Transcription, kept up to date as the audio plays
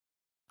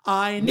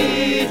I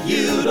need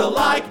you to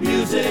like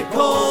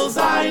musicals.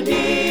 I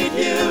need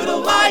you to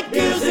like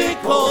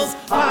musicals.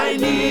 I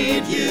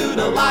need you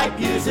to like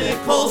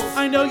musicals.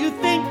 I know you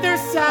think they're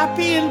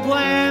sappy and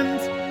bland,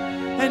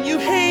 and you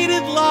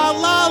hated La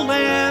La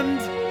Land,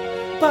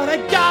 but I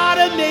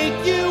gotta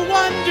make you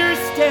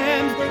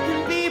understand they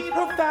can be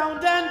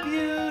profound and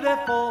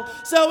beautiful.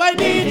 So I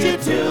need you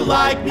to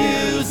like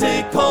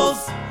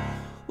musicals.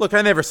 Look,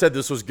 I never said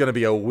this was going to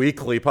be a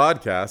weekly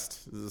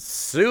podcast.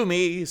 Sue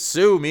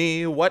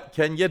me, what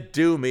can you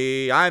do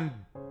me? I'm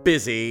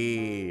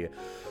busy.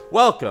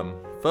 Welcome,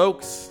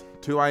 folks,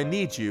 to I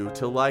Need You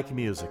to Like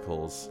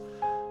Musicals.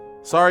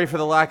 Sorry for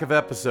the lack of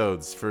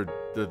episodes for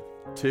the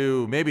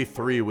 2, maybe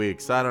 3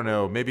 weeks, I don't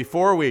know, maybe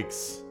 4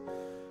 weeks.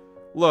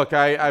 Look,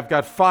 I've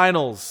got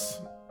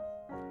finals.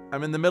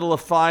 I'm in the middle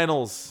of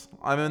finals.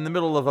 I'm in the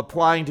middle of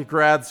applying to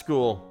grad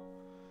school.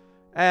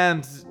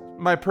 And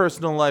my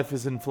personal life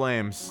is in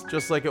flames,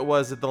 just like it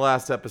was at the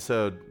last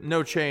episode.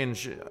 No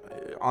change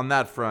on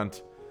that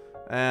front.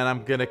 And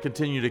I'm gonna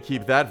continue to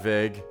keep that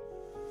vague,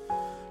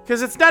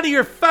 because it's none of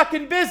your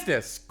fucking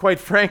business, quite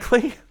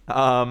frankly.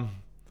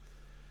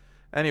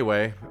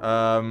 Anyway,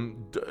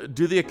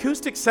 do the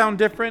acoustics sound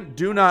different?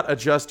 Do not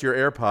adjust your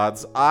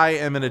AirPods. I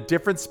am in a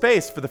different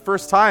space for the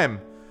first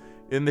time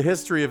in the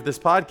history of this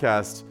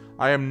podcast.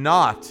 I am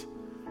not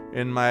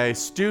in my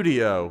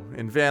studio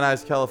in Van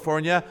Nuys,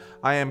 California.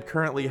 I am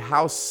currently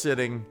house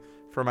sitting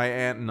for my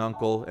aunt and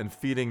uncle and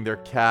feeding their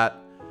cat,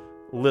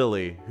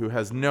 Lily, who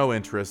has no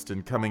interest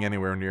in coming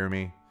anywhere near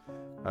me.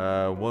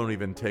 Won't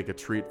even take a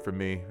treat from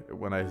me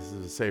when I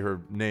say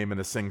her name in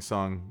a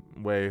sing-song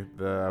way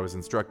that I was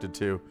instructed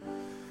to.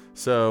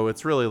 So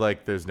it's really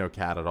like there's no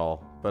cat at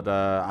all. But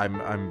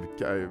I'm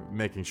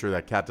making sure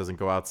that cat doesn't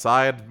go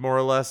outside, more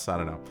or less. I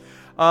don't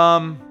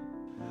know.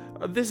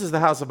 This is the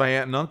house of my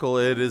aunt and uncle.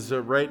 It is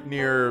right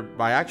near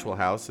my actual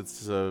house.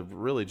 It's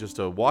really just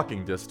a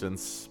walking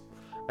distance.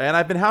 And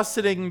I've been house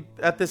sitting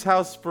at this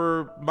house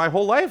for my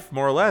whole life,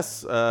 more or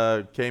less.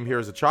 Came here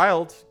as a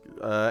child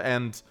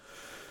and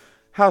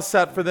house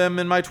sat for them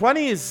in my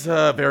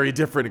 20s. Very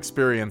different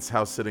experience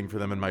house sitting for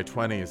them in my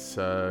 20s.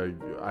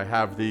 I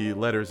have the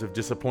letters of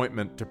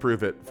disappointment to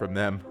prove it from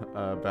them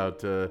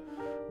about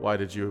why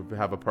did you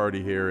have a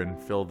party here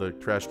and fill the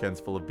trash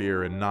cans full of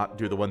beer and not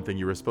do the one thing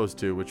you were supposed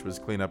to, which was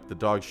clean up the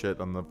dog shit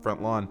on the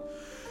front lawn.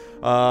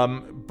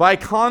 By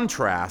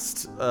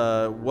contrast,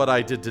 what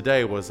I did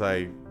today was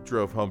I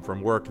drove home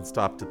from work and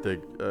stopped at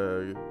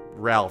the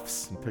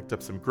Ralph's and picked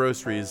up some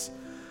groceries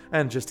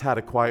and just had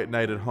a quiet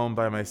night at home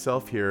by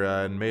myself here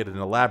and made an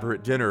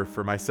elaborate dinner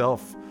for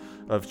myself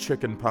of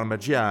chicken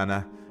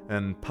parmigiana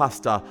and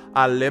pasta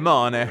al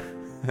limone.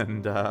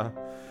 And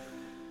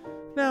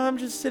now I'm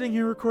just sitting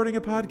here recording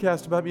a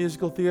podcast about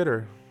musical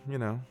theater. You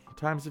know,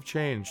 times have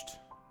changed.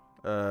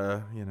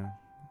 The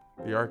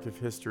arc of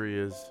history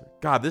is...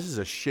 God, this is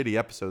a shitty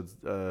episode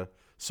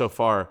so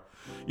far.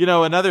 You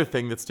know, another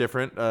thing that's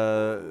different,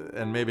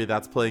 and maybe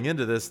that's playing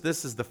into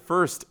this is the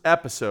first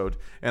episode,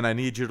 and I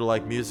Need You to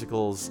Like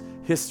Musicals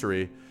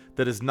history,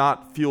 that is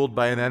not fueled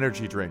by an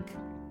energy drink.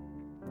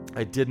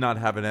 I did not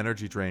have an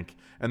energy drink,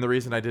 and the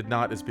reason I did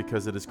not is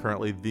because it is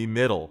currently the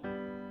middle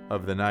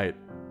of the night.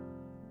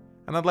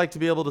 And I'd like to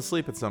be able to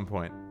sleep at some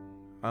point.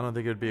 I don't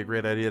think it would be a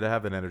great idea to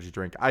have an energy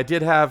drink. I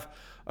did have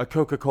a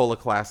Coca-Cola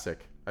Classic,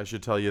 I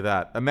should tell you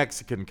that. A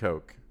Mexican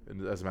Coke,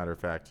 as a matter of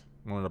fact.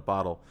 One in a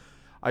bottle.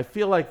 I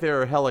feel like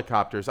there are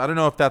helicopters. I don't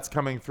know if that's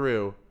coming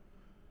through,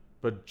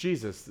 but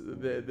Jesus,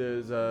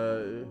 there's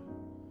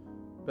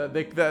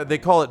they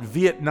call it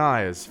Viet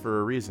Nuys for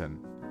a reason.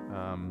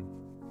 A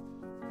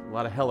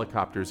lot of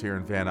helicopters here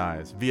in Van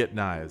Nuys. Viet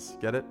Nuys,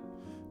 get it?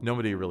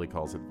 Nobody really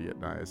calls it Viet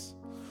Nuys.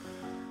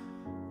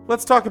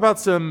 Let's talk about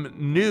some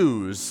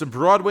news, some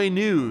Broadway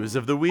news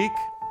of the week.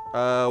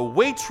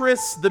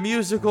 Waitress, the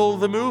musical,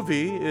 the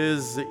movie,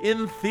 is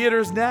in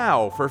theaters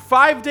now for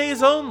 5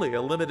 days only,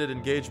 a limited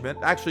engagement.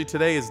 Actually,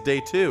 today is day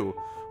 2,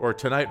 or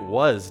tonight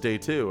was day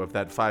 2 of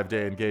that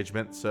 5-day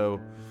engagement, so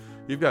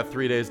you've got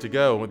 3 days to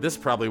go. This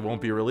probably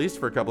won't be released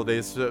for a couple of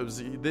days, so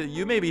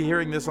you may be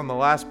hearing this on the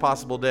last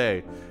possible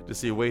day to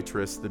see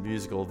Waitress, the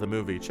musical, the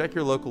movie. Check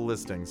your local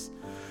listings.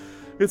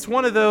 It's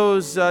one of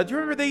those, do you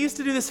remember they used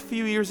to do this a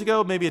few years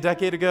ago, maybe a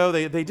decade ago?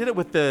 They did it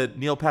with the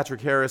Neil Patrick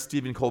Harris,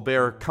 Stephen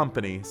Colbert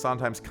Company,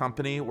 Sondheim's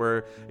Company,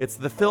 where it's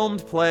the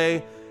filmed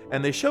play,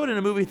 and they show it in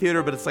a movie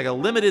theater, but it's like a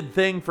limited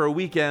thing for a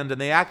weekend, and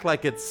they act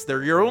like it's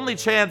your only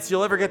chance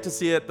you'll ever get to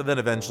see it, but then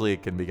eventually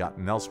it can be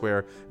gotten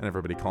elsewhere, and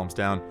everybody calms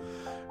down.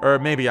 Or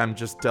maybe I'm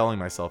just telling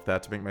myself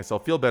that to make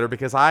myself feel better,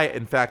 because I,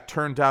 in fact,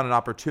 turned down an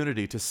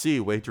opportunity to see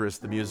Waitress,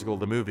 the musical,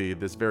 the movie,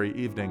 this very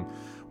evening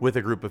with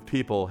a group of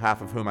people,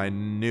 half of whom I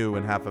knew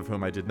and half of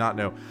whom I did not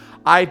know.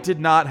 I did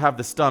not have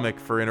the stomach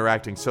for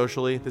interacting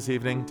socially this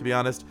evening, to be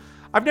honest.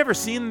 I've never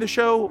seen the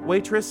show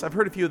Waitress. I've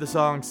heard a few of the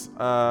songs.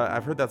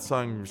 I've heard that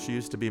song, She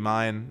Used to Be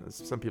Mine.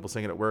 Some people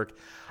sing it at work.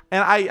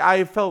 And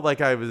I felt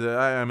like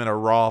I'm in a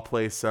raw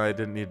place, and I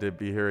didn't need to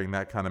be hearing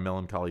that kind of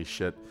melancholy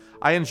shit.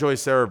 I enjoy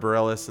Sarah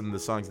Bareilles and the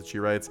songs that she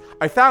writes.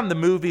 I found the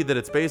movie that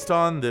it's based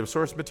on, the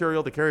source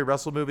material, the Kerry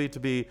Russell movie, to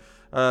be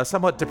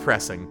somewhat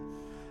depressing.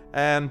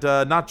 And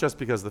not just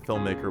because the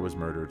filmmaker was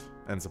murdered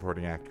and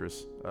supporting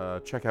actors.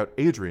 Check out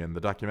Adrian,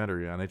 the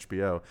documentary on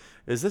HBO.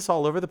 Is this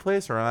all over the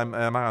place, or am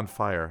I on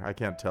fire? I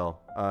can't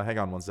tell. Hang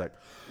on one sec.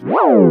 You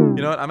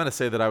know what? I'm going to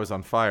say that I was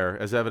on fire,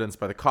 as evidenced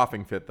by the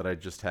coughing fit that I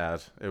just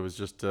had. It was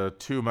just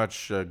too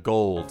much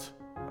gold.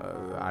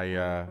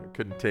 I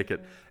couldn't take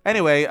it.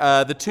 Anyway,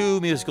 the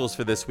two musicals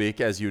for this week,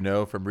 as you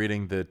know from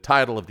reading the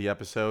title of the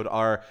episode,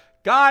 are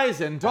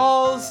Guys and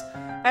Dolls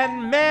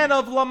and Man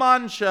of La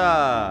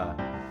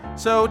Mancha.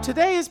 So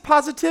today is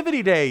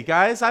Positivity Day,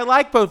 guys. I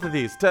like both of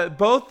these.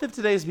 Both of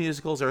today's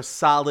musicals are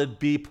solid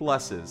B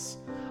pluses.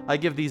 I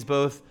give these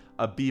both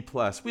a B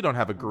plus. We don't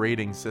have a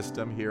grading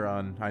system here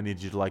on I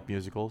Need You to Like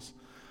Musicals.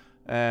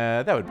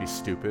 That would be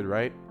stupid,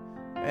 right?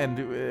 And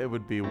it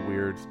would be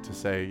weird to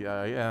say,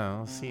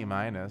 C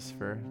minus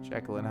for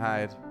Jekyll and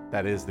Hyde.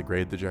 That is the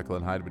grade that Jekyll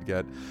and Hyde would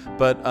get.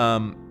 But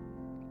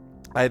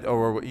I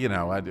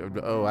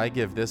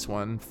give this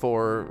one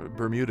 4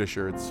 Bermuda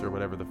shirts or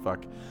whatever the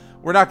fuck.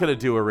 We're not going to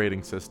do a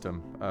rating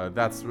system.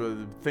 That's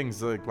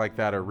things like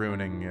that are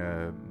ruining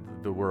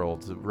the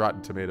world.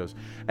 Rotten Tomatoes.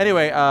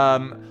 Anyway,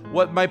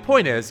 what my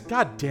point is,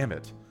 God damn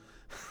it.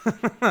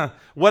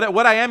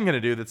 What I am going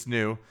to do that's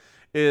new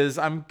is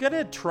I'm going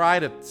to try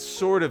to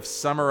sort of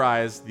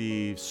summarize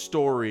the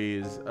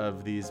stories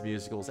of these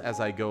musicals as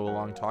I go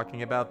along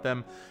talking about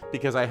them,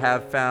 because I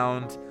have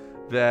found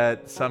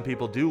that some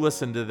people do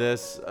listen to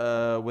this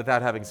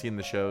without having seen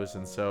the shows,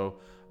 and so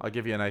I'll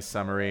give you a nice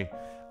summary.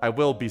 I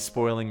will be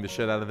spoiling the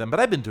shit out of them, but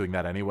I've been doing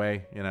that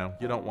anyway. You know,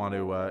 you don't want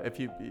to,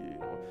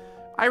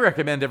 I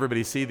recommend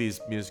everybody see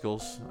these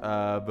musicals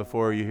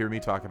before you hear me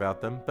talk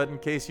about them, but in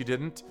case you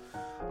didn't,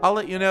 I'll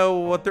let you know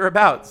what they're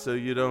about so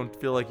you don't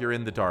feel like you're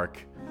in the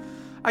dark.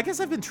 I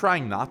guess I've been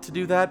trying not to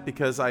do that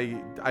because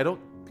I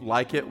don't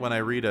like it when I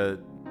read a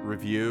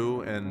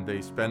review and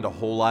they spend a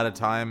whole lot of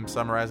time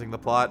summarizing the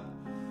plot.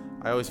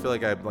 I always feel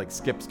like I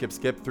skip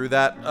through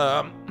that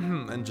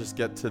and just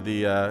get to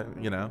the,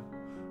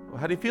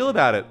 how do you feel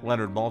about it,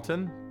 Leonard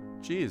Maltin?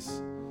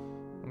 Jeez,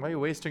 why are you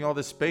wasting all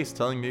this space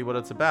telling me what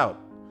it's about?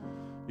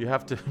 You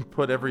have to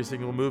put every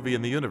single movie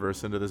in the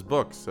universe into this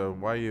book, so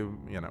why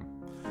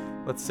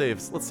let's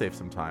save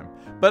some time.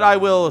 But I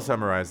will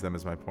summarize them,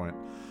 is my point.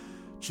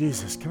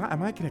 Jesus, can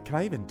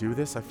I even do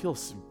this? I feel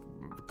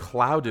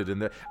clouded in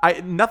there.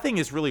 Nothing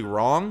is really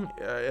wrong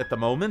at the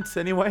moment,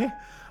 anyway.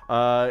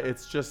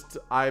 It's just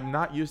I'm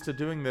not used to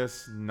doing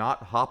this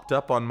not hopped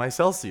up on my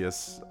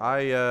Celsius.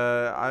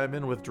 I'm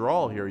in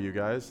withdrawal here, you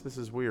guys. This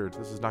is weird.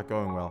 This is not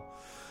going well.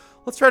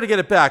 Let's try to get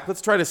it back.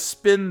 Let's try to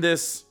spin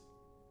this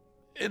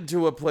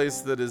into a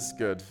place that is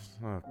good.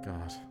 Oh,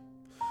 God.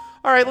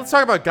 All right, let's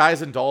talk about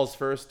Guys and Dolls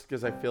first,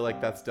 because I feel like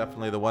that's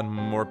definitely the one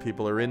more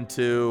people are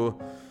into.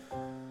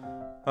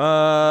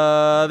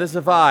 There's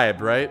a vibe,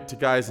 right, to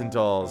Guys and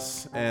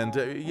Dolls, and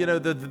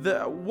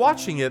the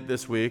watching it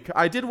this week,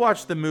 I did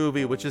watch the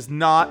movie, which is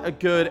not a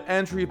good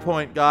entry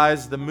point,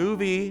 guys. The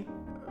movie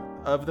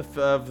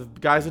of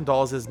Guys and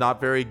Dolls is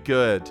not very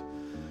good.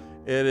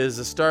 It is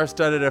a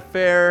star-studded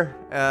affair,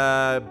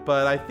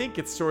 but I think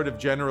it's sort of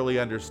generally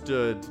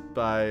understood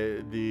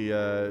by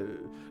the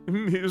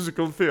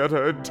musical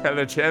theater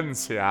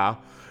intelligentsia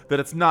that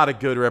it's not a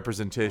good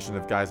representation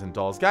of Guys and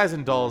Dolls. Guys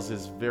and Dolls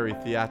is very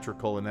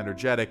theatrical and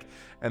energetic,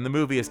 and the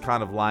movie is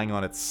kind of lying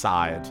on its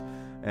side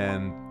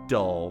and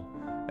dull,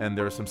 and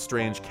there are some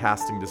strange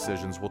casting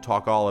decisions. We'll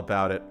talk all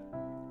about it.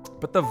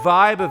 But the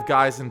vibe of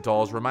Guys and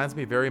Dolls reminds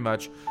me very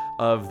much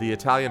of the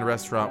Italian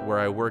restaurant where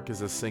I work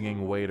as a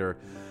singing waiter.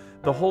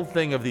 The whole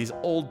thing of these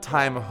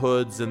old-time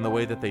hoods and the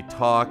way that they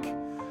talk.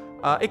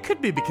 It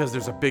could be because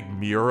there's a big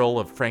mural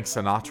of Frank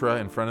Sinatra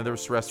in front of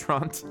this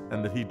restaurant,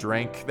 and that he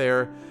drank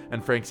there,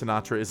 and Frank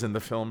Sinatra is in the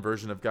film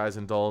version of Guys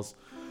and Dolls.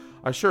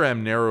 I sure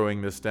am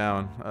narrowing this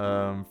down.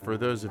 For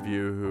those of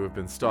you who have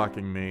been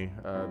stalking me,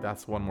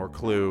 that's one more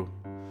clue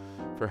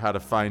for how to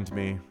find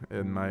me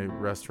in my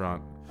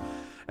restaurant.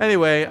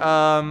 Anyway,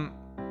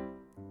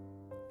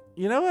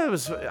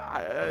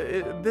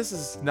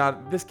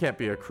 this can't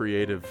be a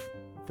creative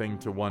thing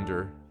to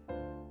wonder,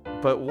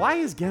 but why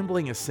is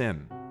gambling a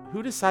sin?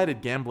 Who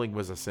decided gambling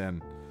was a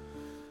sin?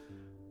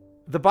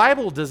 The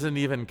Bible doesn't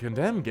even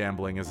condemn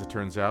gambling, as it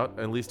turns out,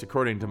 at least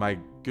according to my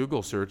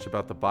Google search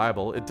about the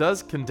Bible. It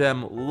does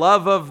condemn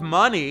love of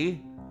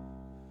money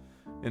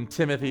in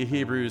Timothy,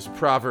 Hebrews,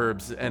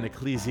 Proverbs, and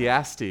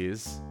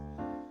Ecclesiastes.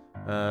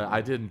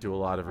 I didn't do a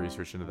lot of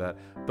research into that,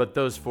 but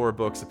those 4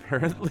 books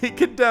apparently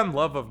condemn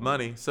love of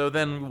money. So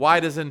then why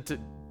doesn't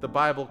the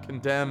Bible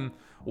condemn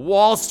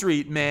Wall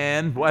Street,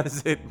 man? Why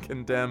does it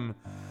condemn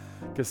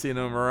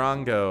Casino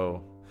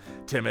Morongo?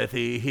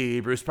 Timothy,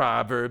 Hebrews,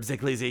 Proverbs,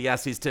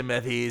 Ecclesiastes,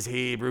 Timothy's,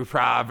 Hebrew,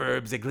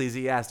 Proverbs,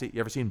 Ecclesiastes. You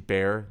ever seen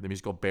Bear, the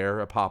musical Bear,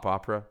 a pop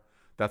opera?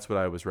 That's what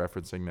I was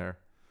referencing there.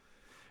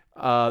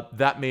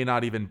 That may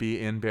not even be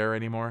in Bear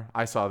anymore.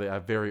 I saw a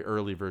very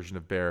early version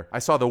of Bear. I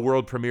saw the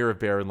world premiere of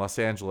Bear in Los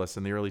Angeles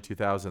in the early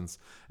 2000s.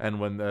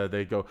 And when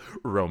they go,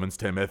 Romans,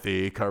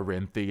 Timothy,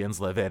 Corinthians,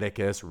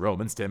 Leviticus,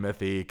 Romans,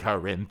 Timothy,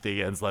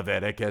 Corinthians,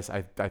 Leviticus.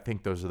 I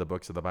think those are the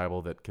books of the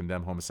Bible that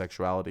condemn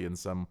homosexuality in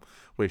some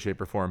way,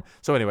 shape, or form.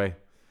 So anyway,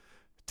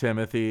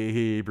 Timothy,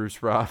 Hebrews,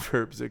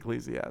 Proverbs,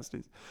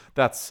 Ecclesiastes.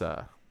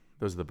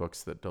 Those are the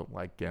books that don't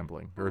like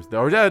gambling. Or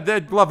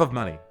the love of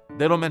money.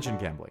 They don't mention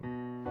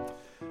gambling.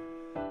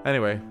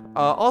 Anyway,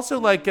 also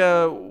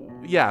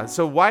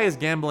so why is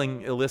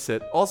gambling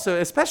illicit? Also,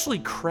 especially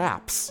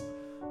craps.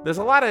 This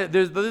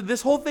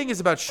whole thing is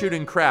about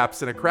shooting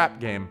craps in a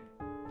crap game.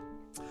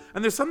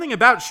 And there's something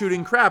about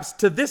shooting craps.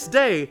 To this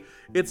day,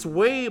 it's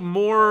way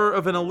more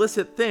of an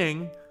illicit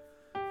thing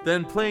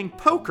than playing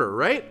poker,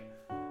 right?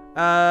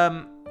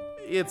 I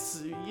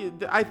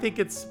think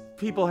it's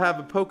people have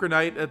a poker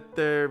night at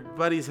their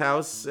buddy's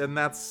house, and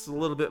that's a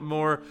little bit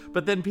more.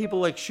 But then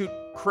people shoot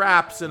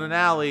craps in an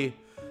alley,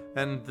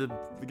 and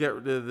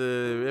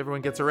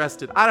everyone gets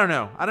arrested. I don't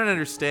know. I don't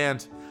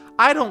understand.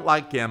 I don't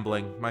like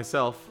gambling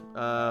myself.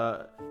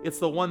 It's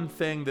the one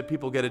thing that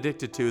people get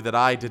addicted to that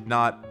I did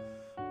not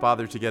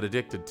bother to get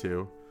addicted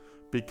to,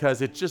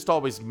 because it just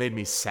always made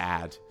me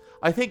sad.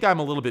 I think I'm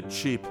a little bit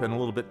cheap and a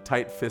little bit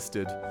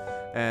tight-fisted,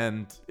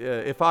 and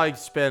if I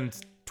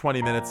spend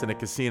 20 minutes in a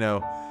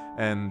casino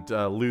and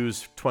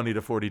lose $20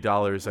 to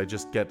 $40, I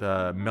just get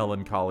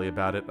melancholy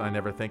about it. I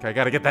never think, I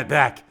gotta get that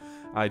back.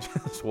 I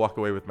just walk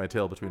away with my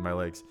tail between my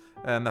legs,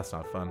 and that's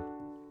not fun.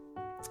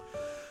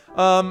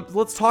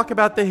 Let's talk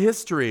about the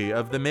history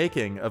of the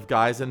making of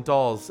Guys and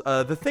Dolls.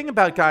 The thing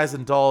about Guys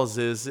and Dolls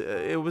is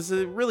it was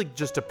really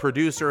just a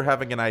producer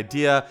having an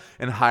idea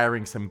and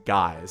hiring some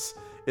guys.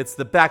 It's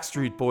the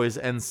Backstreet Boys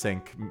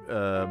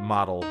NSYNC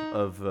model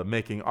of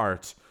making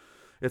art.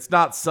 It's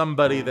not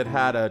somebody that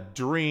had a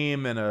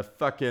dream and a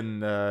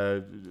fucking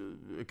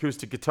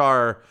acoustic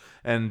guitar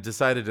and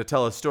decided to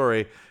tell a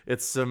story.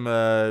 It's some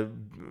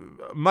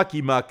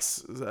mucky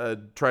mucks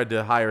tried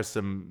to hire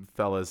some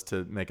fellas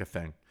to make a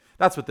thing.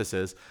 That's what this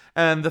is.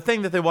 And the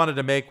thing that they wanted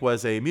to make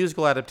was a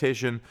musical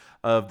adaptation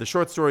of the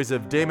short stories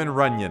of Damon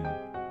Runyon.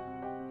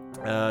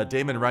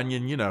 Damon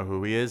Runyon, you know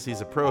who he is.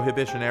 He's a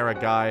Prohibition-era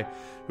guy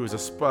who was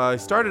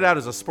started out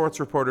as a sports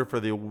reporter for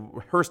the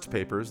Hearst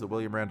papers, the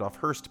William Randolph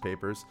Hearst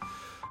papers.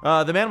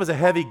 The man was a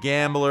heavy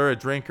gambler, a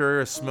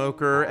drinker, a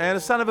smoker, and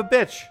a son of a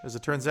bitch, as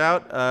it turns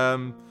out.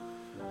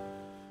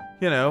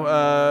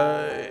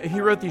 He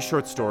wrote these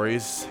short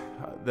stories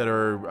that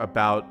are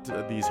about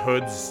these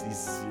hoods,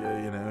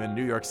 in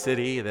New York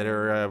City that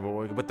are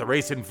with the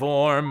racing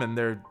form, and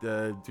they're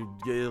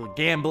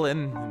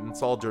gambling, and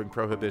it's all during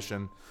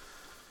Prohibition.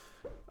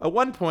 At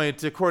one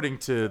point, according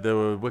to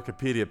the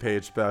Wikipedia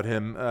page about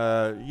him,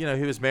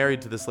 he was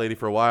married to this lady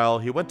for a while.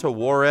 He went to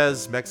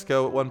Juarez,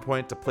 Mexico at one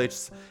point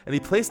and he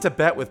placed a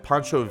bet with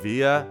Pancho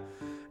Villa.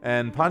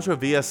 And Pancho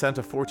Villa sent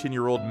a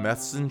 14-year-old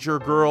messenger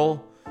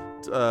girl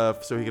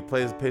so he could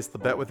place the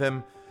bet with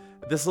him.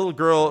 This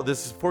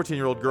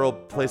 14-year-old girl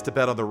placed a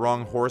bet on the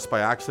wrong horse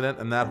by accident,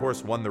 and that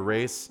horse won the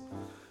race.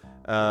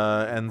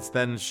 And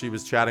then she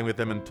was chatting with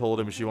him and told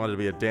him she wanted to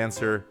be a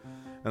dancer.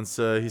 And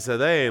so he said,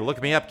 hey,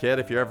 look me up, kid,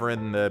 if you're ever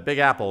in the Big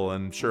Apple.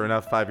 And sure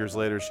enough, 5 years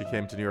later, she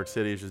came to New York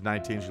City. She was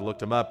 19. She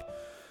looked him up.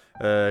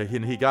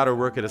 He got her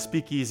work at a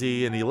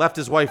speakeasy, and he left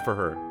his wife for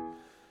her.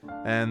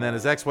 And then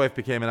his ex-wife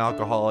became an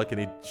alcoholic,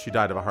 and she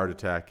died of a heart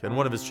attack. And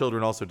one of his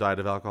children also died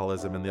of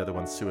alcoholism, and the other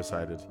one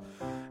suicided.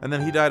 And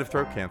then he died of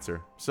throat cancer.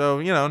 So,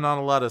 not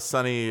a lot of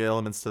sunny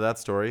elements to that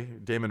story.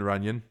 Damon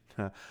Runyon.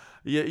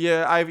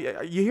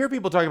 You hear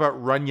people talk about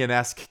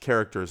Runyon-esque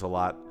characters a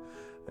lot.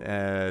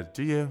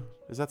 Do you?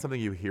 Is that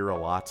something you hear a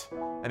lot?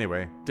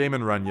 Anyway,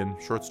 Damon Runyon,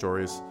 short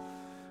stories.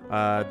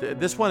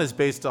 This one is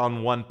based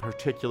on one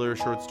particular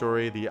short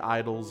story, The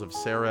Idols of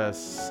Sarah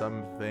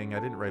something. I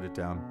didn't write it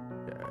down.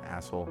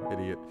 Asshole,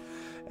 idiot.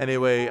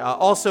 Anyway,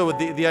 also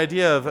the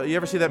idea of, you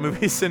ever see that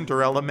movie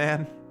Cinderella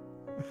Man?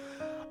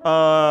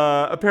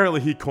 Apparently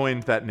he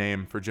coined that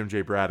name for Jim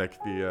J. Braddock,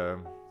 the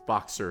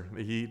boxer.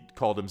 He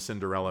called him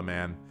Cinderella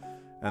Man.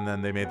 And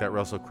then they made that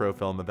Russell Crowe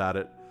film about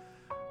it.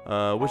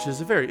 Which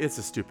is it's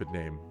a stupid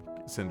name,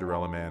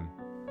 Cinderella Man.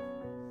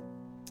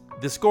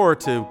 The score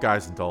to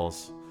Guys and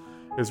Dolls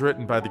is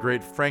written by the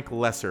great Frank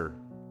Lesser.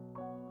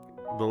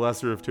 The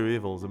lesser of two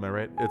evils, am I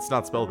right? It's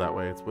not spelled that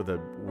way. It's with a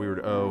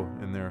weird O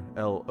in there.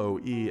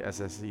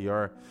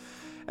 Loesser.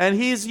 And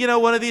he's,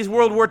 one of these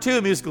World War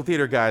II musical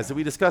theater guys that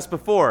we discussed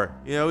before.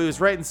 He was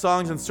writing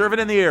songs and serving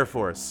in the Air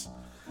Force.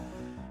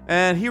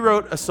 And he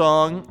wrote a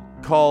song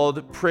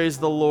called Praise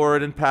the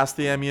Lord and Pass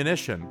the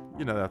Ammunition.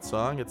 You know that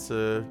song. It's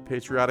a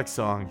patriotic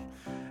song.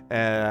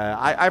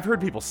 I've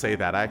heard people say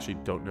that. I actually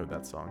don't know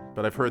that song,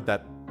 but I've heard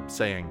that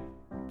saying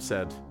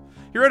said.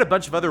 He wrote a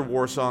bunch of other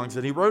war songs,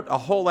 and he wrote a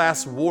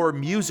whole-ass war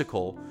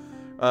musical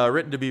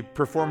written to be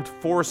performed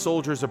for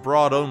soldiers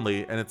abroad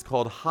only, and it's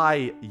called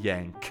Hi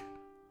Yank.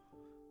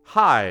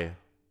 Hi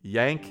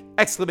Yank! !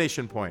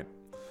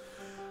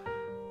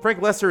 Frank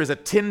Lesser is a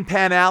Tin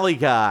Pan Alley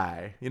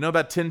guy. You know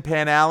about Tin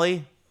Pan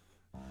Alley?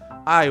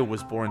 I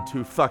was born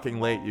too fucking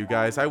late, you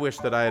guys. I wish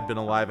that I had been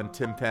alive in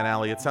Tin Pan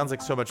Alley. It sounds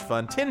like so much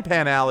fun. Tin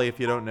Pan Alley,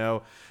 if you don't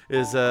know,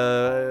 is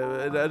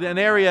an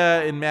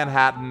area in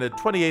Manhattan at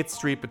 28th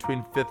Street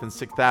between 5th and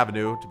 6th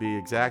Avenue, to be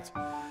exact,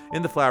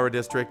 in the Flower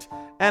District.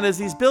 And is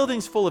these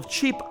buildings full of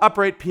cheap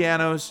upright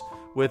pianos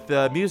with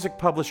music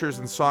publishers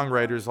and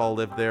songwriters all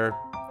live there.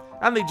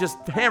 And they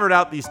just hammered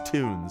out these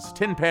tunes.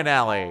 Tin Pan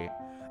Alley.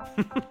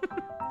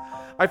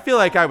 I feel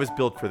like I was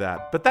built for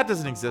that, but that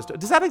doesn't exist.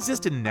 Does that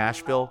exist in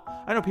Nashville?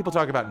 I know people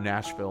talk about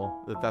Nashville,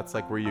 that's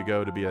like where you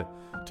go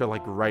to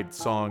like write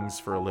songs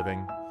for a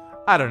living.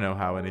 I don't know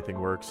how anything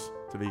works,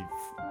 to be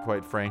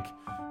quite frank.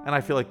 And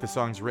I feel like the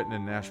songs written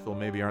in Nashville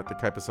maybe aren't the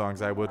type of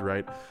songs I would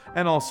write.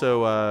 And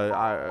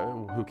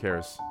also, who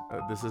cares?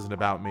 This isn't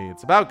about me.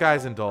 It's about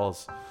Guys and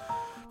Dolls.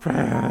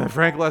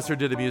 Frank Lesser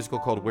did a musical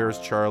called Where's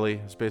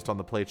Charlie? It's based on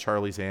the play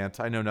Charlie's Aunt.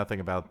 I know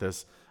nothing about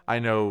this. I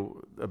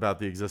know about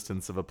the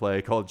existence of a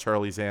play called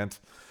Charlie's Aunt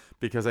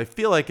because I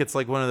feel like it's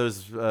like one of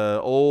those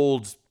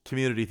old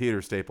community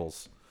theater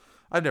staples.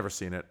 I've never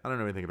seen it. I don't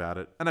know anything about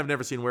it. And I've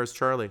never seen Where's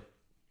Charlie?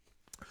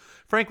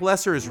 Frank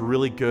Lesser is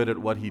really good at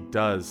what he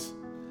does.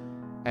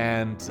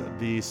 And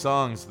the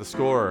songs, the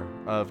score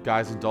of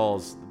Guys and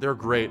Dolls, they're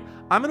great.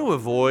 I'm going to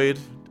avoid,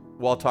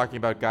 while talking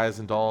about Guys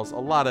and Dolls, a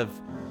lot of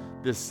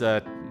this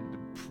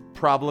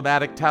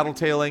problematic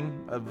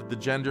tattletaling of the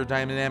gender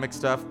dynamic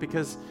stuff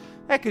because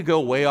that could go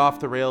way off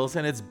the rails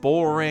and it's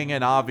boring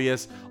and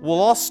obvious.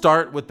 We'll all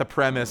start with the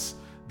premise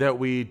that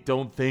we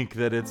don't think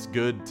that it's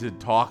good to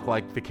talk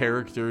like the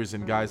characters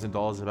in Guys and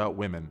Dolls about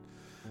women.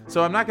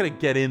 So I'm not going to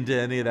get into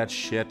any of that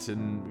shit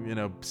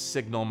and,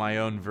 signal my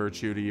own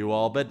virtue to you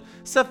all, but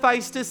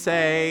suffice to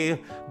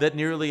say that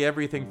nearly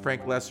everything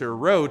Frank Lesser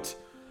wrote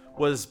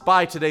was,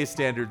 by today's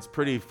standards,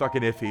 pretty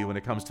fucking iffy when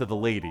it comes to the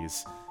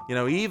ladies.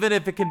 Even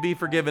if it can be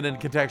forgiven and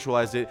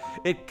contextualized,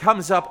 it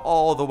comes up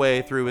all the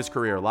way through his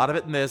career. A lot of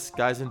it in this,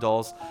 Guys and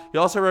Dolls. He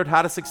also wrote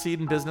How to Succeed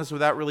in Business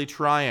Without Really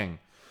Trying,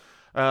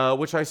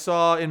 which I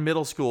saw in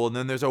middle school. And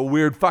then there's a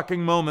weird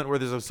fucking moment where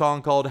there's a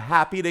song called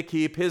Happy to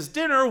Keep His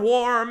Dinner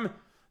Warm.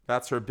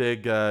 That's her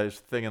big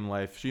thing in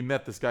life. She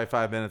met this guy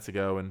 5 minutes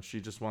ago, and she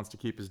just wants to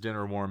keep his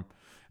dinner warm.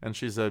 And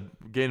she's a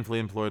gainfully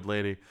employed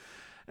lady.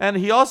 And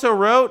he also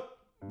wrote,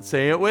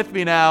 say it with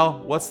me now,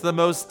 what's the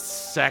most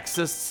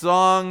sexist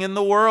song in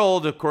the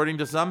world, according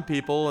to some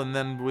people? And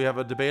then we have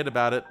a debate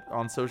about it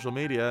on social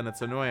media, and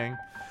it's annoying.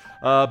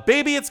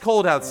 Baby, It's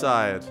Cold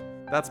Outside.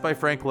 That's by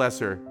Frank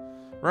Lesser.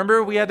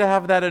 Remember we had to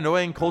have that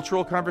annoying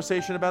cultural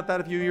conversation about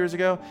that a few years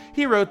ago?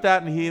 He wrote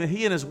that, and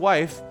he and his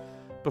wife,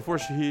 before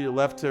he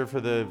left her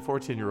for the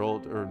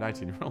 14-year-old or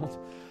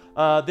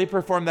 19-year-old, they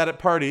performed that at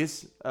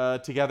parties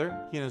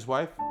together, he and his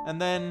wife.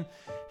 And then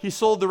he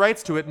sold the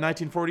rights to it in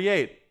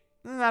 1948.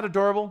 Isn't that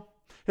adorable?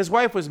 His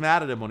wife was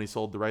mad at him when he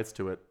sold the rights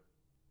to it.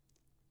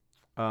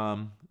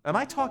 Am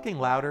I talking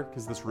louder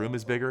because this room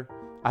is bigger?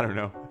 I don't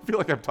know. I feel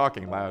like I'm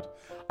talking loud.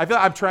 I feel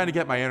like I'm trying to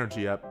get my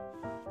energy up.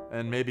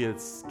 And maybe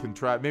it's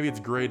maybe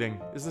it's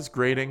grating. Is this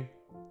grating?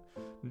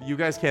 You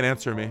guys can't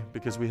answer me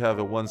because we have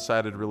a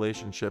one-sided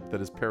relationship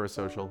that is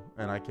parasocial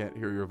and I can't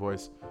hear your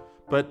voice.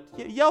 But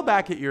yell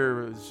back at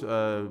your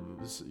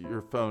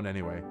phone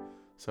anyway,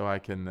 so I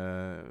can,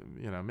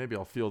 maybe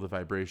I'll feel the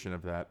vibration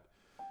of that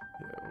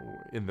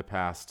in the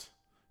past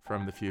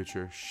from the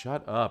future.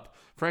 Shut up.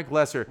 Frank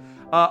Lesser.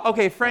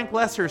 Frank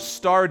Lesser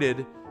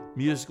started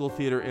Musical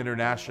Theater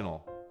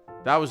International.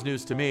 That was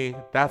news to me.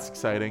 That's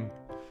exciting.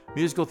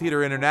 Musical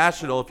Theater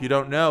International, if you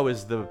don't know,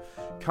 is the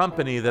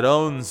company that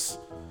owns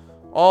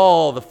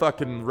all the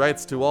fucking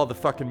rights to all the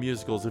fucking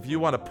musicals. If you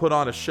want to put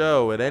on a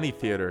show at any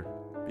theater,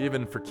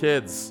 even for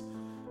kids,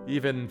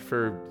 even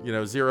for,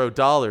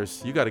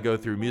 $0, you got to go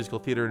through Musical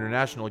Theater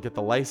International to get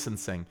the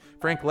licensing.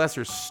 Frank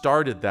Lesser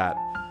started that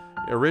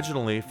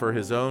originally for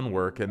his own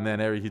work, and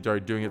then he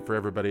started doing it for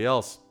everybody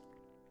else.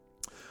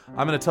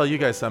 I'm going to tell you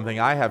guys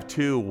something. I have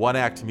 2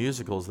 one-act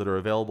musicals that are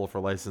available for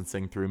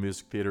licensing through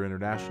Music Theater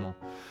International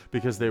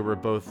because they were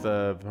both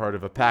part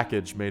of a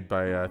package made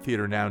by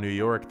Theater Now New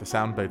York. The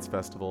Soundbites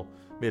Festival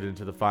made it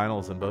into the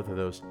finals in both of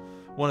those.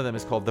 One of them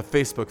is called The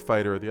Facebook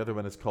Fighter. The other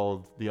one is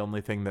called The Only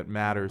Thing That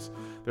Matters.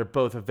 They're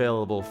both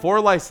available for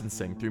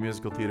licensing through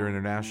Musical Theater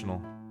International.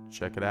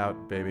 Check it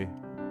out, baby.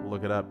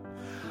 Look it up.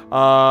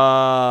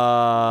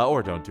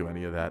 Or don't do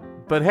any of that.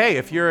 But hey,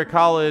 if you're a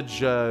college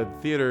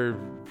theater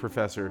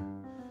professor,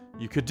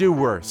 you could do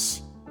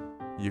worse.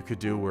 You could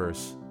do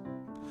worse.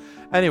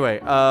 Anyway,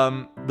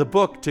 the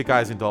book to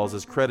Guys and Dolls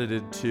is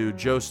credited to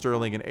Joe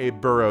Sterling and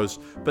Abe Burrows,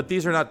 but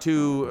these are not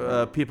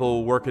 2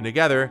 people working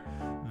together.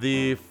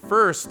 The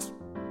first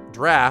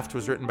draft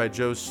was written by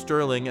Joe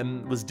Sterling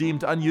and was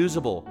deemed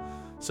unusable.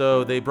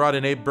 So they brought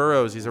in Abe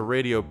Burrows. He's a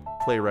radio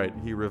playwright.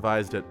 He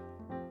revised it.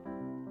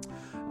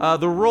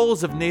 The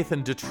roles of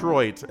Nathan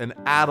Detroit and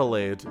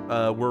Adelaide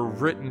were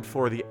written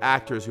for the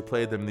actors who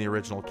played them in the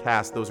original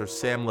cast. Those are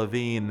Sam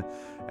Levine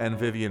and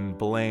Vivian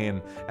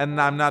Blaine. And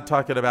I'm not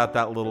talking about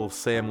that little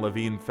Sam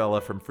Levine fella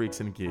from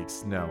Freaks and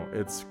Geeks. No,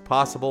 it's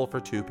possible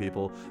for two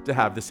people to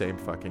have the same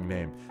fucking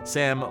name.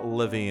 Sam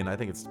Levine. I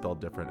think it's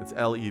spelled different. It's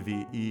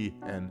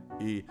Levene.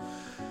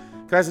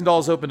 Guys and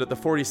Dolls opened at the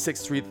 46th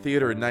Street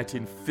Theater in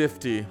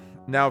 1950.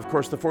 Now, of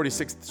course, the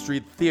 46th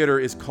Street Theater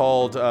is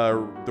called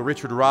the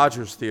Richard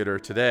Rogers Theater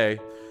today.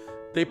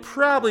 They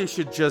probably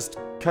should just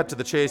cut to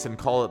the chase and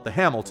call it the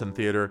Hamilton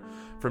Theater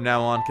from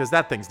now on, because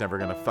that thing's never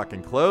going to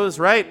fucking close,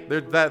 right?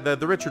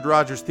 The Richard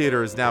Rogers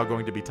Theater is now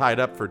going to be tied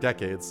up for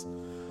decades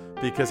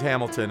because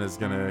Hamilton is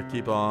going to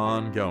keep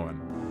on going.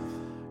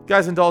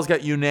 Guys and Dolls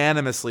got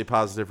unanimously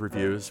positive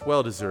reviews,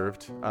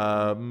 well-deserved.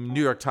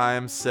 New York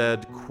Times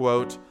said,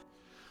 quote,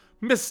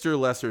 Mr.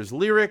 Lesser's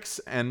lyrics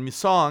and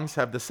songs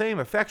have the same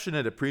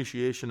affectionate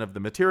appreciation of the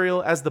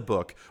material as the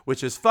book,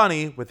 which is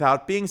funny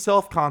without being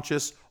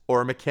self-conscious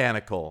or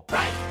mechanical.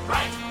 Right.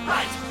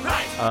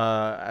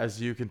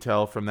 As you can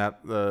tell from that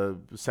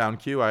sound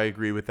cue, I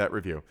agree with that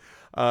review.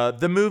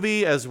 The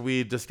movie, as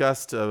we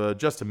discussed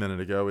just a minute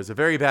ago, is a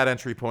very bad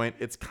entry point.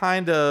 It's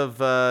kind of,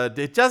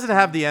 it doesn't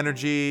have the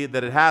energy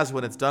that it has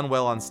when it's done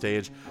well on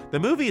stage. The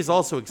movie is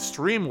also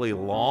extremely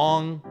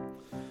long.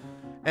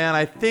 And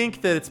I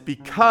think that it's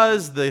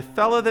because the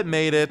fella that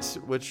made it,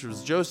 which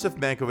was Joseph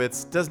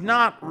Mankiewicz, does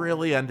not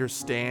really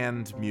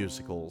understand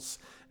musicals.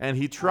 And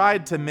he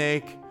tried to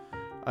make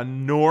a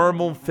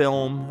normal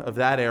film of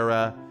that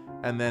era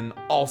and then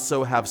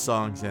also have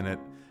songs in it.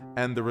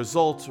 And the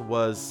result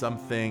was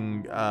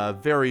something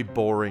very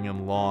boring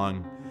and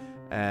long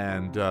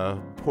and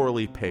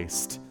poorly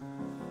paced.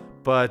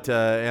 But,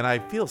 and I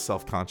feel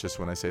self-conscious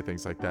when I say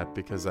things like that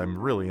because I'm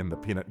really in the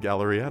peanut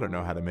gallery. I don't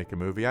know how to make a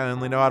movie. I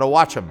only know how to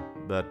watch them.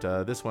 But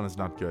this one is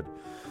not good.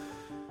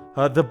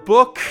 The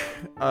book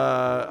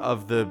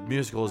of the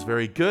musical is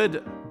very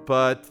good,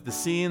 but the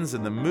scenes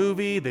in the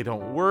movie, they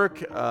don't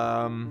work.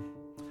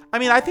 I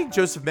mean, I think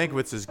Joseph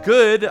Mankiewicz is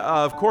good,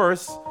 of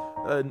course.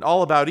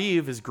 All About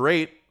Eve is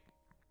great.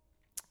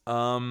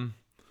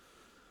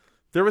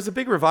 There was a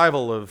big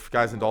revival of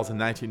Guys and Dolls in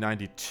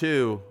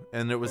 1992,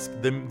 and it was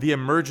the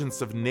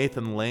emergence of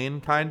Nathan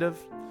Lane, kind of.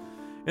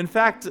 In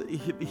fact,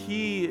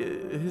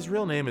 his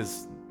real name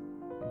is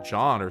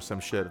John or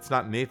some shit. It's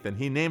not Nathan.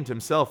 He named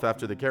himself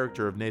after the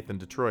character of Nathan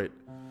Detroit,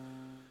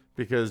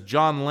 because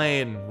John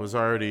Lane was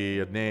already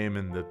a name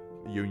in the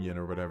Union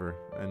or whatever,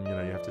 and you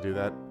have to do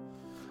that.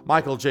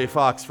 Michael J.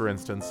 Fox, for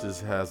instance,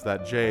 has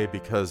that J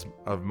because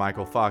of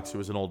Michael Fox, who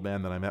was an old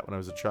man that I met when I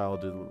was a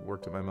child who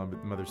worked at my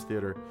mother's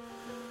theater.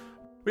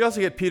 We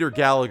also get Peter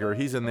Gallagher.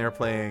 He's in there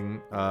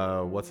playing,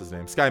 what's his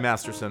name? Sky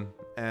Masterson.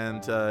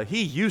 And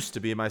he used to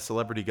be my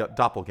celebrity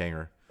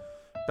doppelganger.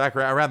 Back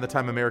around the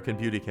time American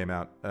Beauty came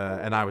out,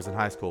 and I was in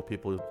high school,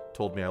 people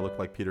told me I looked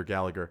like Peter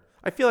Gallagher.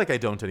 I feel like I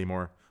don't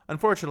anymore.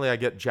 Unfortunately, I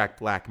get Jack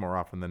Black more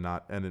often than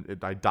not, and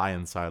I die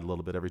inside a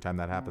little bit every time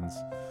that happens,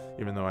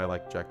 even though I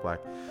like Jack Black.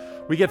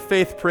 We get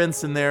Faith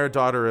Prince in there,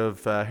 daughter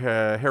of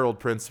Harold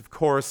Prince, of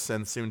course,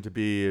 and soon to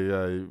be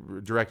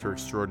director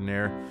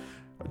extraordinaire.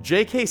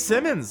 J.K.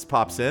 Simmons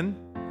pops in.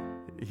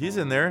 He's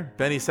in there.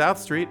 Benny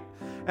Southstreet.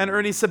 And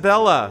Ernie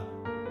Sabella.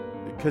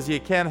 Because you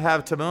can't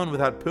have Timon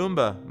without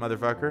Pumbaa,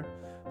 motherfucker.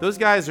 Those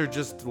guys are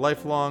just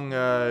lifelong,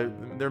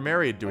 they're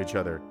married to each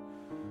other.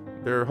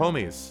 They're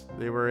homies.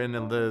 They were in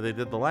they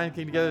did The Lion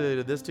King together, they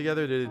did this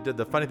together, they did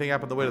The Funny Thing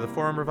Happened the Way to the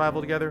Forum revival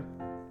together.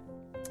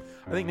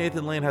 I think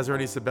Nathan Lane has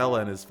Ernie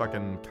Sabella in his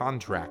fucking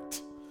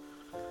contract.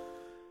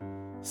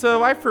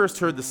 So I first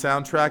heard the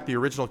soundtrack, the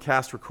original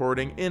cast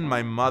recording, in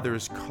my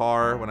mother's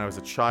car when I was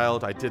a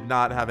child. I did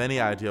not have any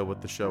idea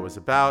what the show was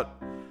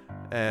about,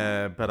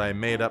 but I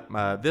made up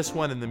this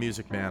one in The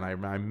Music Man.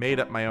 I made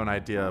up my own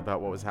idea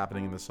about what was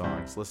happening in the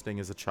songs, listening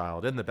as a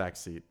child, in the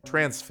backseat,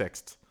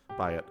 transfixed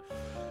by it.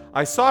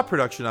 I saw a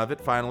production of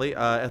it, finally,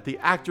 at the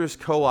Actors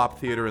Co-op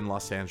Theater in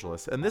Los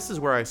Angeles, and this is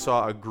where I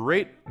saw a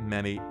great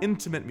many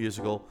intimate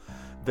musical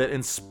that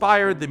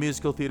inspired the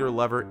musical theater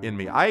lover in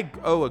me. I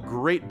owe a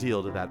great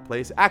deal to that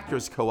place.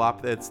 Actors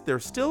Co-op, they're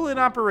still in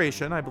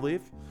operation, I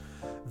believe.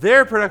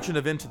 Their production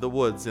of Into the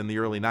Woods in the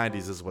early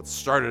 90s is what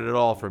started it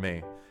all for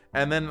me.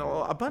 And then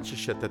a bunch of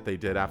shit that they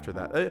did after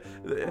that.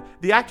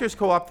 The Actors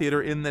Co-op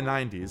Theater in the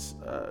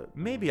 90s,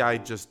 maybe I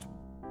just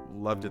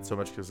loved it so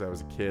much because I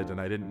was a kid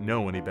and I didn't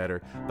know any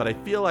better, but I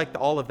feel like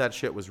all of that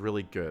shit was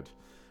really good.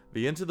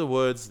 The Into the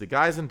Woods, the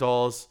Guys and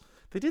Dolls,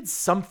 they did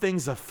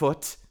Something's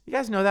Afoot. You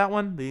guys know that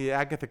one? The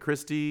Agatha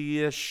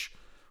Christie-ish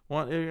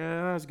one?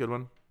 That was a good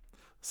one.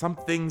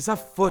 Something's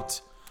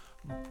afoot,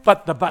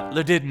 but the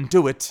butler didn't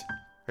do it.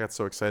 I got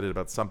so excited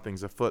about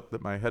Something's Afoot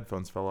that my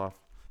headphones fell off.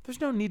 There's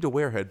no need to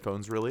wear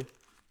headphones, really.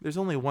 There's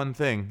only one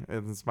thing,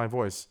 and it's my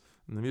voice.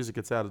 And the music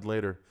gets added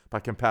later by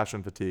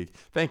Compassion Fatigue.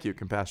 Thank you,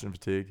 Compassion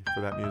Fatigue,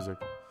 for that music.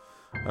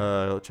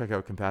 Check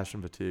out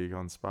Compassion Fatigue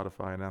on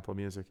Spotify and Apple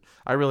Music.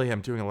 I really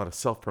am doing a lot of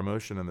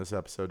self-promotion in this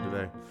episode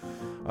today.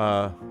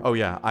 Oh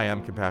yeah, I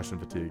am Compassion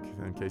Fatigue,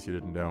 in case you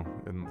didn't know,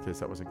 in case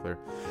that wasn't clear.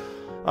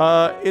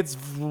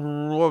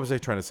 What was I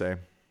trying to say?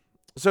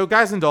 So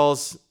Guys and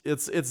Dolls,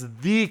 it's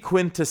the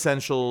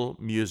quintessential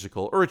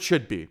musical, or it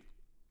should be.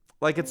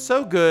 Like, it's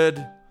so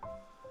good.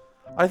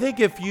 I think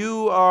if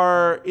you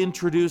are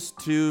introduced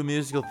to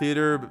musical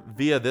theater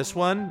via this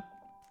one,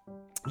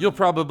 you'll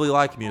probably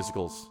like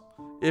musicals.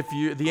 If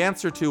the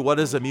answer to what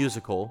is a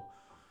musical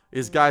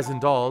is Guys and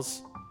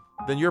Dolls,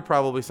 then you're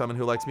probably someone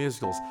who likes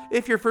musicals.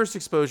 If your first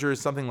exposure is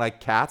something like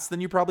Cats,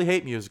 then you probably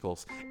hate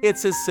musicals.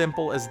 It's as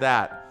simple as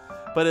that.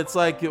 But it's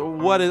like,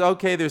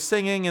 okay, there's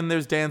singing and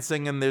there's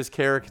dancing and there's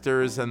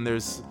characters and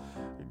there's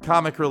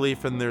comic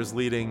relief and there's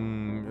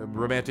leading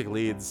romantic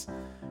leads.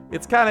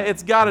 It's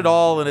got it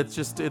all, and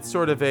it's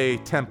sort of a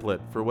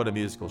template for what a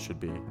musical should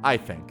be, I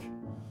think.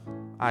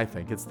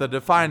 It's the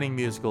defining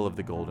musical of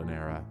the golden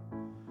era.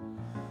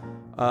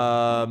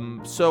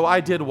 So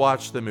I did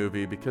watch the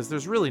movie because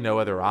there's really no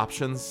other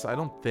options. I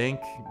don't think.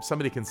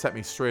 Somebody can set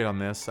me straight on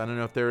this. I don't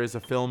know if there is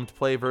a filmed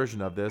play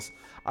version of this.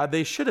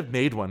 They should have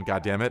made one,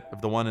 goddammit,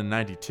 of the one in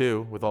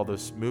 92 with all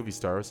those movie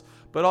stars.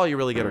 But all you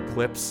really get are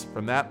clips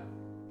from that.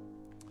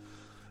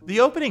 The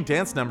opening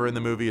dance number in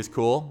the movie is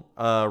cool.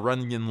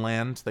 Runyon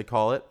Land, they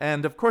call it.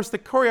 And, of course, the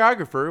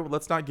choreographer,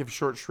 let's not give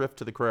short shrift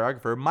to the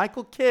choreographer,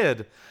 Michael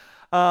Kidd.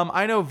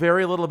 I know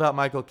very little about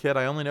Michael Kidd.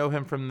 I only know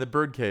him from the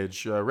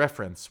Birdcage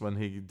reference when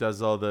he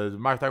does all the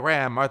Martha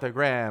Graham,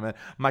 and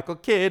Michael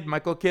Kidd,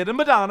 and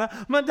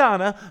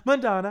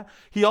Madonna.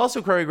 He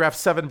also choreographed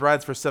Seven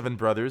Brides for Seven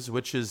Brothers,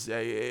 which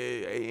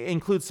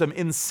includes some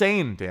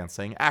insane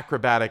dancing,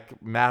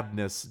 acrobatic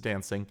madness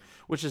dancing,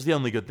 which is the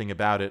only good thing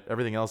about it.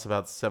 Everything else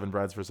about Seven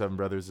Brides for Seven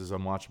Brothers is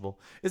unwatchable.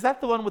 Is that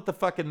the one with the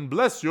fucking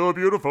bless your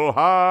beautiful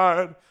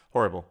heart?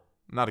 Horrible.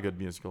 Not a good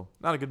musical.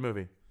 Not a good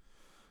movie.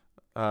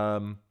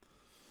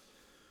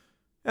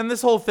 And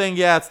this whole thing,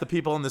 yeah, it's the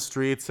people in the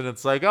streets, and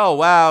it's like, oh,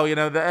 wow,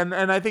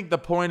 and I think the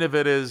point of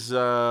it is,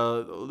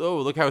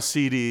 look how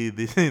seedy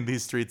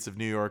these streets of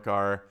New York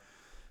are.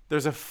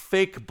 There's a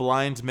fake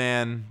blind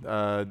man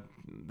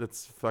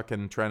that's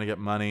fucking trying to get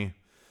money,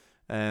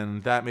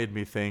 and that made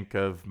me think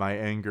of my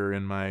anger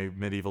in my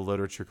medieval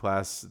literature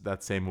class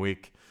that same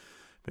week,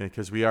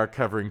 because we are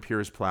covering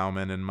Piers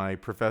Plowman, and my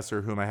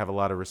professor, whom I have a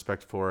lot of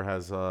respect for,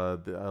 has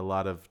a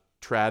lot of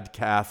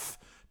trad-cath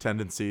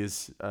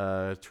tendencies,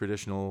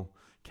 traditional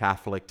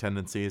Catholic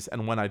tendencies,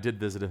 and when I did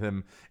visit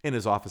him in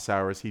his office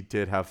hours, he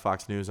did have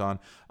Fox News on.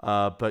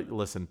 But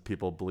listen,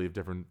 people believe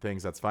different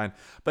things, that's fine.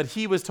 But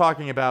he was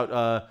talking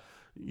about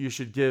you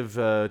should give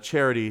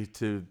charity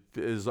to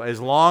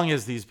as long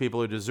as these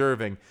people are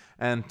deserving.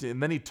 And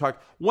then he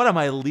talked. One of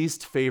my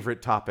least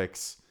favorite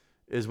topics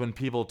is when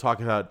people talk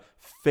about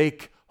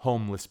fake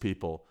homeless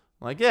people.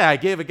 Like, yeah, I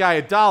gave a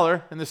guy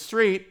 $1 in the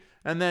street,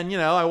 and then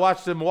I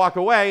watched him walk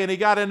away, and he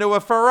got into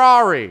a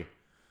Ferrari.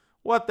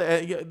 What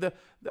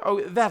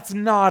Oh, that's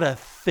not a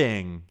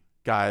thing,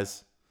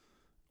 guys.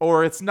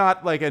 Or it's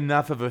not like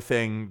enough of a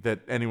thing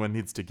that anyone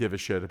needs to give a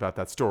shit about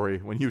that story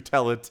when you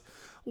tell it.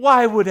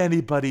 Why would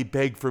anybody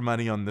beg for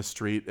money on the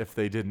street if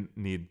they didn't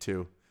need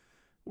to?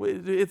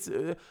 It's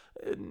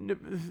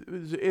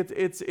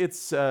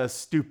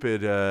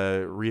stupid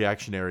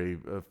reactionary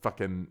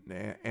fucking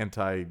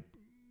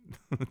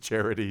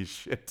anti-charity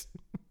shit.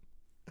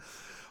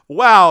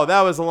 Wow,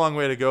 that was a long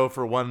way to go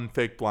for one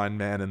fake blind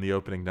man in the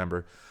opening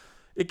number.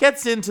 It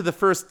gets into the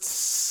first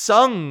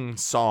sung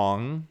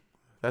song.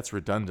 That's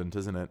redundant,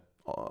 isn't it?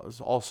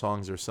 All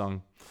songs are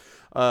sung.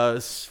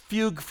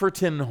 Fugue for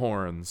Tin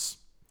Horns.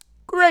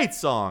 Great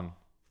song.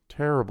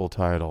 Terrible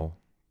title.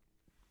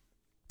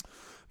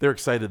 They're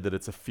excited that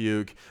it's a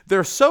fugue.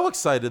 They're so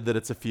excited that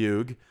it's a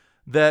fugue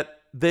that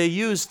they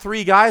use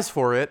 3 guys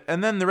for it,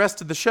 and then the rest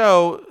of the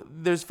show,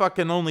 there's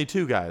fucking only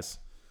 2 guys.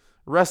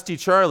 Rusty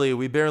Charlie,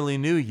 we barely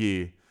knew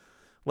ye.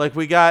 Like,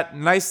 we got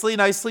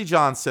Nicely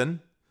Johnson,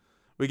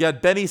 we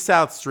got Benny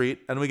Southstreet,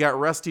 and we got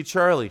Rusty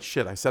Charlie.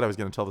 Shit, I said I was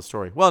going to tell the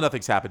story. Well,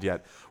 nothing's happened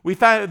yet. We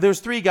found there's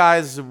 3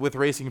 guys with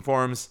racing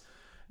forms,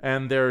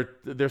 and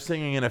they're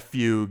singing in a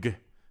fugue.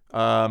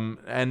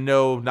 And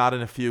no, not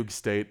in a fugue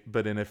state,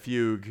 but in a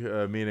fugue,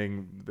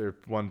 meaning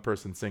one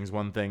person sings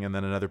one thing, and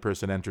then another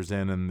person enters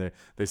in, and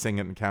they sing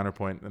it in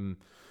counterpoint. And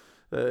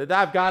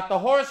I've got the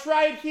horse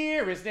right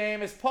here. His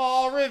name is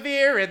Paul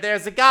Revere, and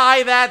there's a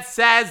guy that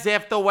says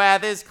if the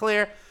weather's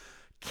clear,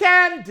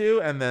 can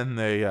do, and then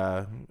they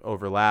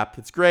overlap.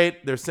 It's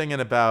great. They're singing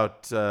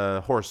about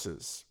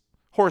race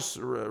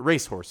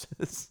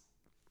horses.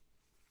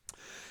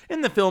 In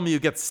the film, you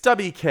get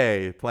Stubby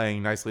K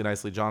playing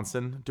Nicely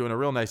Johnson, doing a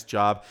real nice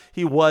job.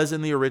 He was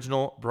in the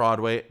original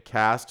Broadway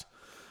cast.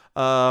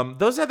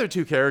 Those other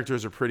 2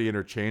 characters are pretty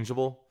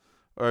interchangeable.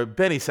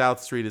 Benny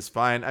Southstreet is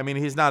fine. I mean,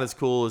 he's not as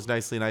cool as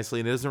Nicely, and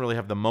he doesn't really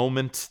have the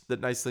moment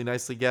that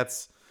Nicely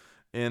gets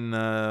in,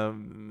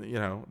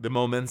 the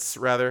moments,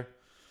 rather.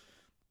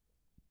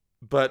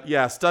 But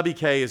yeah, Stubby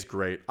K is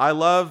great. I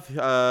love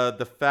how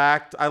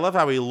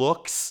he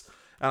looks,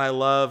 And I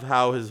love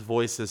how his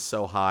voice is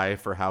so high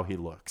for how he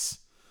looks.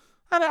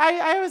 And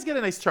I always get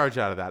a nice charge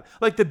out of that.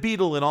 Like the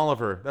Beetle in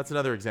Oliver. That's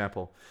another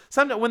example.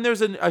 When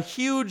there's a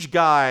huge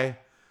guy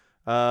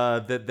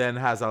that then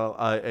has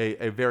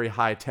a very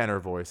high tenor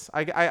voice.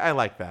 I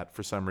like that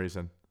for some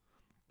reason.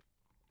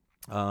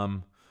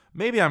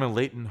 Maybe I'm a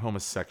latent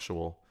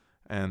homosexual,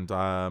 and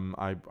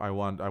I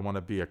want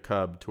to be a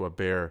cub to a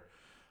bear.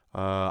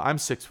 I'm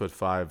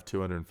 6'5",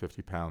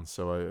 250 pounds,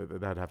 so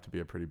that'd have to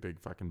be a pretty big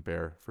fucking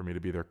bear for me to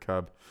be their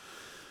cub.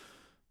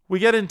 We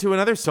get into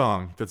another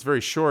song that's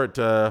very short,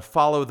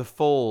 Follow the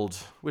Fold,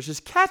 which is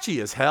catchy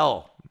as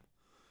hell.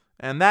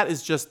 And that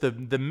is just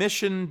the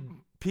mission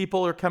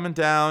people are coming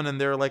down,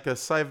 and they're like a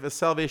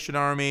Salvation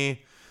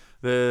Army.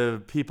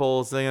 The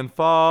people singing,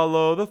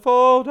 follow the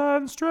fold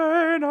and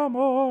stray no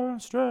more,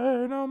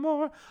 stray no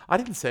more. I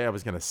didn't say I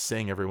was going to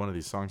sing every one of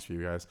these songs for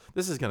you guys.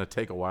 This is going to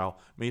take a while,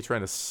 me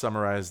trying to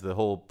summarize the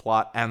whole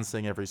plot and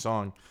sing every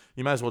song.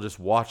 You might as well just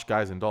watch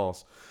Guys and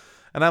Dolls.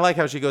 And I like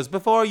how she goes,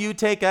 before you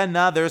take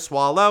another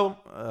swallow.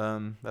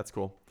 That's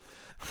cool.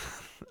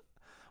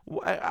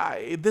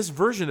 This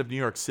version of New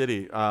York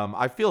City,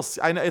 I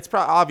know it's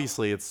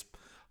obviously it's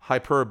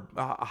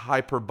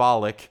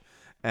hyperbolic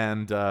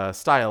and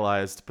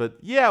stylized, but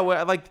yeah,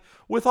 like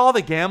with all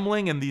the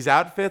gambling and these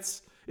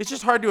outfits, it's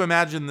just hard to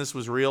imagine this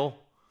was real.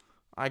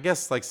 I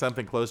guess like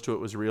something close to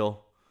it was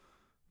real,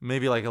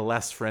 maybe like a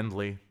less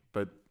friendly,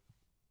 but.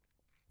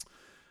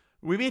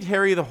 We meet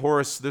Harry the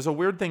Horse. There's a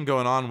weird thing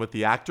going on with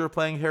the actor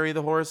playing Harry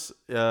the Horse.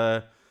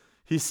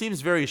 He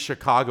seems very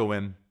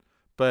Chicagoan,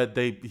 but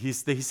he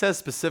says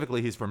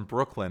specifically he's from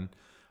Brooklyn.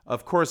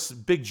 Of course,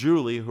 Big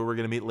Julie, who we're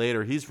going to meet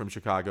later, he's from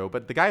Chicago.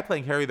 But the guy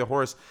playing Harry the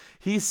Horse,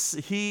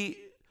 he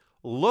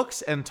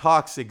looks and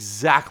talks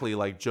exactly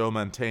like Joe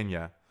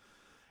Mantegna.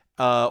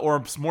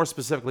 Or more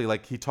specifically,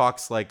 like he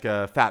talks like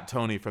Fat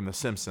Tony from The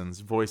Simpsons,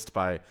 voiced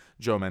by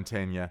Joe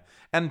Mantegna.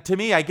 And to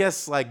me, I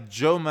guess like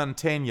Joe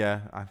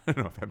Mantegna, I don't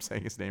know if I'm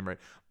saying his name right,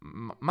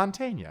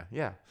 Mantegna,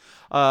 yeah.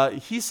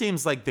 He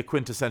seems like the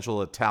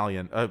quintessential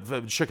Italian,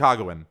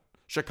 Chicagoan,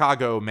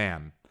 Chicago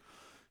man.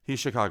 He's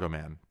Chicago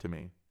man to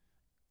me.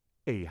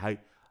 Hey,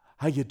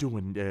 how you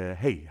doing?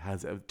 Hey,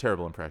 has a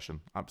terrible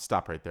impression.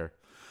 Stop right there.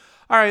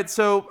 All right,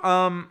 so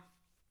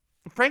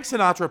Frank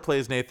Sinatra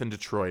plays Nathan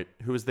Detroit,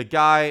 who is the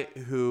guy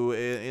who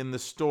in the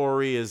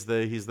story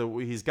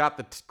he's got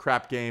the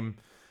crap game,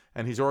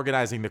 and he's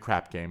organizing the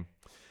crap game.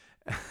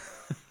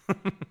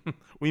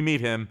 We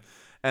meet him,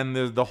 and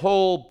the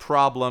whole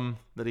problem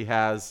that he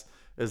has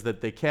is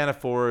that they can't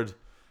afford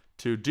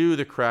to do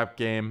the crap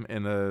game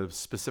in a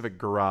specific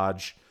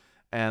garage,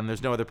 and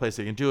there's no other place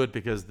they can do it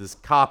because this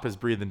cop is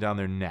breathing down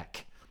their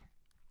neck.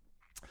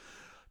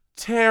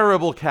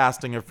 Terrible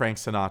casting of Frank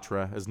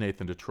Sinatra as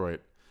Nathan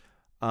Detroit.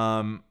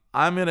 I'm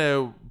going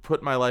to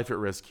put my life at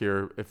risk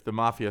here if the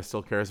mafia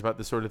still cares about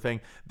this sort of thing.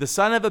 The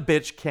son of a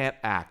bitch can't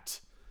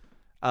act.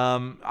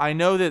 I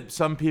know that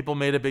some people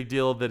made a big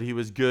deal that he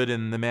was good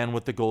in The Man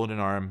with the Golden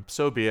Arm.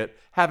 So be it.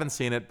 Haven't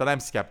seen it, but I'm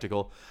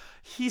skeptical.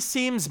 He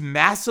seems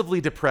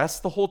massively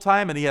depressed the whole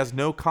time, and he has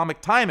no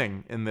comic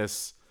timing in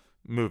this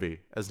movie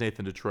as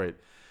Nathan Detroit.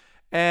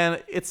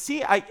 And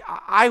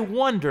I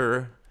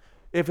wonder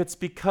if it's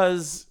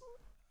because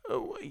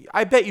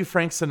I bet you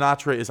Frank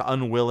Sinatra is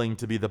unwilling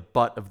to be the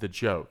butt of the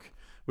joke,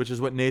 which is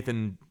what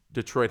Nathan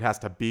Detroit has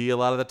to be a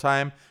lot of the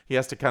time. He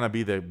has to kind of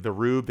be the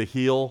rube, the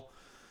heel.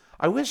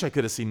 I wish I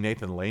could have seen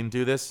Nathan Lane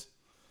do this.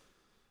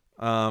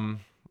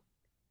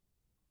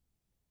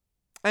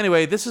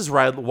 Anyway, this is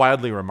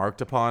widely remarked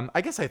upon.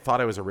 I guess I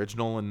thought I was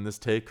original in this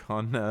take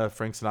on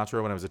Frank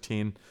Sinatra when I was a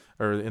teen,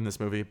 or in this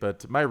movie,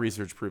 but my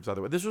research proves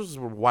otherwise. This was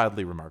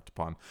widely remarked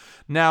upon.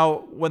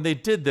 Now, when they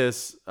did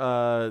this,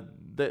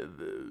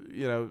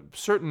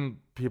 certain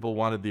people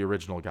wanted the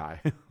original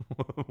guy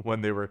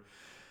when they were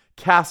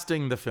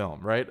casting the film,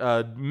 right?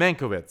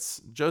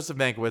 Joseph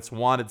Mankiewicz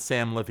wanted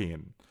Sam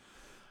Levine.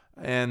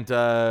 And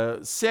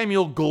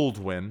Samuel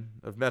Goldwyn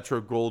of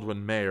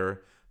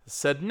Metro-Goldwyn-Mayer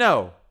said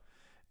no.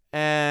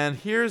 And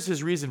here's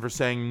his reason for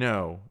saying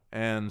no.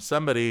 And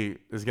somebody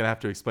is going to have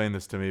to explain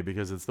this to me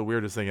because it's the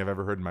weirdest thing I've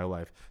ever heard in my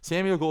life.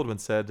 Samuel Goldwyn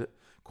said,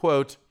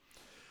 quote,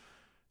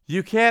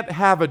 "You can't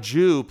have a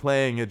Jew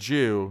playing a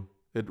Jew.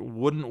 It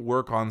wouldn't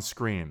work on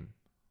screen."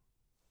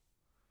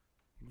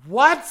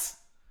 What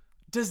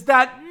does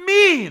that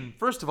mean?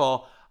 First of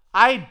all,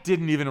 I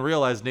didn't even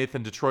realize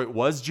Nathan Detroit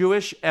was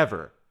Jewish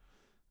ever.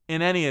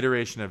 In any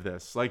iteration of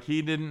this. Like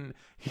he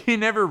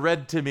never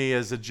read to me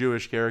as a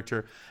Jewish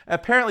character.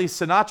 Apparently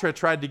Sinatra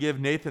tried to give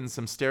Nathan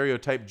some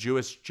stereotyped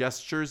Jewish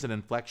gestures and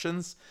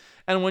inflections.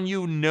 And when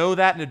you know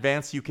that in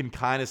advance, you can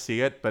kind of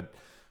see it. But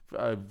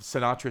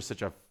Sinatra is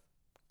such a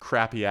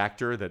crappy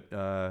actor that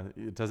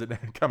it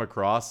doesn't come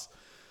across.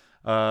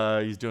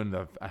 He's doing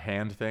a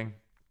hand thing.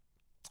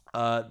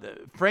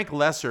 Frank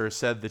Lesser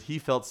said that he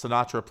felt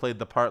Sinatra played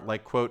the part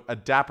like, quote, a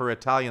dapper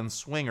Italian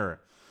swinger.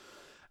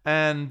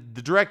 And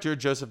the director,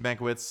 Joseph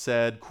Mankiewicz,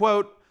 said,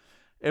 quote,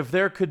 "If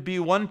there could be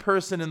one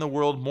person in the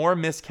world more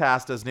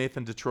miscast as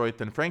Nathan Detroit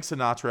than Frank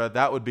Sinatra,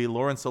 that would be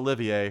Laurence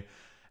Olivier,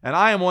 and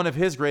I am one of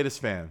his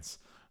greatest fans.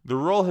 The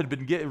role had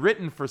been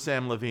written for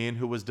Sam Levine,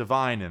 who was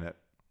divine in it.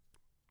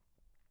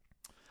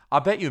 I'll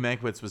bet you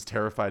Mankiewicz was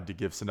terrified to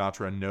give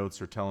Sinatra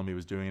notes or tell him he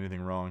was doing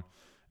anything wrong.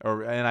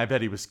 And I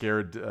bet he was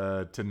scared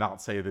to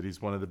not say that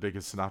he's one of the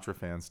biggest Sinatra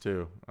fans,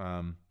 too.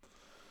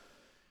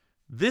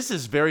 This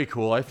is very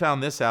cool. I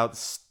found this out.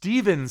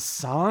 Stephen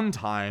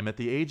Sondheim, at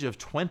the age of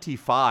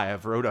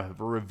 25, wrote a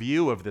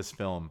review of this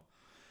film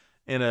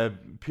in a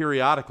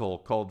periodical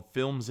called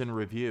Films in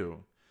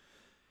Review.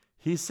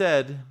 He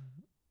said,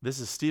 this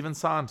is Stephen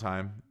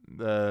Sondheim,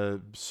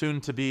 the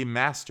soon-to-be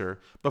master,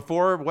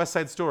 before West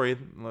Side Story,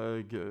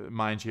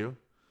 mind you.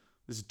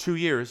 This is 2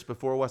 years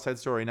before West Side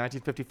Story,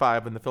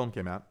 1955, when the film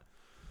came out.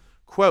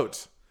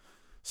 Quote,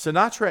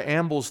 Sinatra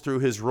ambles through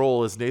his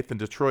role as Nathan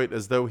Detroit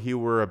as though he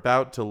were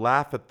about to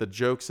laugh at the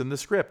jokes in the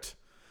script.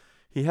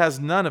 He has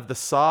none of the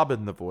sob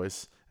in the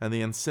voice and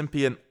the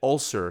incipient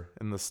ulcer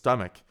in the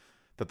stomach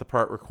that the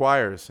part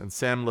requires, and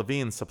Sam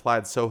Levine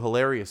supplied so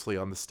hilariously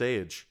on the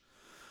stage.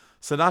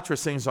 Sinatra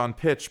sings on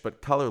pitch,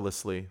 but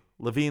colorlessly.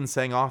 Levine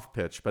sang off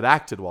pitch, but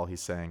acted while he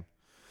sang.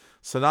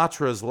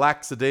 Sinatra's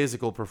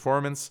lackadaisical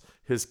performance,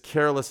 his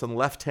careless and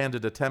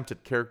left-handed attempt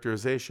at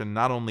characterization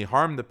not only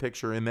harmed the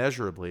picture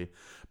immeasurably,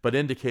 but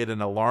indicate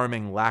an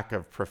alarming lack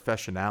of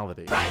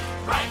professionality.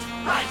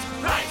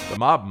 Right. The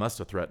mob must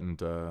have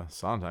threatened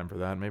Sondheim for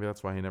that. Maybe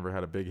that's why he never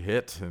had a big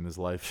hit in his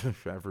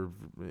life. Ever.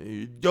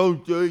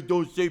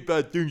 Don't say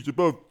bad things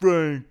about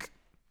Frank.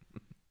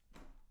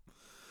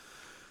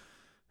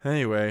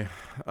 Anyway,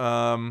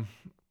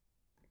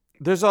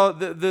 there's all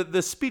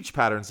the speech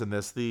patterns in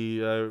this,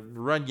 the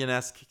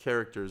Runyon-esque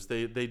characters.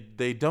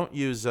 They don't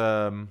use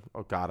oh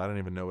god, I don't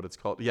even know what it's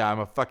called. Yeah, I'm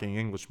a fucking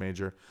English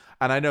major,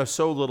 and I know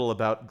so little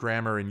about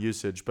grammar and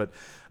usage. But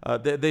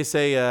they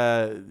say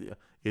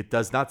it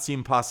does not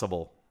seem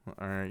possible,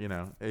 or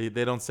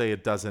they don't say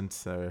it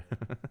doesn't.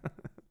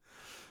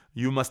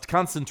 You must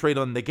concentrate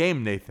on the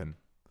game, Nathan.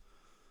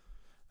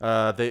 You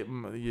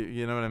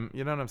know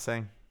what I'm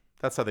saying?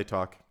 That's how they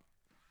talk.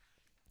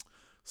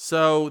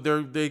 So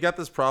they got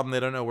this problem. They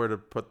don't know where to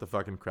put the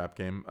fucking crap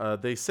game.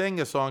 They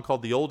sang a song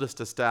called "The Oldest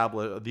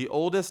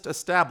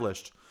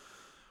Established,"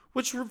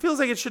 which feels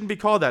like it shouldn't be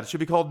called that. It should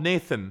be called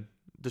Nathan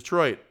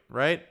Detroit,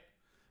 right?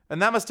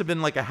 And that must have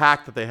been like a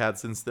hack that they had,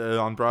 since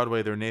on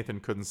Broadway their Nathan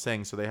couldn't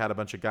sing, so they had a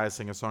bunch of guys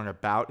sing a song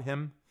about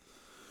him.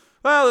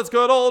 Well, it's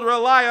good old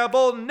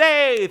reliable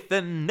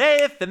Nathan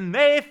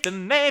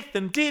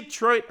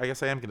Detroit. I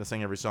guess I am going to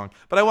sing every song,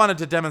 but I wanted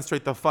to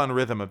demonstrate the fun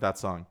rhythm of that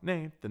song.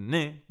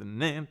 Nathan,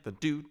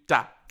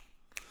 do-da.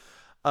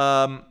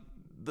 Then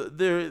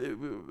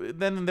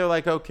they're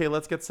like, okay,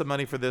 let's get some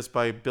money for this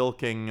by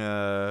bilking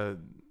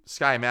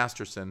Sky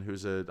Masterson,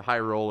 who's a high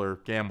roller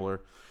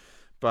gambler,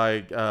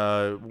 by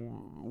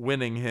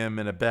winning him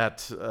in a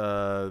bet,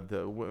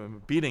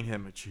 beating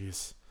him.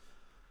 Jeez.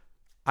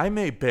 I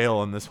may bail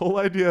on this whole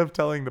idea of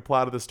telling the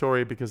plot of the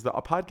story because the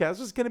podcast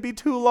is going to be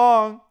too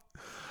long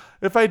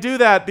if I do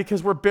that,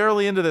 because we're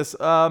barely into this.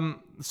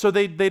 So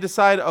they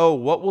decide,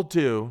 what we'll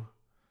do.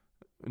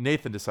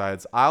 Nathan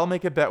decides, I'll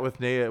make a bet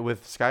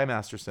with Sky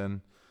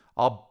Masterson.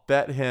 I'll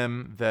bet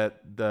him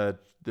that the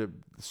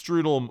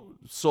strudel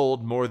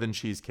sold more than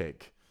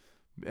cheesecake.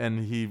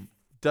 And he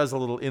does a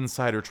little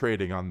insider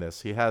trading on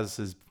this. He has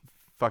his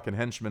fucking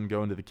henchmen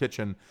go into the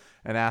kitchen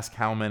and ask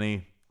how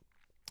many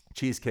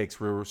cheesecakes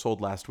were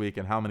sold last week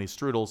and how many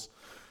strudels.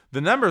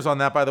 The numbers on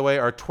that, by the way,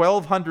 are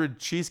 1,200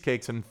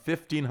 cheesecakes and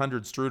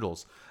 1,500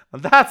 strudels.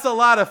 That's a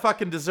lot of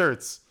fucking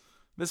desserts.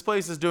 This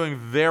place is doing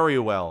very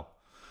well.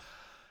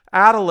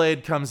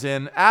 Adelaide comes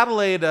in.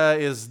 Adelaide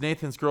is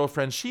Nathan's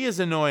girlfriend. She is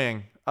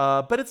annoying,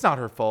 but it's not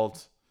her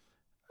fault.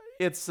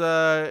 It's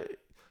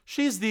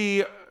she's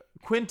the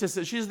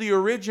quintessence. She's the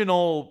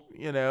original,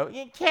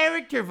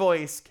 character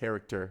voice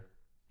character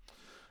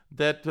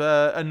that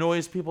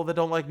annoys people that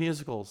don't like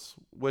musicals,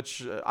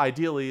 which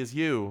ideally is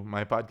you,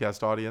 my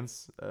podcast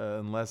audience,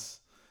 unless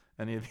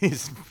any of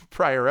these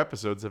prior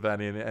episodes have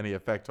had any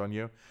effect on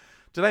you.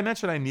 Did I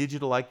mention I need you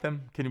to like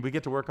them? Can we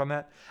get to work on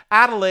that?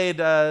 Adelaide,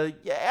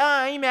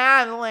 I'm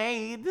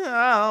Adelaide.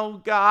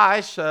 Oh,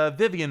 gosh.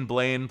 Vivian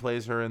Blaine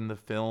plays her in the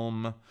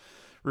film,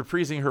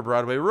 reprising her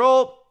Broadway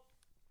role.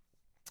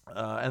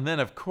 And then,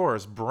 of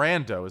course,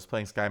 Brando is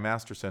playing Sky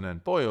Masterson,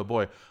 and boy, oh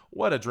boy,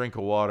 what a drink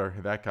of water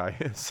that guy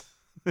is.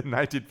 In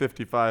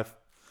 1955.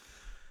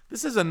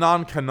 This is a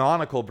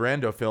non-canonical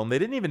Brando film. They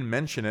didn't even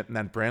mention it in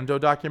that Brando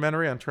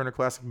documentary on Turner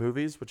Classic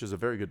Movies, which is a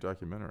very good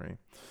documentary.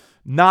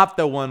 Not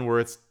the one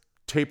where it's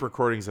tape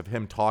recordings of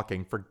him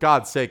talking. For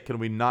God's sake, can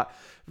we not...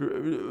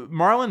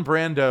 Marlon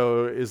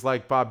Brando is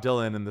like Bob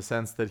Dylan in the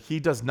sense that he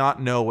does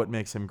not know what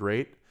makes him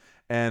great.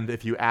 And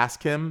if you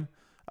ask him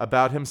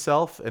about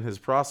himself and his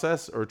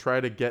process, or try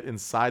to get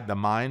inside the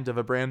mind of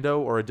a Brando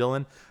or a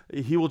Dylan,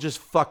 he will just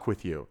fuck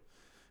with you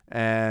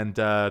and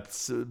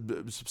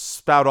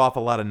spout off a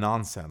lot of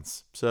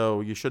nonsense. So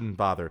you shouldn't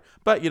bother.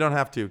 But you don't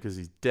have to, because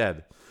he's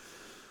dead.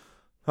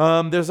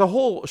 There's a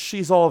whole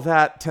she's all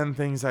that, 10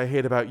 things I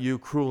hate about you,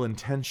 cruel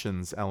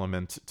intentions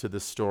element to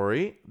this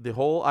story. The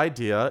whole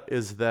idea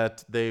is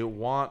that they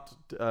want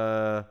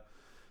to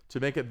to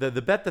make it.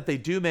 The bet that they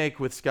do make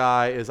with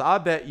Sky is, I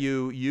bet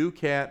you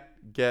can't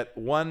get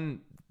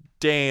one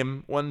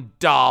dame, one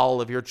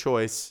doll of our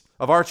choice,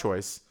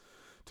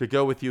 to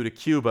go with you to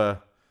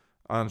Cuba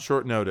on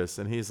short notice.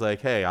 And he's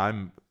like, hey,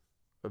 I'm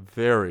a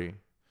very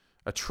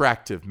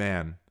attractive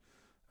man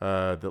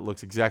that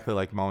looks exactly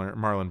like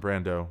Marlon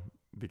Brando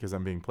because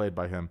I'm being played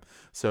by him.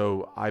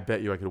 So I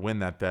bet you I could win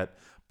that bet.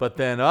 But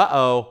then,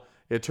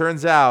 it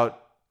turns out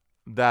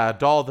the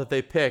doll that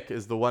they pick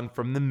is the one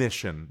from The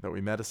Mission that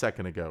we met a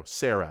second ago.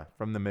 Sarah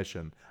from The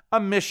Mission. A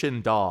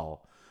mission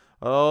doll.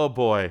 Oh,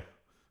 boy.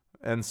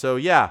 And so,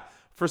 yeah,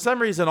 for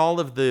some reason, all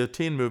of the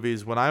teen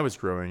movies when I was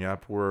growing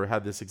up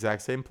had this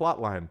exact same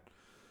plot line.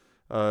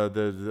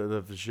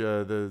 The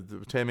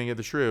Taming of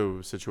the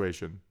Shrew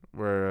situation,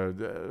 where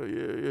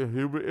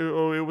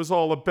it was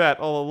all a bet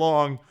all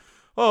along.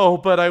 Oh,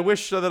 but I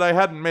wish that I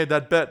hadn't made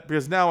that bet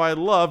because now I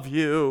love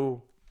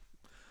you.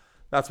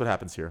 That's what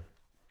happens here.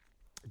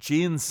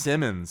 Gene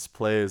Simmons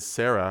plays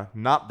Sarah,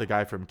 not the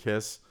guy from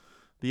Kiss,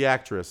 the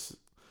actress.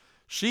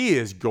 She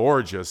is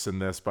gorgeous in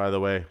this, by the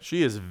way.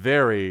 She is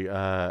very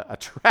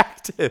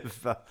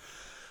attractive.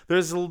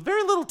 There's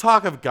very little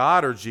talk of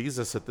God or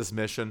Jesus at this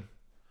mission.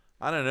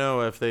 I don't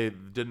know if they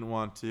didn't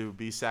want to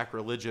be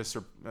sacrilegious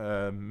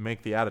or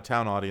make the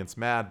out-of-town audience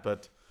mad,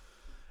 but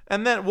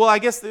when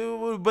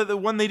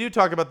they do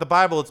talk about the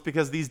Bible, it's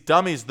because these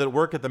dummies that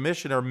work at the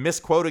mission are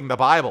misquoting the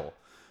Bible.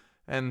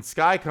 And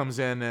Sky comes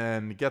in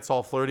and gets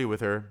all flirty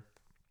with her.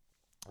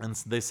 And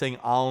they sing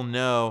I'll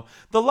Know.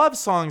 The love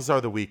songs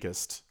are the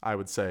weakest, I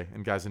would say,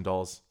 in Guys and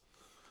Dolls.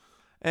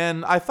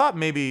 And I thought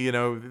maybe,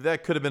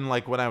 that could have been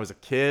like when I was a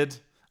kid.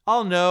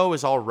 I'll Know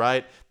is all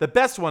right. The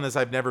best one is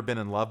I've Never Been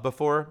in Love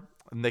Before.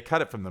 And they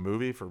cut it from the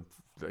movie for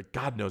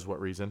God knows what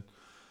reason.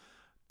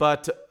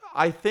 But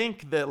I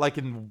think that, like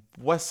in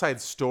West Side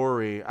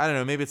Story, I don't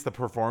know, maybe it's the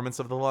performance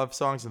of the love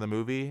songs in the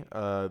movie.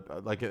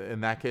 Like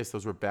in that case,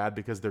 those were bad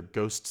because they're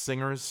ghost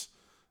singers.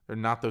 They're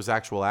not those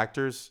actual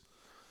actors.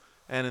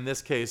 And in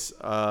this case,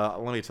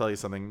 let me tell you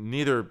something.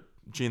 Neither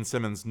Gene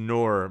Simmons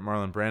nor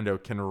Marlon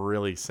Brando can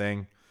really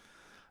sing.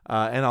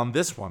 And on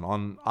this one,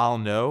 on I'll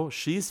Know,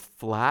 she's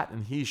flat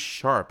and he's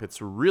sharp. It's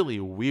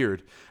really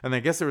weird. And I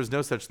guess there was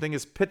no such thing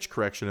as pitch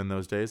correction in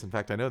those days. In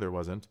fact, I know there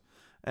wasn't.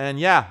 And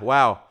yeah,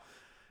 wow.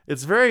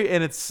 It's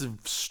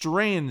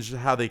strange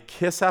how they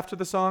kiss after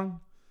the song.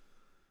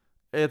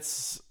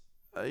 It's,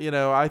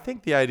 I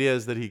think the idea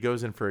is that he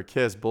goes in for a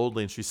kiss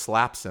boldly and she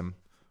slaps him,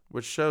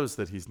 which shows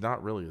that he's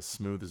not really as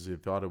smooth as he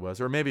thought it was.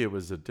 Or maybe it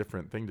was a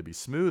different thing to be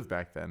smooth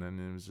back then, and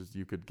it was just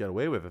you could get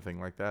away with a thing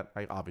like that.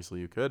 Obviously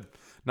you could.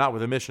 Not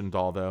with a mission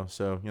doll, though,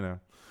 so,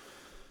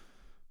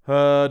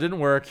 didn't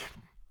work.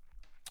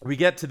 We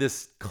get to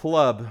this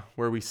club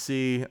where we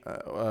see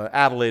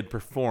Adelaide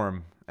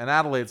perform. And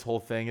Adelaide's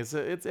whole thing is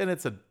it's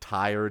a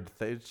tired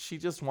thing. She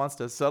just wants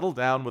to settle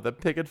down with a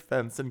picket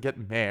fence and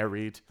get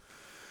married.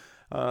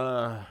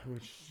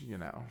 Which,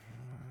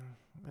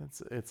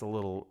 it's a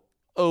little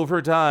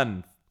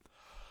overdone.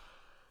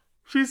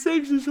 She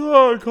sings a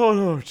song called,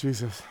 oh,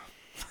 Jesus.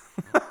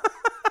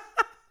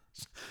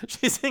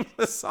 She sings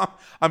a song.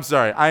 I'm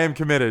sorry. I am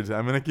committed.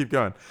 I'm going to keep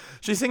going.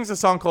 She sings a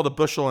song called A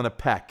Bushel and a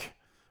Peck,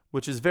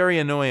 which is very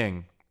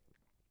annoying.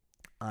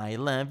 I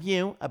love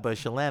you, a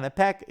bushel and a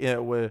peck.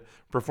 We're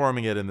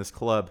performing it in this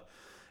club.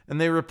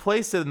 And they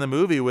replaced it in the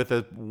movie with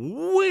a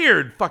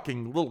weird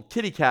fucking little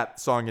kitty cat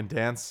song and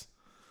dance.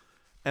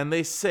 And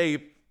they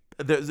say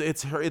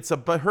it's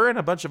her and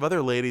a bunch of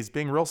other ladies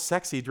being real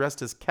sexy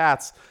dressed as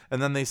cats.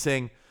 And then they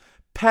sing,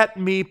 pet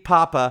me,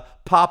 Papa,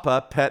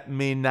 Papa, pet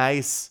me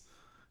nice.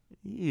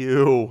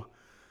 Ew.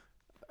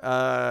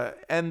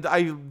 And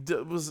I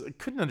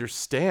couldn't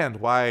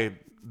understand why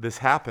this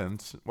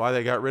happened, why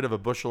they got rid of A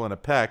Bushel and a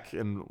Peck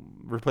and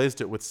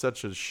replaced it with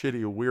such a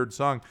shitty, weird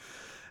song,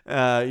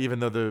 even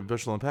though the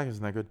Bushel and a Peck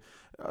isn't that good.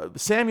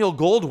 Samuel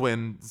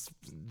Goldwyn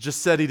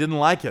just said he didn't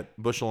like it,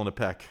 Bushel and a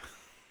Peck.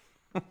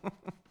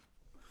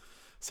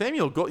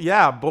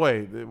 Yeah,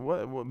 boy,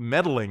 what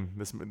meddling,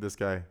 this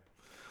guy.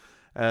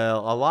 A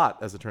lot,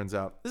 as it turns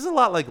out. This is a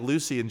lot like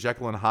Lucy and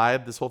Jekyll and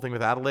Hyde, this whole thing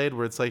with Adelaide,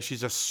 where it's like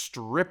she's a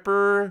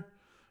stripper,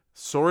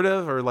 sort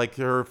of, or like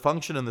her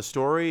function in the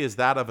story is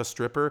that of a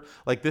stripper.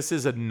 Like this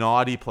is a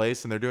naughty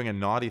place and they're doing a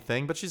naughty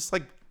thing, but she's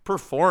like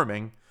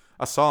performing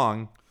a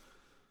song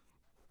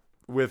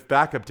with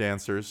backup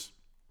dancers.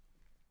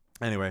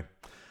 Anyway,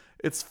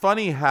 it's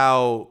funny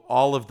how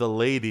all of the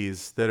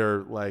ladies that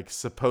are like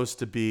supposed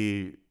to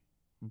be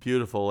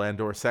beautiful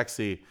and or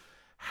sexy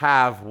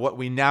have what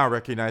we now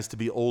recognize to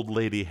be old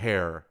lady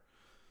hair,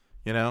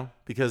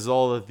 because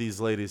all of these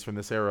ladies from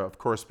this era, of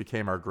course,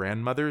 became our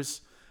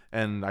grandmothers.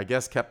 And I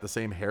guess kept the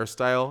same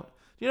hairstyle. Do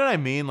you know what I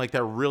mean? Like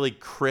that really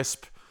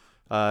crisp,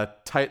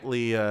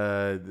 tightly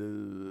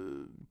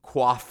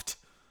coiffed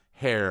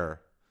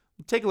hair.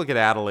 Take a look at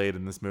Adelaide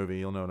in this movie.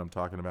 You'll know what I'm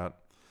talking about.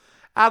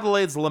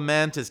 Adelaide's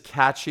lament is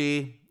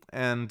catchy,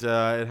 and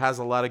it has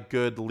a lot of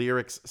good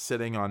lyrics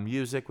sitting on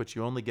music, which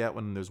you only get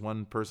when there's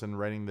one person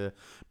writing the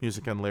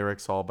music and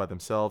lyrics all by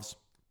themselves.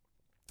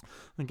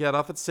 Get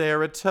off at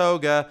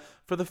Saratoga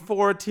for the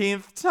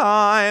 14th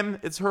time.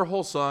 It's her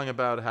whole song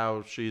about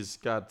how she's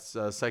got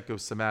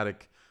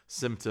psychosomatic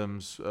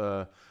symptoms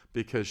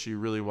because she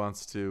really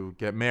wants to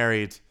get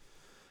married.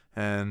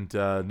 And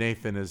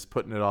Nathan is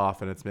putting it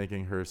off, and it's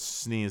making her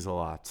sneeze a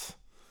lot.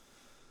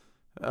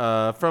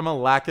 From a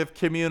lack of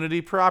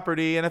community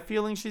property and a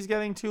feeling she's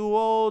getting too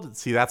old.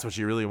 See, that's what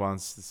she really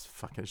wants.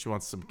 She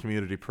wants some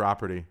community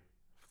property.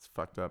 It's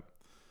fucked up.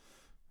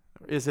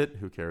 Is it?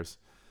 Who cares?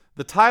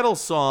 The title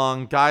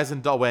song, Guys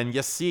and Dolls, When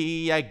You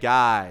See a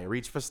Guy,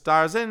 Reach for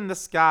Stars in the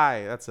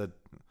Sky. That's a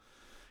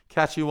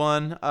catchy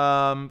one.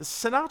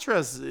 Sinatra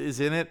is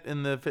in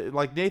it.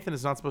 Like, Nathan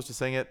is not supposed to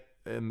sing it,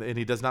 and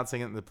he does not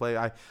sing it in the play.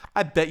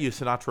 I bet you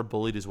Sinatra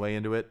bullied his way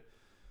into it.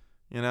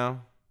 You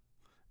know?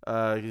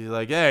 He's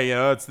like, hey,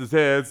 it's the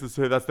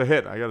hit. That's the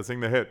hit. I got to sing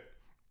the hit.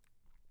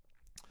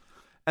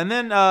 And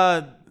then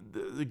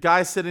the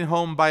guy sitting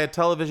home by a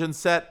television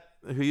set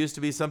who used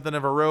to be something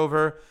of a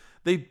rover,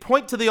 they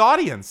point to the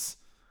audience.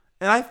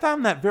 And I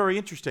found that very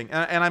interesting.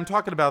 And I'm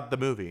talking about the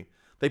movie.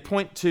 They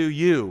point to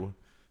you,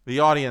 the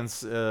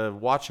audience,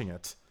 watching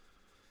it.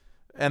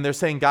 And they're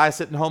saying, guy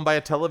sitting home by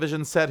a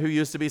television set who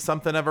used to be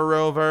something of a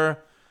rover.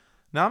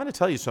 Now, I'm going to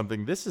tell you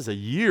something. This is a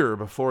year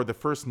before the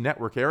first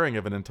network airing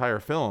of an entire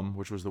film,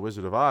 which was The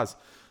Wizard of Oz.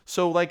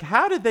 So, like,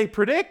 how did they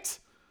predict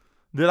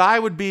that I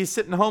would be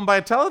sitting home by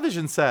a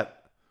television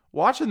set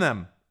watching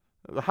them?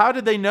 How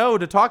did they know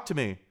to talk to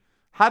me?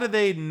 How did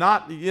they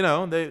not,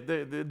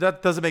 that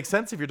doesn't make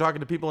sense if you're talking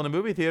to people in a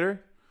movie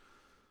theater.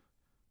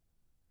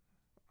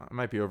 I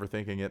might be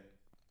overthinking it.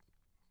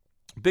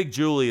 Big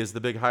Julie is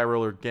the big high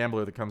roller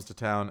gambler that comes to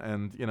town,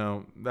 and,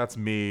 that's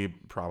me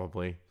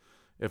probably.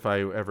 If I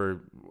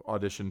ever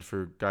auditioned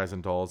for Guys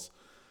and Dolls,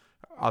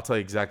 I'll tell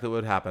you exactly what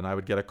would happen. I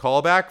would get a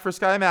call back for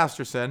Sky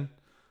Masterson,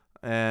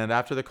 and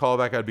after the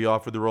callback, I'd be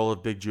offered the role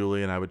of Big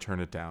Julie, and I would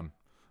turn it down.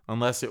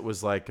 Unless it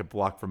was like a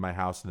block from my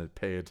house and it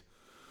paid.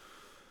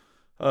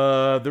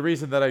 The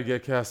reason that I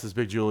get cast as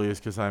Big Julie is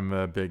because I'm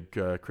a big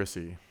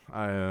Chrissy.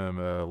 I am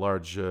a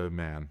large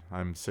man.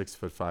 I'm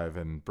 6'5"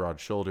 and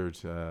broad-shouldered,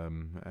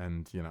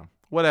 and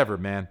whatever,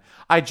 man.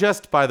 I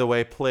just, by the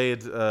way,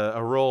 played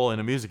a role in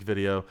a music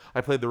video.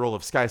 I played the role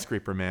of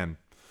Skyscraper Man.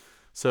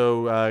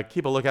 So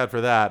keep a lookout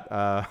for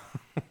that.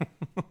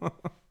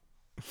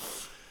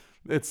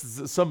 It's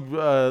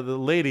the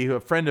lady, a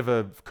friend of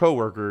a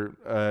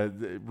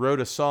coworker, wrote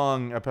a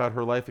song about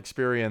her life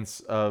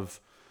experience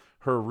of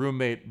her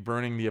roommate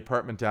burning the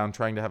apartment down,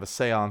 trying to have a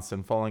seance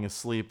and falling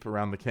asleep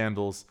around the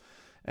candles.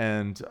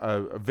 And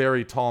a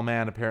very tall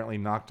man apparently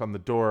knocked on the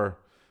door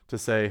to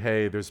say,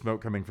 hey, there's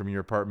smoke coming from your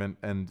apartment,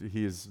 and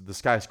he's the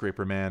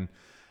Skyscraper Man.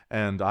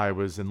 And I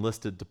was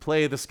enlisted to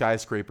play the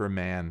Skyscraper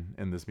Man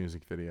in this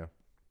music video.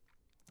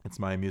 It's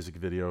my music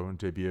video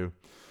debut.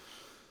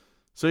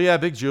 So yeah,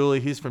 Big Julie,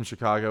 he's from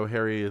Chicago.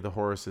 Harry the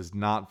horse is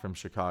not from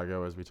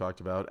Chicago, as we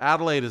talked about.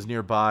 Adelaide is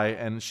nearby,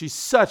 and she's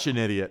such an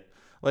idiot.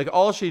 Like,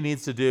 all she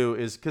needs to do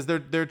is, because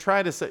they're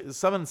trying to say,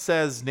 someone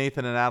says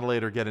Nathan and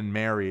Adelaide are getting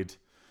married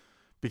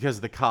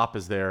because the cop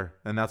is there,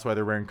 and that's why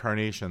they're wearing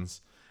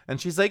carnations. And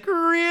she's like,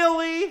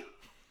 really?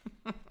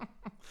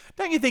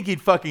 Don't you think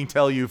he'd fucking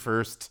tell you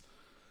first?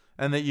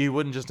 And that you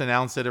wouldn't just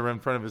announce it in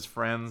front of his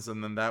friends,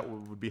 and then that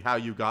would be how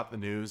you got the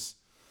news?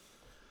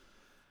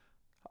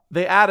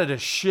 They added a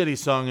shitty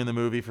song in the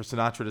movie for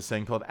Sinatra to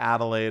sing called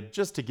Adelaide,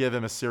 just to give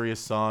him a serious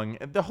song.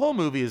 The whole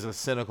movie is a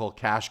cynical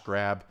cash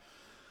grab.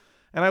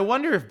 And I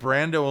wonder if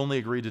Brando only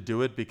agreed to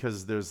do it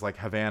because there's like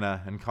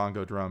Havana and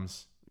Congo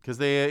drums. Because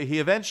he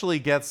eventually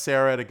gets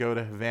Sarah to go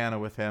to Havana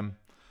with him.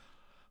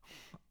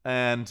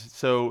 And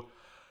so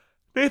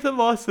Nathan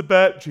lost the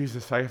bet.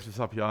 Jesus, I have to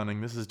stop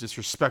yawning. This is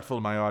disrespectful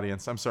to my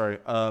audience. I'm sorry.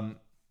 And,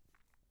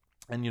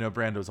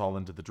 Brando's all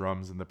into the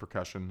drums and the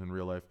percussion in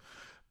real life.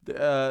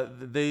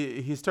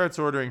 He starts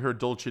ordering her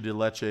dulce de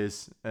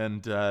leches,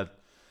 and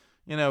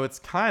it's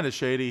kind of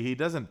shady. He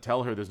doesn't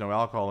tell her there's no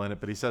alcohol in it,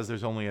 but he says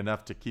there's only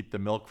enough to keep the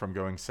milk from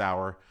going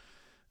sour,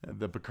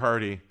 the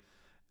Bacardi.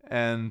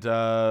 And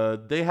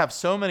they have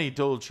so many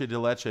dulce de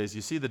leches.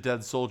 You see the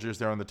dead soldiers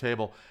there on the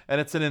table, and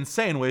it's an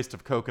insane waste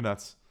of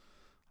coconuts.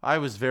 I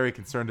was very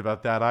concerned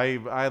about that.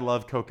 I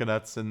love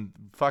coconuts, and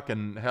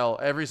fucking hell,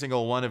 every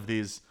single one of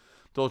these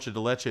dulce de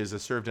leches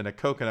is served in a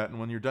coconut, and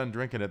when you're done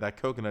drinking it, that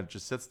coconut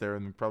just sits there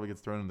and probably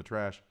gets thrown in the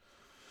trash.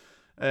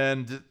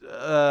 And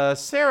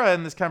Sarah,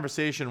 in this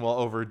conversation while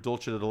over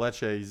dulce de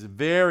leche, is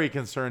very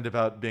concerned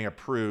about being a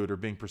prude or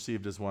being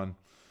perceived as one.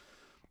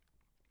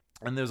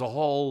 And there's a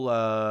whole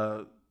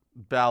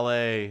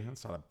ballet.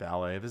 It's not a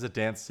ballet. There's a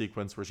dance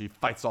sequence where she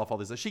fights off all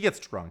these. She gets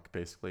drunk,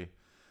 basically.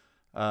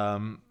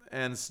 And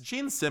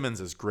Gene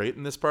Simmons is great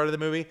in this part of the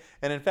movie.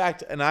 And in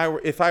fact,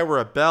 if I were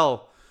a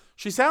Belle,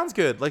 she sounds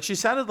good. Like, she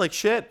sounded like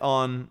shit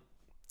on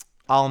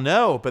I'll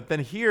Know, but then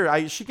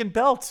here, she can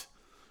belt.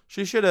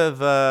 She should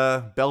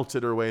have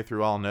belted her way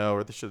through I'll Know,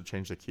 or they should have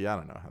changed the key. I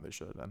don't know how they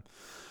should have done.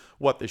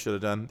 What they should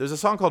have done. There's a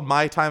song called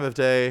My Time of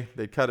Day.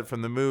 They cut it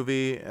from the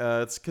movie.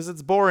 It's because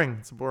it's boring.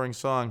 It's a boring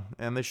song,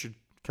 and they should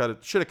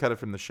have cut it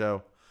from the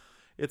show.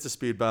 It's a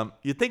speed bump.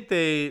 You'd think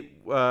they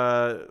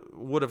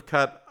would have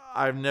cut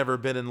I've Never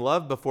Been in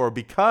Love Before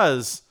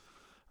because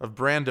of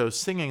Brando's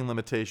singing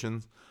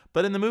limitations.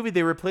 But in the movie,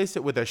 they replaced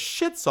it with a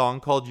shit song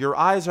called Your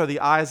Eyes Are the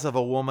Eyes of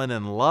a Woman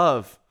in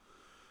Love.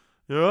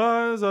 Your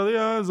eyes are the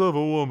eyes of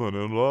a woman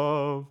in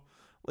love.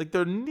 Like,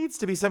 there needs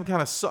to be some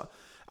kind of song.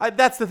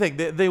 That's the thing.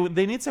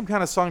 They need some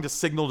kind of song to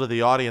signal to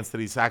the audience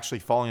that he's actually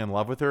falling in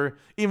love with her,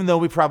 even though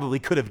we probably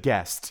could have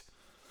guessed.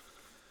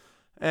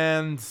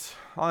 And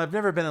I've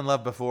Never Been in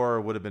Love Before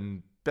would have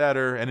been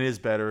better, and it is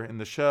better in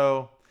the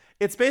show.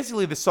 It's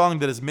basically the song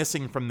that is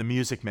missing from The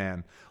Music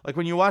Man. Like,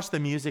 when you watch The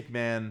Music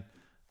Man,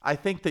 I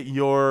think that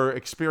your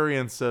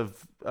experience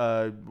of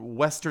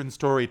Western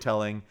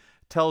storytelling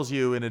tells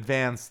you in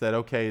advance that,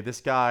 okay,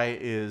 this guy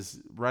is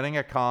running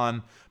a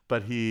con,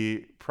 but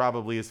he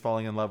probably is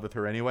falling in love with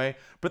her anyway.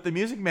 But The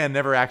Music Man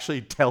never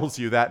actually tells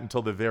you that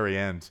until the very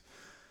end.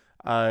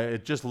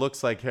 It just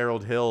looks like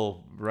Harold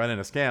Hill running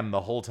a scam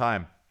the whole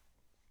time.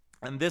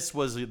 And this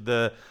was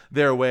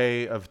their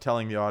way of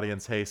telling the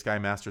audience, hey, Sky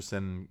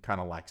Masterson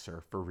kind of likes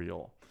her for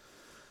real.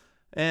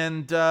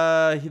 And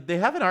they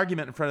have an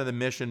argument in front of the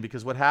mission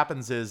because what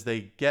happens is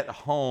they get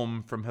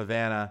home from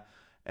Havana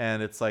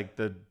and it's like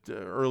the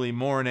early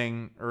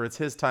morning, or it's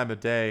his time of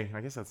day.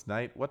 I guess that's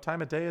night. What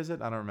time of day is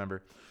it? I don't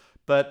remember.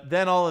 But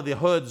then all of the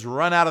hoods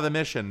run out of the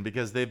mission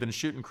because they've been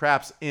shooting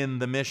craps in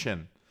the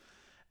mission.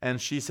 And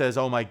she says,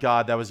 oh my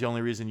God, that was the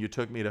only reason you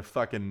took me to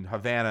fucking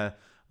Havana,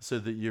 so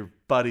that your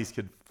buddies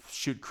could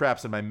shoot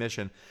craps in my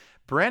mission.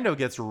 Brando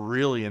gets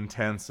really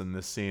intense in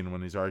this scene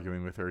when he's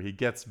arguing with her. He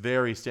gets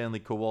very Stanley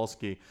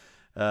Kowalski,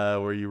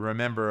 where you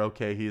remember,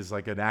 okay, he's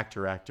like an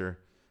actor,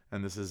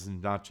 and this is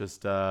not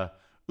just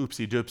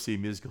oopsie-doopsie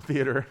musical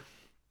theater.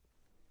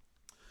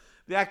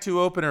 The Act 2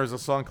 opener is a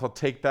song called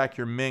Take Back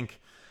Your Mink.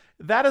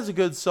 That is a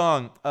good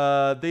song.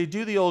 They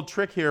do the old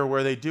trick here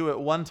where they do it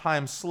one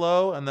time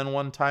slow and then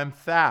one time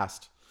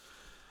fast.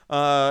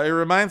 It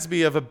reminds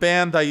me of a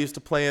band I used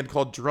to play in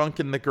called Drunk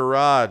in the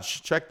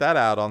Garage. Check that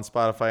out on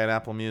Spotify and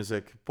Apple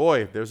Music.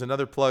 Boy, there's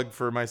another plug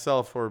for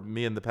myself or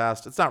me in the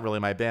past. It's not really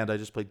my band. I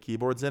just played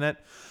keyboards in it.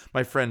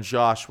 My friend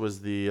Josh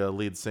was the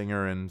lead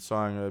singer and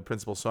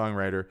principal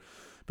songwriter.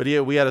 But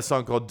we had a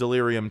song called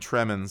Delirium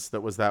Tremens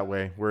that was that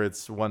way, where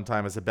it's one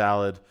time as a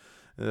ballad,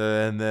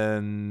 and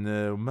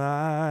then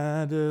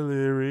my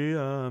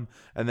delirium,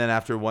 and then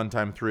after one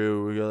time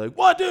through, we go like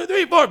 1, 2,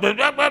 3, 4,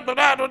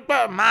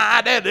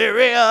 my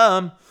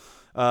delirium.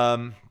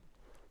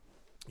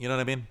 You know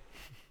what I mean?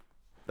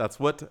 That's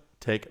what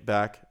Take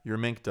Back Your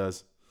Mink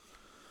does.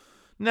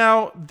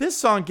 Now, this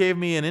song gave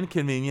me an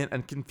inconvenient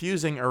and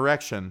confusing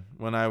erection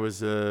when I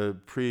was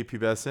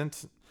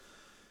prepubescent.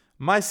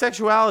 My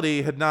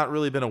sexuality had not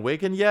really been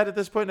awakened yet at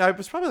this point. I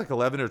was probably like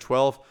 11 or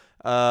 12.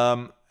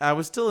 I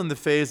was still in the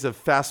phase of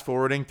fast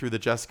forwarding through the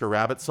Jessica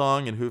Rabbit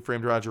song and Who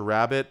Framed Roger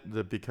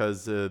Rabbit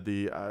because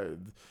the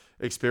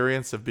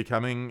experience of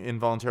becoming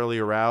involuntarily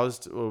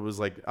aroused was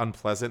like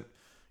unpleasant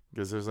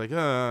because it was like,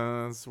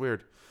 it's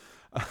weird.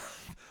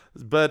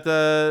 But,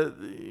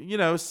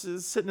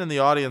 sitting in the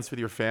audience with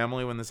your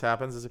family when this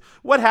happens,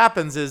 what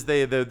happens is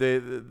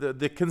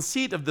the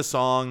conceit of the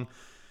song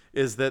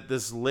is that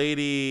this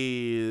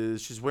lady,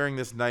 she's wearing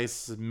this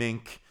nice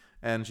mink,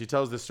 and she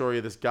tells the story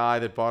of this guy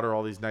that bought her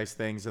all these nice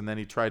things, and then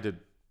he tried to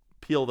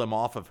peel them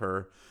off of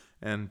her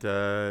and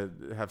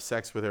have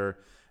sex with her.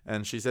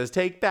 And she says,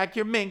 take back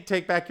your mink,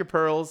 take back your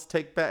pearls,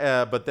 take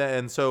back.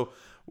 And so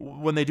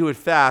when they do it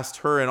fast,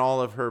 her and all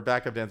of her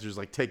backup dancers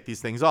like take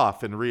these things off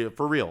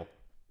for real.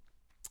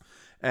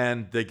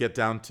 And they get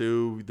down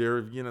to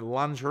their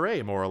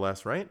lingerie, more or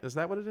less, right? Is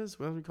that what it is?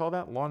 What do we call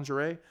that?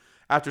 Lingerie?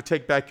 After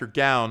Take Back Your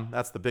Gown,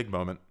 that's the big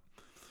moment.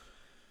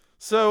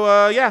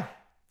 So, yeah.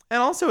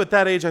 And also at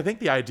that age, I think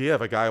the idea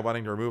of a guy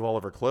wanting to remove all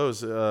of her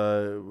clothes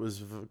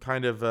was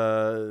kind of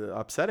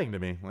upsetting to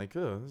me. Like,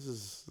 this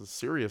is a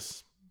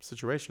serious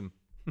situation.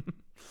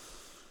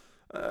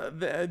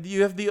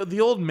 You have the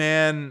old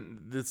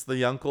man, it's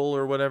the uncle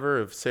or whatever,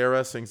 of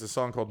Sarah, sings a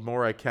song called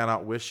More I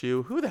Cannot Wish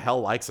You. Who the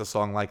hell likes a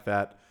song like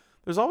that?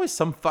 There's always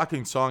some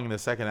fucking song in the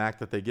second act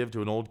that they give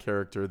to an old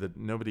character that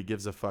nobody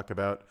gives a fuck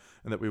about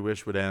and that we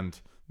wish would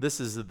end. This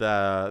is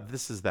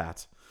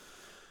that.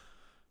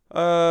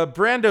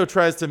 Brando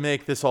tries to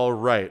make this all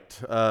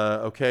right.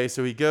 Okay,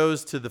 so he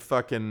goes to the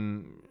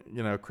fucking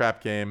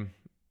crap game.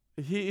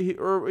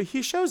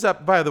 He shows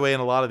up, by the way, in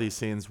a lot of these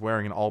scenes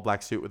wearing an all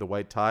black suit with a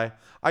white tie.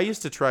 I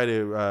used to try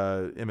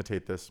to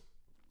imitate this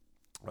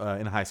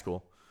in high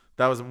school.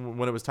 That was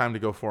when it was time to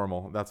go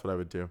formal. That's what I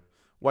would do.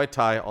 White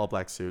tie, all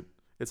black suit.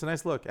 It's a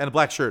nice look. And a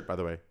black shirt, by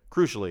the way.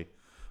 Crucially.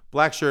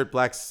 Black shirt,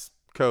 black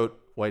coat,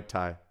 white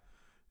tie.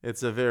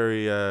 It's a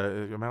very,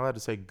 am I allowed to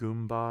say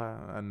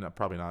Goomba? No,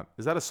 probably not.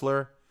 Is that a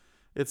slur?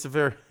 It's a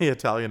very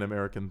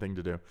Italian-American thing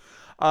to do.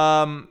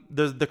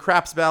 The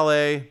Craps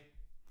Ballet.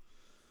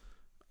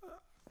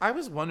 I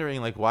was wondering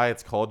why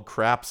it's called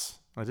Craps.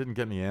 I didn't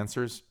get any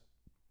answers.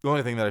 The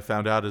only thing that I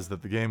found out is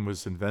that the game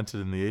was invented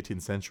in the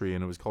 18th century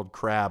and it was called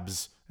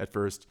Crabs at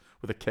first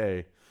with a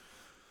K.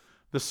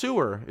 The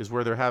sewer is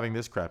where they're having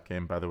this crap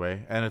game, by the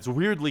way, and it's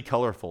weirdly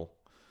colorful.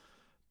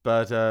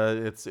 But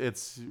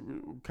it's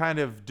kind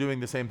of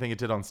doing the same thing it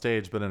did on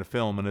stage, but in a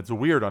film, and it's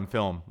weird on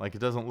film. Like, it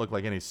doesn't look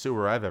like any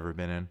sewer I've ever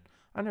been in.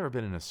 I've never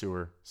been in a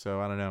sewer,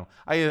 so I don't know.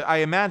 I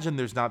imagine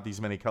there's not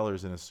these many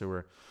colors in a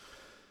sewer.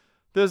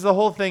 There's the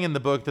whole thing in the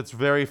book that's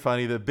very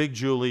funny. The Big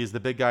Julie is the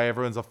big guy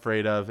everyone's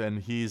afraid of, and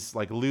he's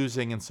like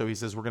losing, and so he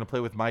says, we're going to play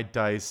with my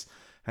dice,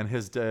 and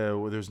his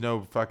there's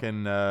no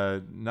fucking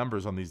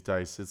numbers on these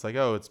dice. It's like,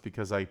 oh, it's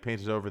because I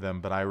painted over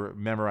them, but I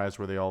memorized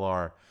where they all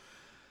are.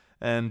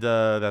 And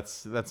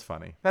that's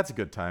funny. That's a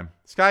good time.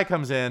 Sky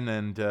comes in,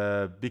 and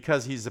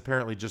because he's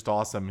apparently just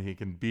awesome, he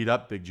can beat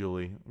up Big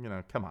Julie. You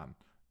know, come on.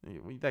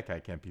 That guy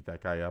can't beat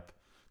that guy up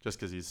just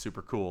because he's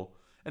super cool.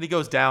 And he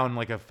goes down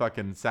like a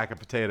fucking sack of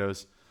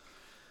potatoes.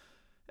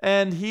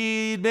 And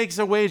he makes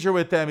a wager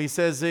with them. He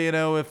says, you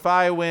know, if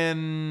I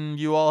win,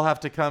 you all have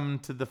to come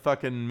to the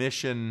fucking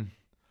mission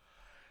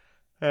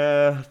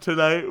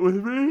tonight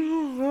with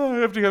me. I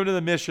have to come to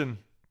the mission.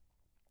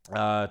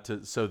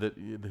 So that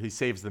he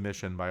saves the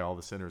mission by all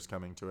the sinners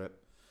coming to it.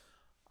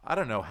 I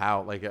don't know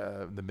how, like,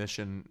 the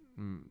mission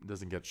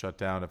doesn't get shut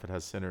down if it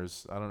has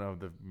sinners. I don't know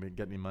if they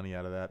get any money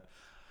out of that.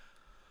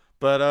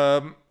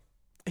 But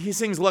he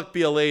sings Luck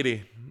Be a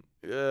Lady,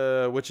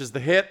 which is the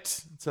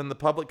hit. It's in the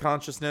public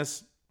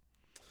consciousness.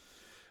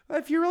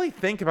 If you really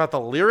think about the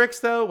lyrics,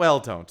 though, well,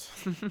 don't.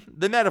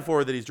 The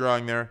metaphor that he's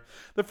drawing there.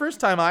 The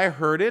first time I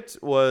heard it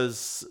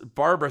was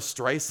Barbara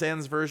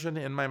Streisand's version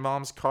in my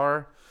mom's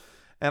car.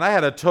 And I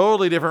had a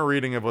totally different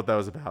reading of what that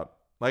was about.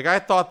 Like, I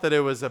thought that it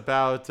was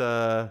about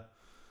a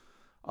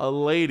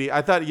lady.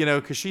 I thought, you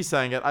know, because she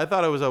sang it, I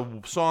thought it was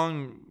a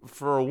song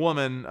for a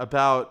woman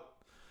about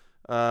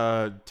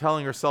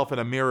telling herself in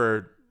a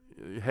mirror,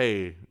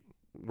 hey,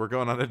 we're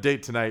going on a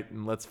date tonight,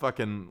 and let's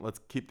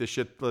keep this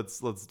shit, let's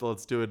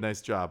do a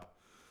nice job.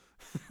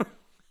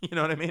 You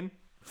know what I mean?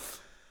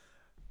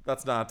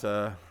 That's not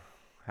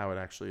how it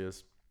actually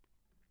is.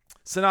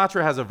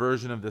 Sinatra has a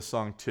version of this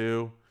song,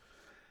 too.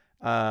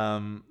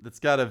 That's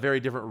got a very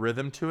different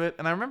rhythm to it.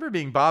 And I remember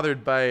being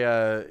bothered by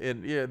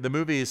in the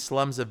movie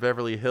Slums of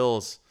Beverly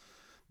Hills,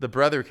 the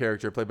brother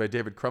character played by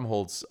David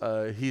Krumholtz.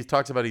 He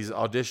talks about he's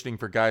auditioning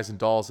for Guys and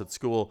Dolls at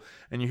school,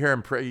 and you hear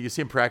him, you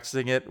see him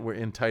practicing it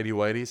in tighty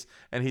whities,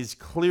 and he's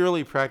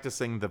clearly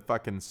practicing the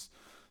fucking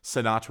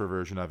Sinatra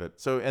version of it.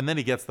 So, and then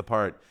he gets the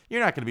part. You're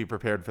not going to be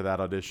prepared for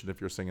that audition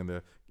if you're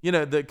singing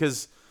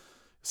because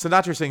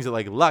Sinatra sings it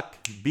like "Luck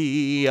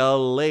be a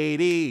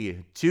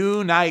lady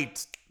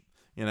tonight."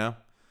 You know,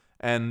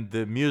 and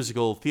the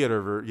musical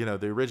theater,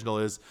 the original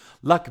is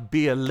 "Luck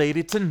be a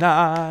lady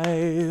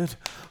tonight,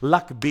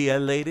 luck be a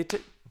lady."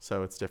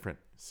 So it's different.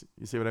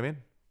 You see what I mean?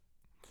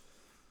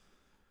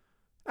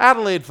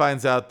 Adelaide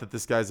finds out that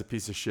this guy's a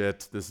piece of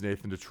shit, this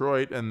Nathan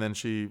Detroit, and then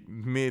she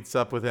meets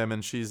up with him,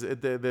 and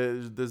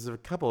there's a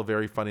couple of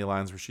very funny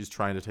lines where she's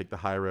trying to take the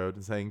high road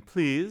and saying,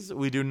 "Please,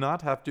 we do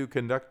not have to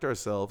conduct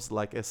ourselves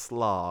like a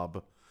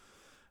slob."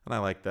 And I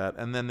like that.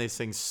 And then they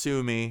sing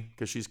 "Sue Me"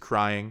 because she's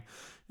crying.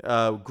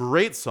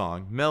 Great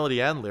song,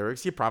 melody and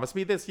lyrics. You promised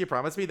me this, you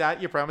promised me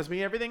that, you promised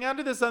me everything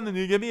under the sun, then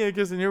you give me a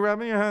kiss and you wrap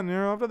me your hand and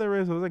you're off to the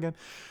races again.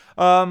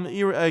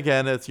 You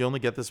only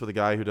get this with a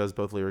guy who does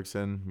both lyrics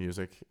and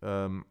music.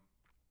 And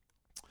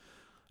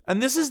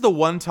this is the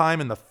one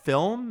time in the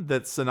film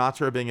that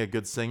Sinatra being a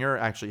good singer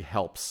actually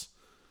helps.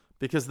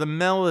 Because the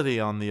melody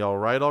on the All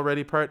Right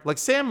Already part, like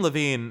Sam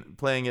Levine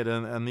playing it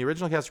in the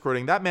original cast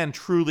recording, that man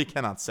truly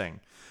cannot sing.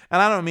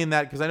 And I don't mean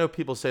that because I know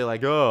people say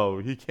like, oh,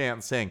 he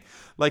can't sing.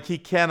 Like, he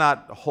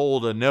cannot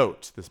hold a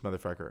note, this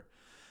motherfucker.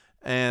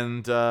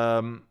 And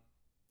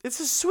it's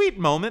a sweet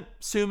moment,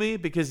 Sue Me,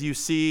 because you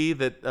see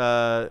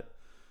that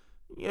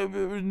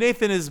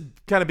Nathan is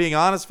kind of being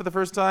honest for the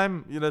first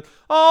time.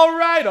 All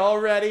right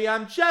already,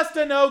 I'm just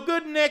a no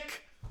good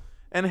Nick.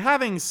 And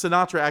having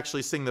Sinatra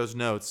actually sing those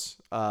notes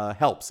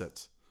helps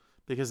it,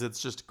 because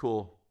it's just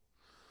cool.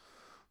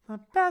 The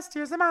best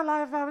years of my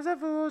life I was a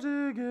fool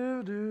to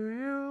give to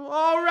you.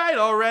 All right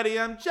already,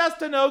 I'm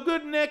just a no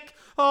good Nick.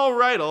 All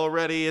right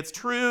already, it's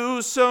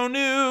true, so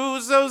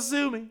new, so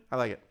sue me. I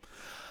like it.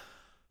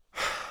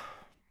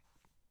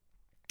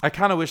 I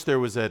kind of wish there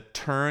was a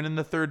turn in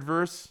the third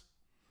verse.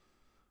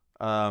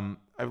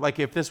 Like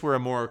if this were a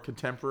more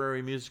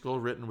contemporary musical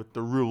written with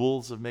the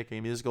rules of making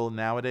a musical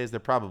nowadays, there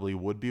probably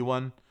would be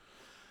one.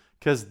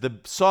 Because the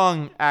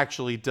song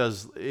actually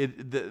does,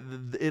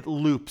 it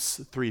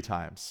loops 3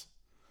 times.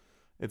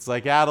 It's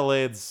like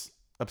Adelaide's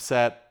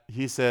upset.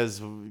 He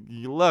says,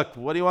 look,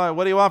 what do you want?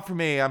 What do you want from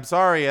me? I'm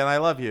sorry, and I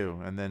love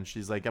you. And then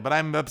she's like, but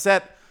I'm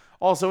upset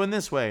also in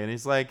this way. And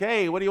he's like,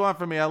 hey, what do you want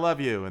from me? I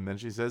love you. And then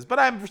she says, but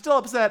I'm still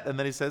upset. And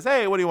then he says,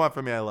 hey, what do you want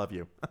from me? I love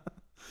you.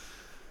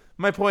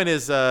 My point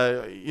is,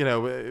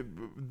 the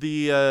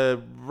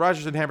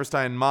Rodgers and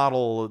Hammerstein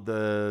model,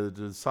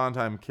 the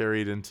Sondheim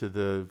carried into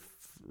the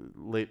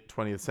late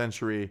 20th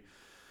century.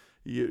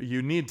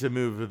 You need to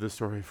move the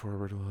story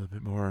forward a little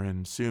bit more,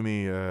 and Sue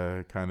Me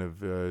kind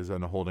of is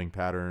on a holding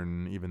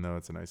pattern, even though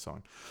it's a nice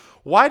song.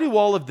 Why do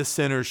all of the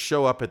sinners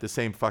show up at the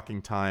same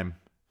fucking time?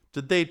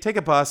 Did they take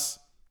a bus?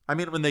 I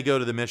mean, when they go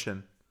to the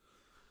mission.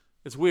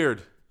 It's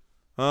weird.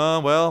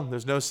 Well,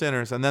 there's no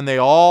sinners. And then they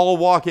all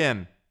walk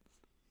in.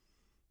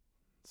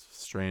 It's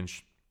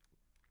strange.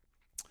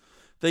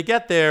 They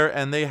get there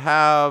and they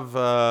have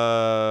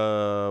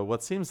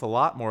what seems a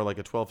lot more like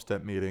a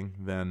 12-step meeting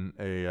than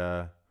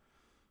a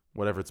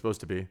whatever it's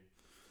supposed to be.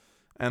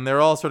 And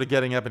they're all sort of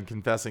getting up and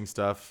confessing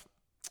stuff.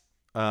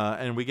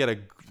 And we get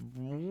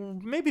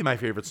maybe my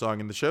favorite song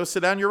in the show,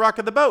 Sit Down, You're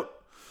Rockin' the Boat.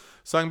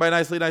 Sung by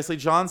Nicely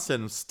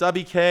Johnson.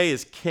 Stubby K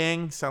is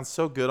king. Sounds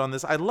so good on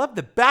this. I love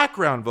the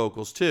background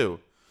vocals, too.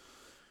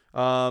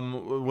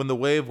 When the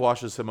wave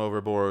washes him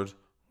overboard.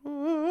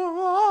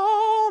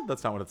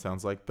 That's not what it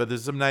sounds like, but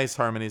there's some nice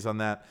harmonies on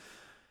that.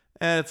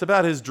 And it's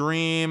about his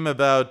dream,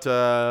 about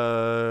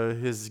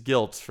his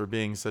guilt for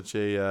being such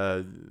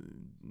a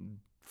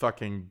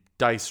fucking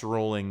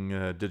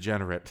dice-rolling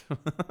degenerate.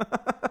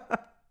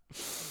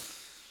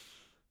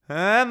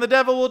 And the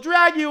devil will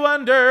drag you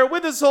under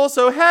with a soul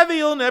so heavy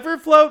you'll never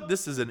float.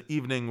 This is an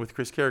evening with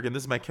Chris Kerrigan.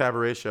 This is my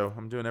cabaret show.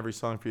 I'm doing every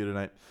song for you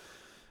tonight.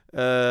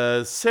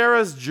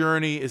 Sarah's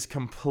journey is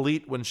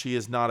complete when she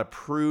is not a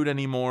prude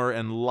anymore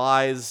and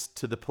lies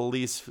to the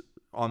police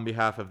on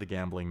behalf of the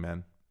gambling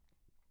men.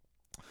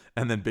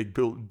 And then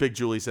Big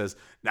Julie says,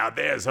 "Now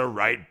there's a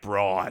right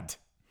broad."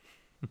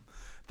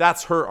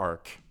 That's her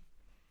arc.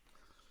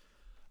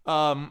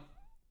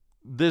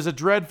 There's a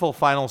dreadful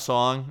final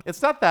song.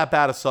 It's not that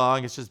bad a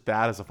song. It's just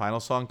bad as a final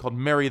song called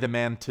Marry the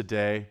Man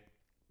Today.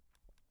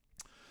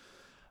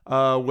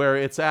 Where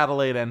it's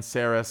Adelaide and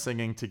Sarah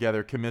singing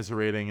together,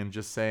 commiserating and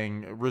just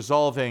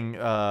resolving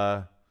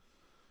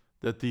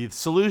that the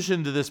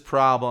solution to this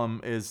problem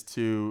is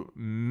to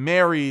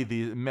marry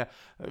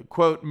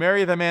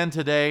marry the man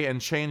today and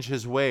change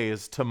his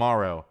ways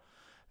tomorrow.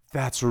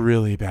 That's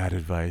really bad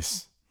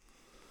advice.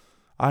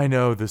 I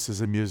know this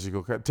is a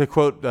musical. To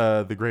quote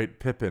the great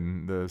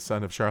Pippin, the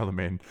son of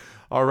Charlemagne,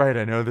 all right,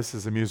 I know this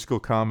is a musical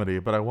comedy,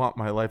 but I want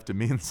my life to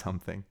mean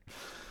something.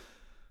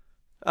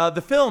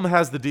 The film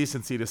has the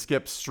decency to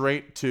skip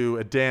straight to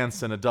a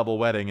dance and a double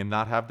wedding and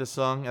not have this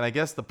song. And I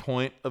guess the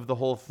point of the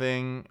whole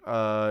thing,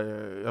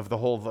 of the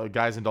whole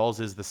Guys and Dolls,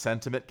 is the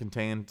sentiment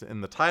contained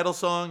in the title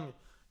song,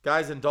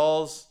 Guys and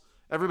Dolls.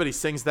 Everybody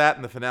sings that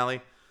in the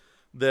finale.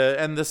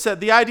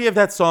 The idea of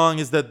that song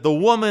is that the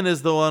woman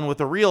is the one with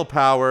the real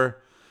power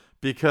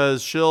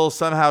because she'll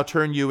somehow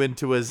turn you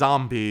into a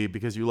zombie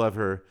because you love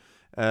her.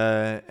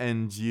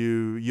 And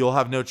you'll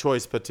have no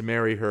choice but to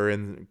marry her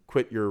and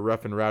quit your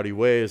rough and rowdy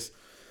ways.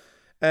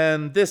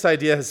 And this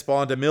idea has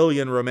spawned a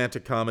million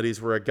romantic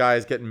comedies where a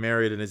guy's getting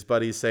married and his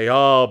buddies say,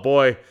 "Oh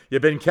boy,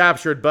 you've been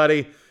captured,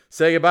 buddy.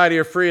 Say goodbye to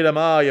your freedom.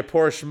 Oh, you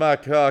poor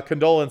schmuck.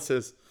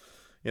 Condolences."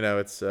 You know,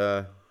 it's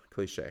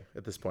cliche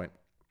at this point.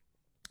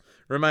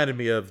 Reminded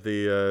me of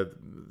the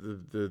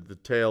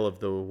tale of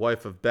the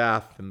wife of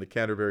Bath in the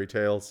Canterbury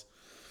Tales.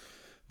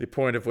 The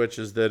point of which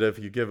is that if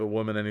you give a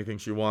woman anything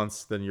she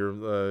wants, then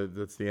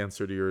that's the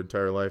answer to your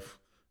entire life.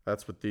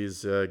 That's what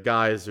these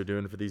guys are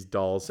doing for these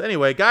dolls.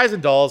 Anyway, Guys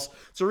and Dolls,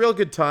 it's a real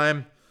good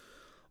time.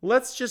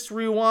 Let's just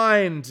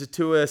rewind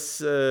to a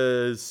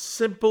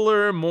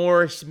simpler,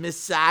 more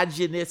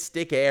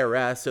misogynistic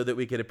era so that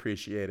we can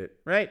appreciate it,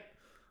 right?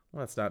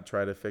 Let's not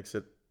try to fix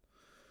it.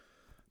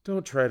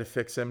 Don't try to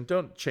fix him.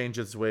 Don't change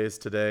his ways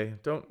today.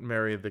 Don't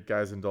marry the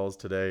Guys and Dolls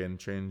today and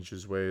change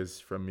his ways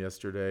from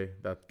yesterday.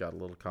 That got a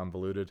little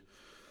convoluted.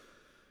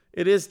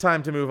 It is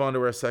time to move on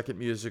to our second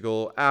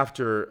musical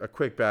after a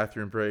quick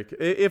bathroom break.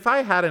 If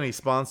I had any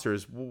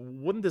sponsors,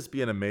 wouldn't this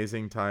be an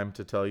amazing time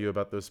to tell you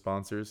about those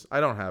sponsors?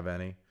 I don't have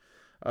any.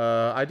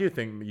 I do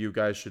think you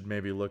guys should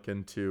maybe look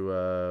into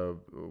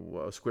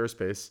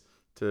Squarespace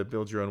to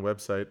build your own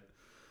website.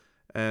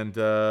 And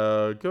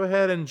go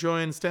ahead and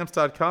join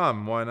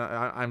Stamps.com. Why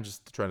not? I'm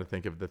just trying to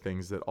think of the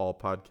things that all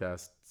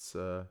podcasts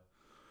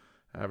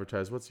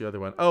advertise. What's the other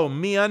one? Oh,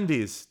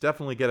 MeUndies.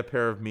 Definitely get a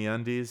pair of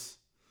MeUndies.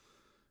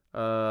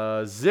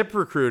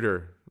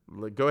 ZipRecruiter.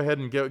 Go ahead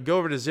and go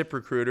over to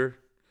ZipRecruiter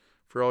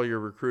for all your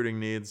recruiting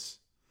needs.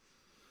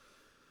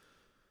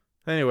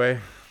 Anyway,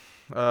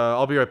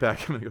 I'll be right back.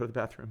 I'm going to go to the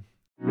bathroom.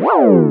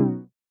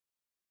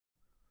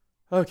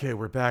 Okay,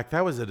 we're back.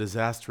 That was a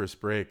disastrous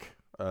break.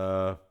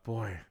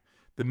 Boy.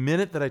 The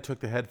minute that I took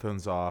the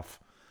headphones off,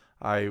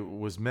 I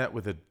was met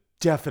with a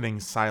deafening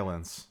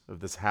silence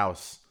of this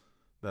house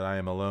that I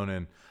am alone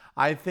in.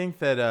 I think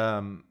that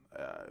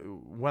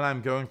when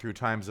I'm going through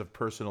times of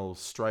personal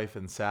strife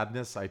and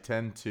sadness, I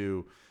tend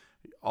to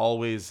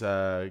always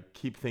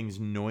keep things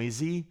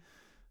noisy,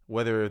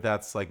 whether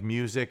that's like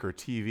music or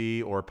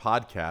TV or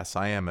podcasts.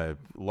 I am a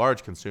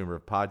large consumer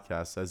of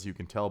podcasts, as you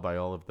can tell by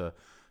all of the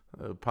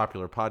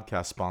popular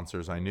podcast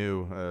sponsors I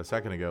knew a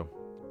second ago.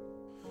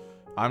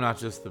 I'm not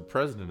just the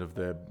president of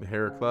the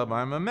Hair Club.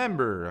 I'm a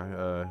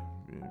member.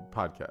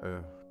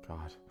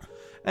 God.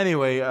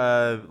 Anyway,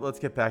 let's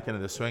get back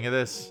into the swing of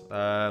this.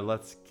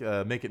 Let's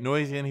make it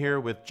noisy in here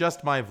with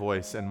just my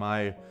voice and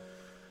my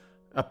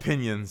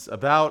opinions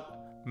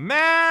about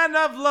Man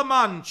of La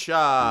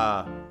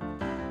Mancha.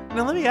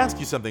 Now, let me ask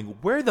you something.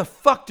 Where the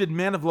fuck did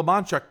Man of La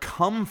Mancha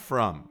come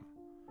from?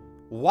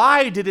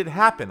 Why did it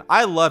happen?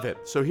 I love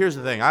it. So here's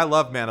the thing. I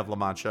love Man of La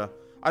Mancha.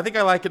 I think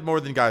I like it more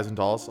than Guys and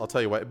Dolls. I'll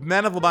tell you what.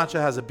 Man of La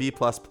Mancha has a B++.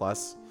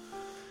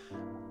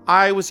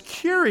 I was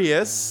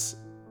curious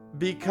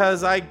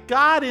because I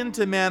got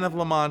into Man of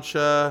La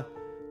Mancha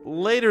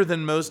later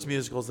than most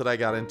musicals that I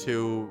got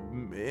into,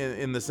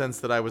 in the sense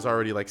that I was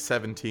already like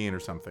 17 or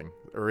something,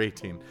 or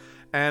 18.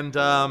 And,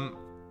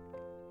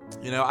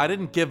 I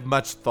didn't give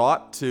much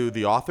thought to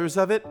the authors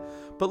of it,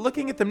 but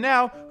looking at them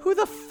now, who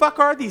the fuck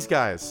are these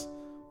guys?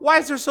 Why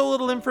is there so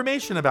little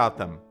information about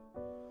them?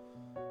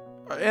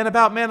 And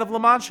about Man of La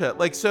Mancha.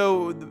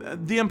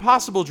 The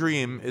Impossible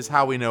Dream is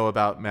how we know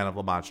about Man of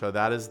La Mancha.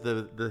 That is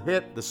the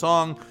hit, the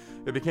song.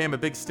 It became a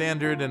big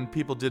standard, and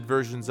people did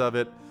versions of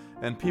it.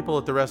 And people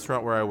at the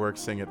restaurant where I work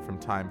sing it from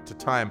time to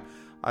time.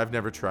 I've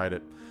never tried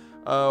it.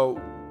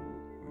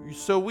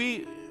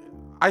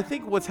 I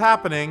think what's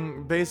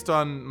happening, based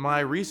on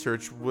my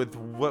research with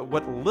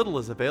what little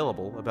is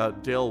available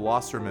about Dale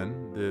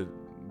Wasserman, the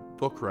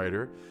book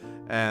writer,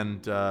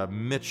 and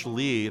Mitch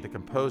Lee, the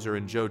composer,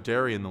 and Joe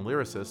Darien, the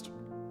lyricist.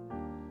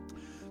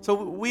 So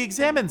we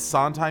examined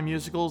Sondheim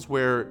musicals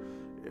where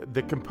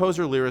the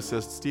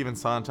composer-lyricist, Stephen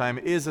Sondheim,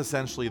 is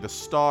essentially the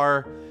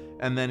star,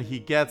 and then he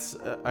gets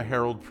a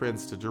Harold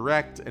Prince to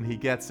direct, and he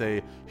gets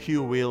a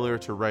Hugh Wheeler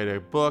to write a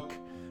book,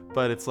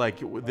 but it's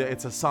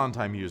a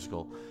Sondheim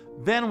musical.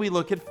 Then we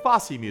look at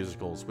Fosse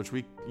musicals, which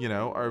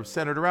are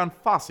centered around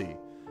Fosse.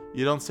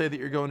 You don't say that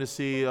you're going to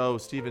see,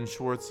 Stephen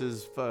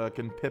Schwartz's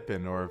fucking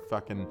Pippin or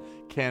fucking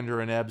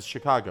Kander and Ebb's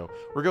Chicago.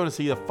 We're going to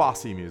see a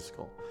Fosse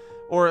musical.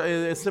 Or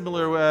a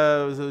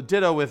similar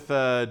ditto with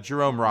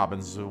Jerome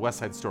Robbins' West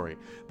Side Story.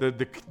 The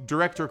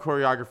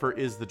director-choreographer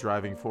is the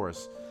driving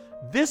force.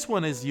 This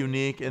one is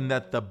unique in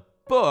that the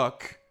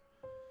book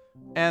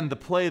and the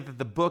play that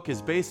the book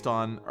is based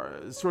on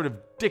sort of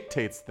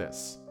dictates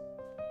this.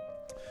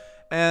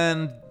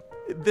 And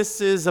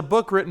this is a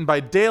book written by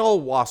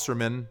Dale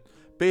Wasserman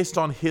based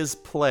on his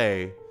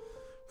play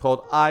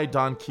called I,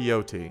 Don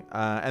Quixote.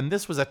 And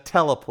this was a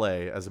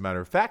teleplay, as a matter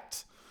of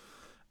fact.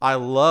 I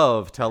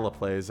love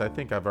teleplays. I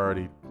think I've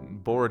already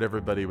bored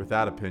everybody with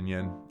that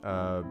opinion.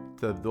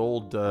 The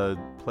old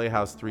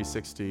Playhouse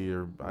 360,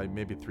 or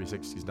maybe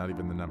 360 is not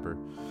even the number.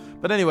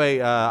 But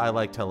anyway, I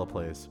like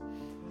teleplays.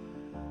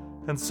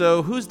 And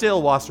so, who's Dale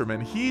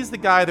Wasserman? He's the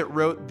guy that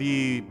wrote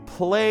the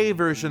play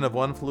version of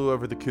One Flew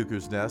Over the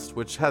Cuckoo's Nest,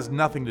 which has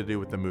nothing to do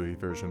with the movie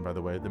version, by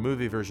the way. The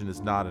movie version is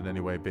not in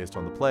any way based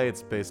on the play.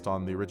 It's based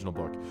on the original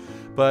book.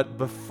 But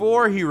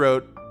before he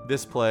wrote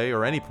this play,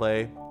 or any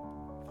play,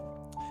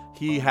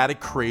 he had a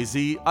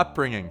crazy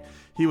upbringing.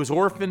 He was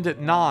orphaned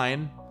at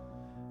 9.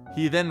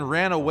 He then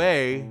ran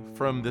away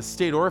from the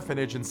state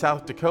orphanage in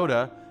South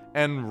Dakota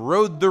and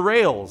rode the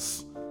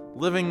rails,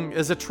 living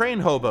as a train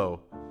hobo.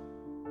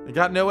 He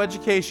got no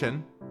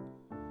education,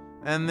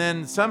 and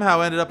then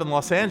somehow ended up in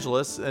Los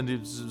Angeles and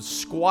he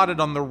squatted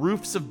on the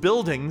roofs of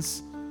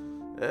buildings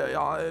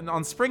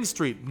on Spring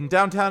Street in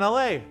downtown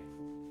LA.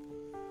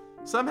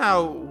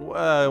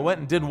 Somehow went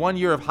and did 1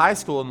 year of high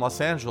school in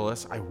Los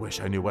Angeles. I wish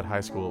I knew what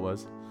high school it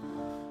was.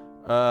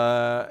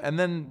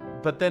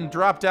 But then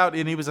dropped out,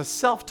 and he was a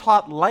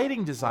self-taught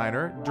lighting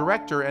designer,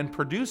 director, and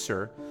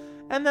producer.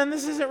 And then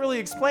this isn't really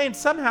explained.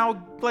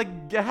 Somehow,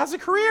 has a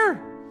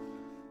career.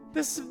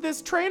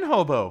 This train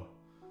hobo.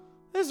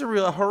 This is a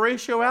real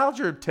Horatio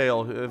Alger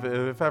tale,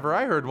 if ever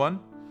I heard one.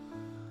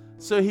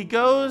 So he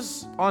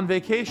goes on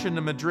vacation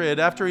to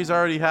Madrid after he's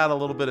already had a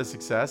little bit of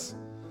success.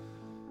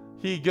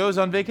 He goes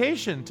on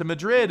vacation to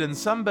Madrid, and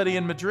somebody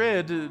in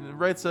Madrid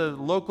writes a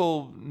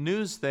local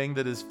news thing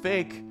that is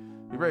fake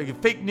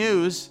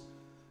news,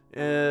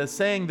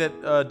 saying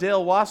that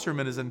Dale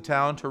Wasserman is in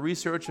town to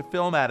research a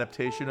film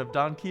adaptation of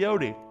Don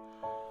Quixote.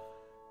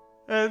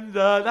 And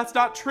that's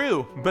not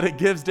true, but it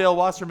gives Dale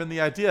Wasserman the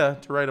idea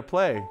to write a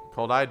play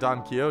called I,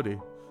 Don Quixote.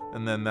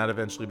 And then that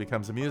eventually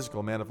becomes a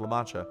musical, Man of La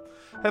Mancha.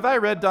 Have I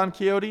read Don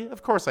Quixote?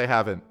 Of course I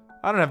haven't.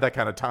 I don't have that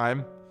kind of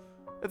time.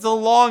 It's a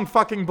long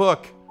fucking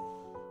book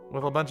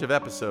with a bunch of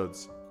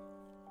episodes.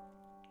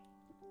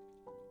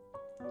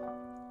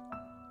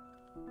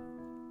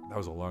 That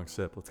was a long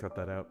sip. Let's cut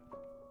that out.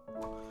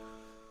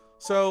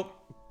 So,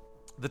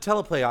 the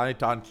teleplay I,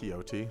 Don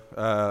Quixote,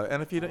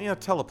 and if you don't,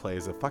 teleplay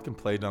is a fucking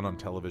play done on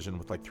television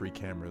with 3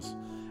 cameras.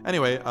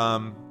 Anyway,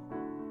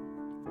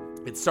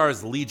 it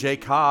stars Lee J.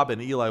 Cobb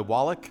and Eli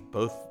Wallach,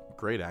 both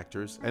great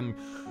actors, and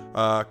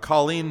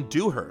Colleen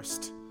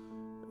Dewhurst.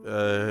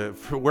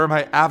 For where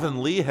my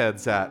Avonlea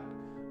head's at,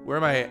 where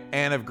my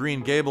Anne of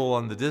Green Gable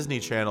on the Disney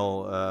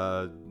Channel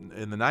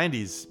in the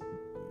 90s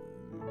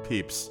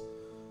peeps.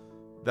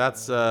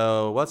 That's,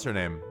 what's her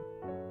name?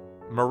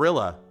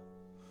 Marilla.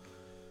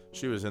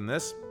 She was in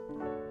this.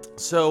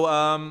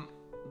 So,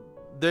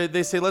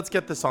 they say, let's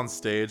get this on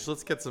stage.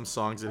 Let's get some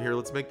songs in here.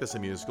 Let's make this a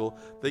musical.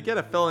 They get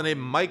a fella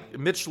named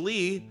Mitch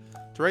Lee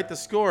to write the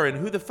score. And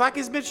who the fuck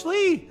is Mitch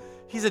Lee?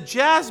 He's a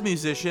jazz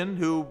musician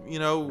who,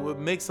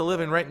 makes a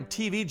living writing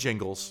TV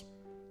jingles.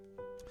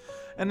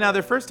 And now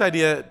their first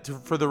idea to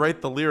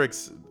write the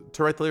lyrics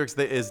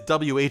is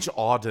W.H.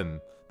 Auden,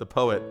 the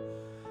poet.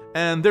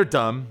 And they're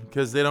dumb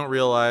because they don't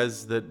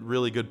realize that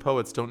really good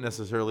poets don't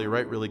necessarily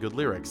write really good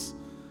lyrics.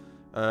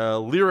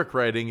 lyric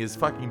writing is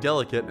fucking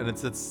delicate, and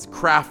it's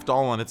craft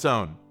all on its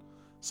own.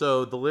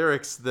 So the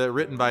lyrics that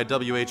written by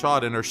W.H.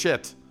 Auden are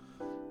shit.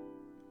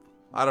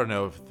 I don't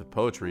know if the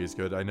poetry is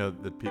good. I know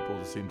that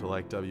people seem to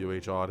like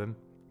W.H. Auden.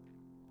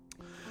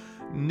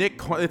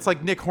 It's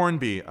like Nick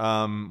Hornby.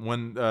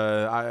 When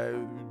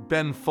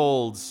Ben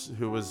Folds,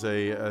 who was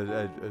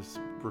a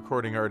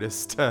recording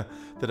artist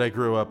that I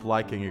grew up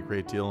liking a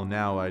great deal, and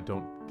now I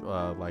don't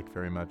like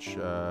very much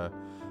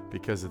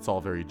because it's all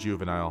very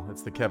juvenile.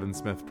 It's the Kevin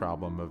Smith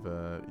problem of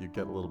you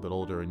get a little bit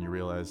older and you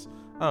realize,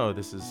 oh,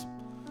 this is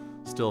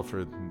still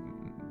for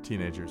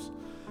teenagers.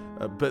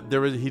 But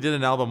he did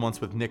an album once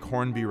with Nick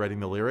Hornby writing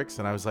the lyrics,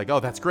 and I was like, oh,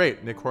 that's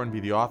great. Nick Hornby,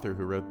 the author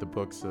who wrote the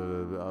books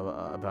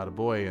about a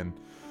boy and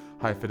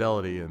High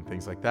Fidelity and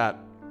things like that.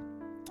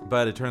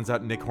 But it turns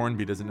out Nick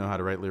Hornby doesn't know how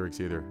to write lyrics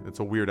either. It's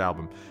a weird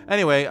album.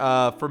 Anyway,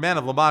 for Man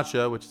of La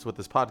Mancha, which is what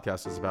this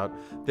podcast is about,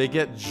 they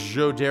get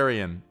Joe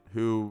Darien,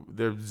 who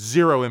there's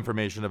zero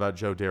information about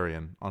Joe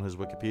Darien on his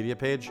Wikipedia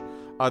page,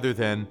 other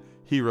than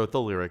he wrote the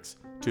lyrics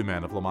to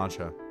Man of La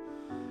Mancha.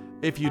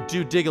 If you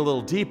do dig a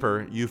little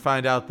deeper, you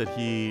find out that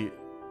he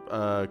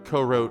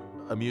co-wrote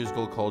a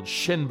musical called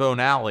Shinbone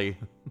Alley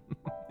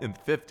in the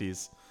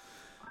 50s.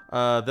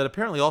 That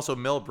apparently also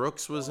Mel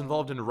Brooks was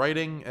involved in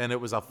writing, and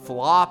it was a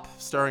flop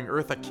starring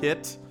Eartha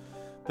Kitt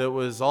that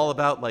was all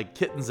about like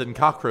kittens and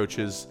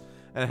cockroaches,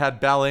 and it had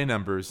ballet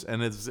numbers,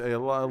 and it's a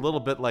little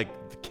bit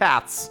like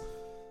Cats,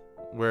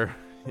 where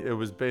it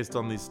was based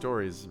on these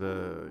stories,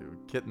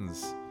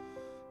 kittens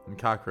and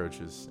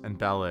cockroaches and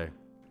ballet.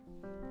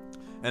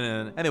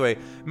 And anyway,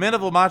 Man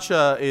of La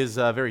Mancha is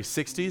very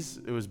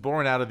 60s. It was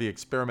born out of the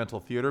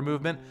experimental theater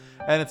movement,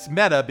 and it's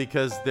meta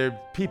because they're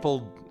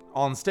people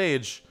on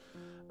stage.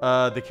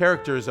 The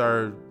characters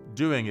are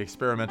doing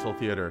experimental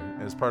theater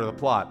as part of the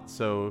plot.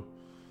 So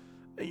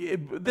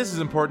this is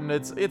important.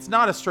 It's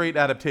not a straight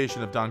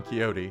adaptation of Don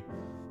Quixote.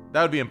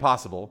 That would be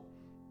impossible.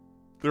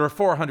 There are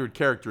 400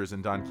 characters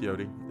in Don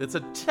Quixote. It's a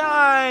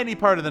tiny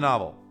part of the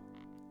novel.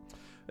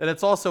 And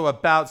it's also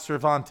about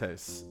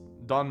Cervantes,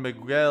 Don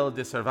Miguel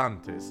de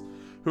Cervantes,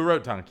 who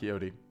wrote Don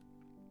Quixote.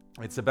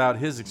 It's about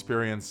his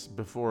experience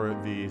before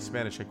the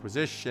Spanish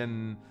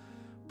Inquisition,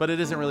 but it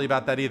isn't really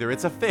about that either.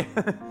 It's a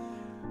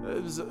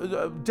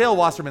Dale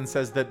Wasserman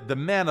says that the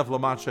Man of La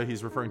Mancha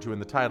he's referring to in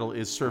the title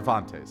is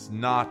Cervantes,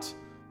 not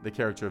the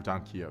character of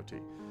Don Quixote.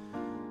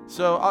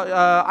 So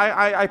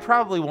I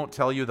probably won't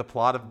tell you the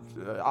plot of...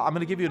 I'm going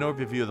to give you an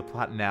overview of the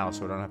plot now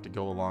so I don't have to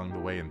go along the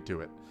way and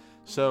do it.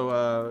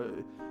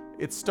 So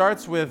it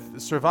starts with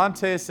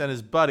Cervantes and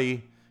his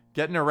buddy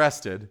getting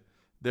arrested.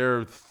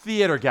 They're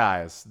theater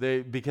guys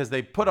because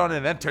they put on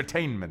an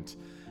entertainment.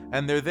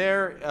 And they're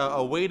there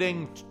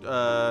awaiting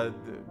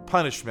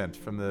punishment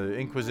from the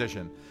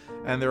Inquisition.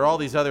 And there are all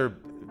these other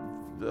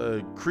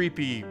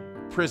creepy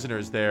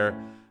prisoners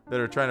there that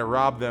are trying to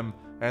rob them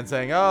and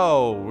saying,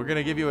 oh, we're going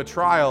to give you a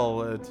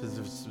trial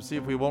to see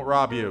if we won't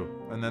rob you.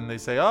 And then they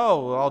say,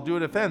 oh, well, I'll do a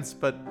defense,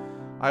 but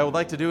I would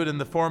like to do it in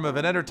the form of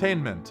an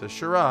entertainment, a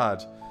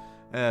charade.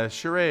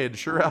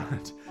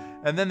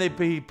 And then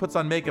he puts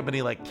on makeup and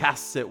he like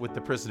casts it with the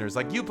prisoners.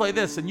 Like, you play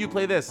this and you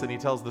play this. And he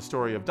tells the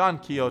story of Don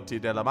Quixote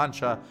de la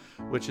Mancha,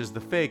 which is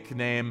the fake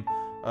name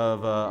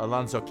of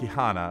Alonso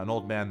Quijana, an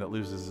old man that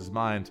loses his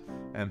mind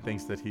and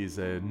thinks that he's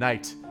a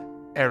knight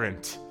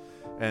errant.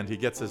 And he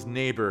gets his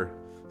neighbor,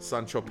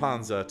 Sancho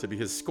Panza, to be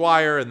his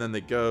squire. And then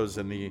he goes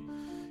and he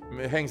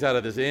hangs out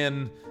at this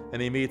inn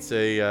and he meets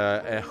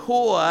a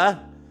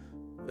whore,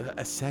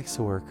 a sex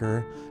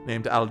worker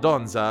named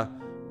Aldonza.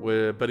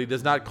 But he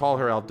does not call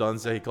her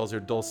Aldonza, he calls her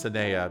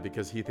Dulcinea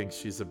because he thinks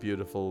she's a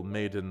beautiful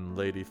maiden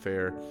lady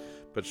fair.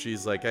 But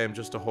she's like, I am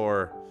just a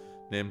whore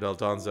named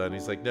Aldonza. And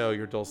he's like, no,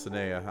 you're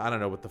Dulcinea. I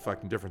don't know what the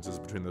fucking difference is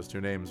between those two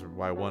names, or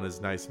why one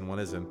is nice and one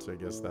isn't. I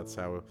guess that's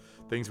how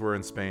things were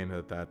in Spain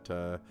at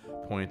that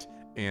point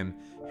in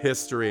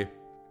history.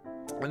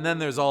 And then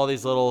there's all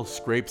these little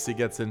scrapes he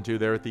gets into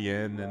there at the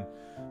end. And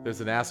there's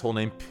an asshole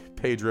named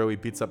Pedro. He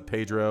beats up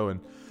Pedro and...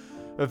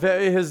 But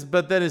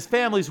then his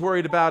family's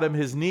worried about him.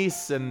 His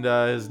niece and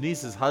his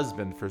niece's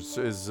husband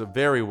is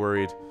very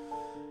worried.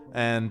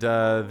 And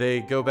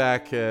they go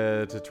back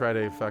to try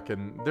to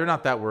fucking... They're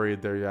not that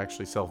worried. They're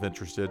actually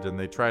self-interested. And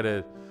they try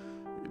to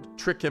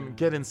trick him,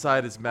 get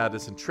inside his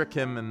madness and trick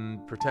him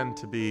and pretend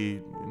to be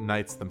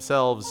knights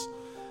themselves.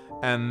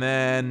 And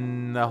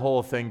then the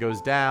whole thing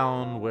goes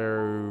down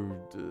where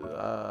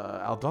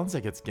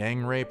Aldonza gets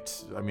gang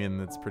raped. I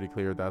mean, it's pretty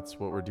clear that's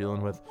what we're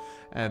dealing with.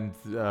 And...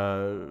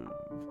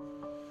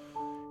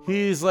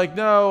 he's like,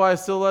 no, I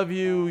still love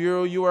you.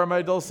 You are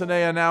my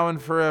Dulcinea now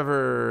and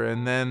forever.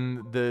 And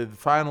then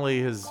finally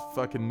his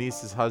fucking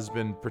niece's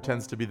husband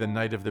pretends to be the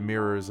Knight of the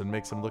Mirrors and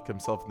makes him look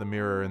himself in the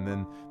mirror. And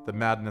then the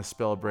madness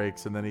spell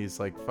breaks. And then he's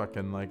like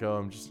fucking like, oh,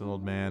 I'm just an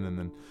old man. And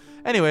then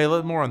anyway,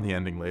 more on the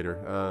ending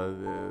later.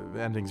 The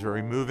ending's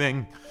very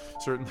moving,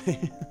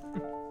 certainly.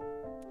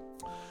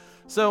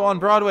 So on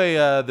Broadway,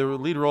 the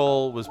lead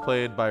role was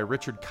played by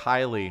Richard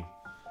Kiley.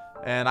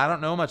 And I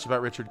don't know much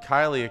about Richard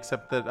Kiley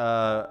except that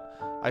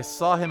I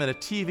saw him in a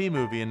TV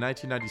movie in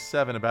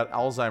 1997 about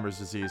Alzheimer's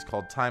disease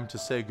called Time to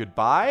Say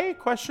Goodbye? ?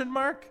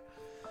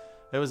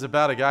 It was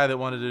about a guy that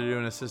wanted to do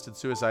an assisted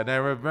suicide. And I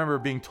remember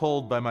being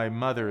told by my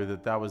mother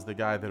that that was the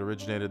guy that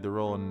originated the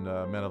role in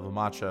Man of La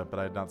Mancha, but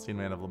I had not seen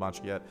Man of La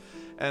Mancha yet.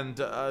 And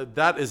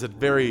that is a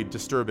very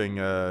disturbing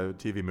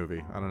TV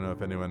movie. I don't know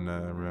if anyone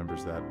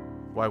remembers that.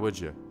 Why would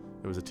you?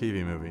 It was a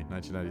TV movie,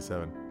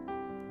 1997.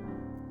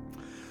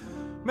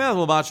 Man of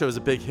La Mancha was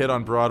a big hit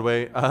on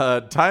Broadway.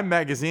 Time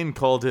magazine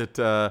called it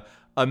a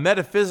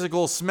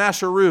metaphysical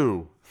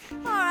smasheroo. All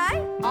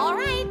right.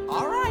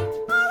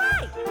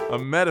 A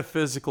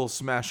metaphysical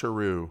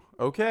smasheroo.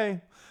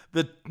 Okay.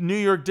 The New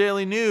York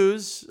Daily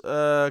News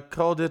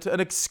called it an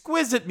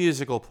exquisite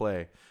musical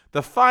play.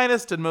 The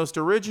finest and most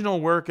original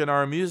work in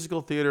our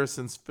musical theater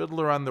since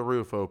Fiddler on the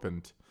Roof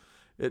opened.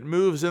 It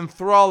moves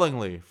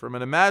enthrallingly from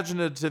an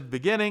imaginative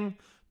beginning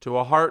to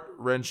a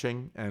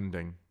heart-wrenching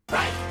ending.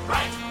 Right.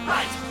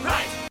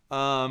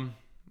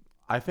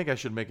 I think I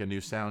should make a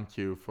new sound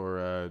cue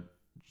for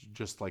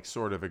just like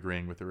sort of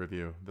agreeing with the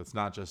review. That's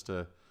not just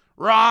a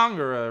wrong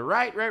or a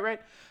right.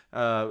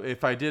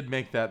 If I did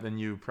make that, then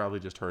you probably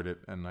just heard it,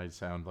 and I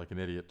sound like an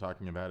idiot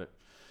talking about it.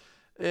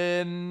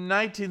 In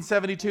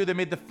 1972, they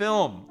made the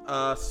film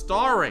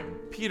starring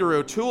Peter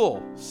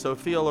O'Toole,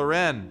 Sophia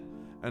Loren,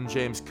 and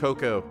James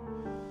Coco.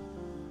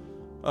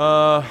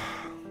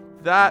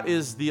 That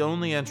is the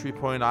only entry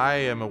point I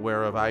am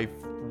aware of. I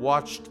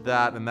watched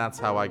that, and that's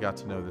how I got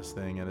to know this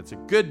thing. And it's a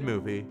good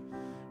movie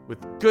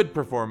with good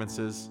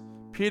performances.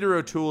 Peter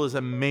O'Toole is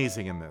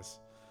amazing in this.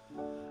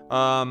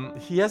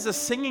 He has a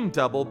singing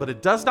double, but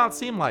it does not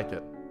seem like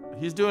it.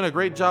 He's doing a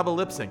great job of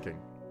lip syncing.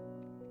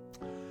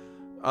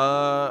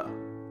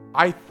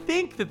 I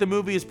think that the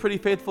movie is pretty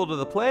faithful to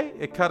the play.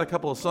 It cut a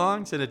couple of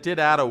songs, and it did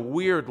add a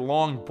weird,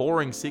 long,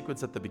 boring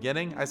sequence at the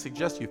beginning. I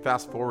suggest you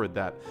fast forward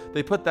that.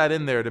 They put that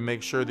in there to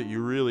make sure that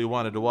you really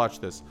wanted to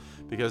watch this,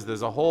 because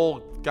there's a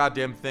whole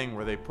goddamn thing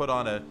where they put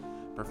on a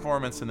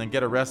performance and then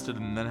get arrested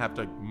and then have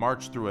to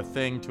march through a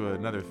thing to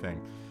another thing.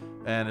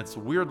 And it's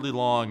weirdly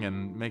long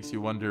and makes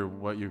you wonder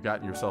what you've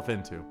gotten yourself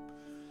into.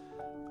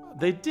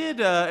 They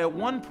did, at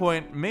one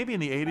point, maybe in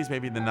the 80s,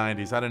 maybe in the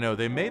 90s, I don't know,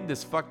 they made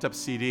this fucked up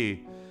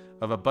CD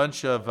of a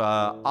bunch of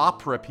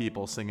opera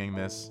people singing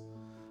this.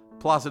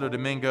 Placido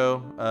Domingo,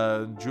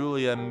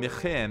 Julia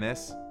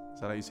Mijanes,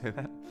 is that how you say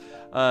that?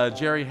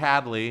 Jerry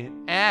Hadley,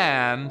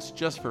 and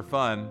just for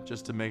fun,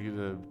 just to make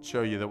to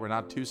show you that we're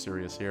not too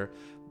serious here,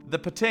 the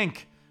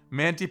Patink,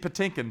 Mandy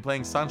Patinkin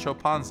playing Sancho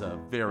Panza.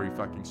 Very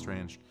fucking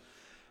strange.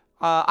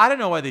 I don't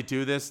know why they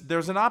do this.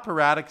 There's an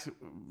operatic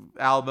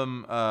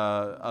album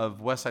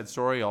of West Side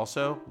Story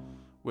also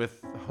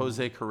with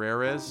Jose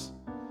Carreras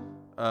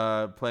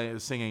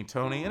singing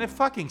Tony, and it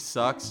fucking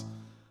sucks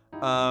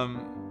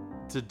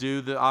to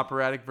do the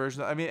operatic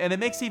version. I mean, and it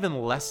makes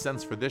even less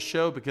sense for this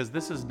show because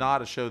this is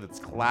not a show that's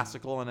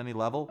classical on any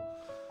level.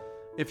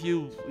 If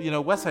you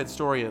West Side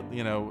Story,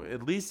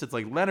 at least it's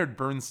like Leonard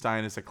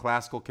Bernstein is a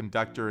classical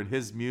conductor, and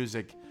his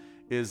music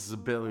is a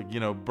bit,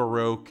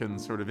 Baroque and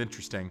sort of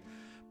interesting.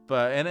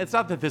 And it's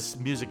not that this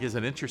music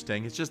isn't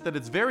interesting, it's just that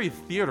it's very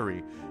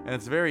theatery and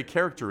it's very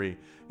charactery.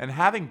 And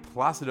having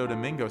Placido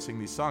Domingo sing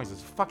these songs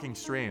is fucking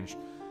strange.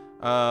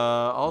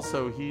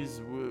 Also, he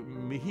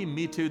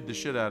Me Too'd the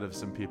shit out of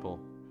some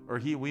people. Or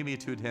we Me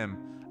Too'd him.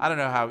 I don't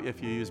know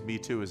if you use Me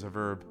Too as a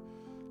verb.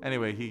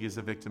 Anyway, he is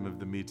a victim of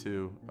the Me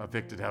Too. A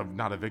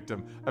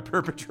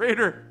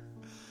perpetrator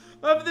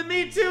of the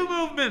Me Too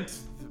movement,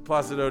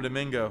 Placido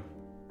Domingo.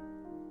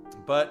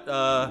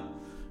 But,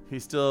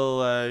 he's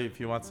still, if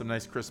you want some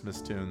nice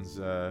Christmas tunes,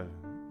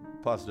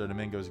 Placido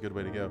Domingo is a good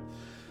way to go.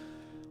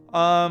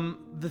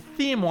 The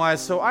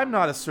theme-wise, so I'm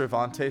not a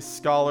Cervantes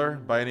scholar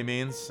by any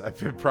means.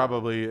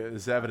 Probably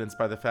is evidenced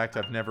by the fact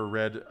I've never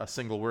read a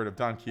single word of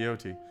Don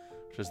Quixote,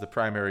 which is the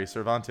primary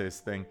Cervantes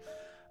thing.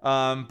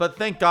 But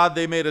thank God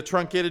they made a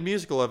truncated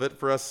musical of it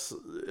for us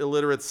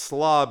illiterate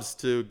slobs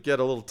to get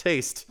a little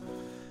taste.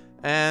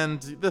 And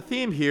the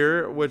theme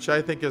here, which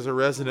I think is a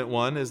resonant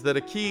one, is that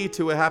a key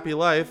to a happy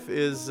life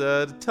is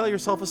to tell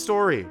yourself a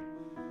story.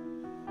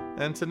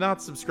 And to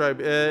not subscribe.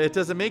 It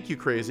doesn't make you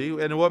crazy.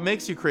 And what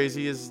makes you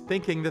crazy is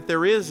thinking that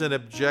there is an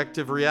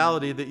objective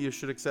reality that you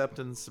should accept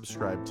and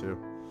subscribe to.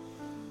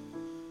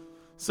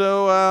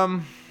 So,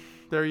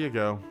 there you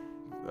go.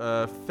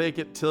 Fake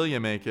it till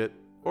you make it.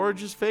 Or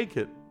just fake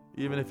it,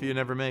 even if you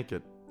never make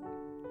it.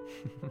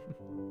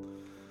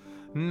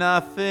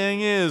 Nothing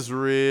is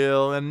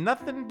real and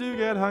nothing to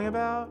get hung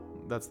about.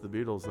 That's the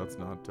Beatles. That's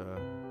not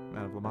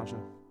Man of La Mancha.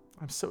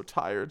 I'm so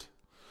tired.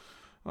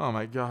 Oh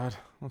my God.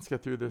 Let's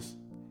get through this.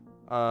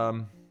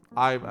 It's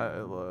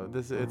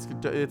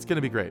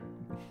gonna be great.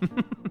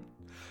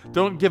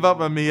 Don't give up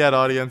on me yet,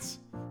 audience.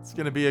 It's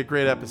gonna be a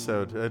great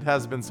episode. It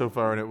has been so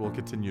far, and it will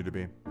continue to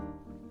be.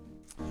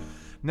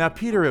 Now,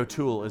 Peter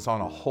O'Toole is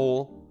on a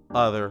whole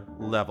other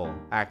level,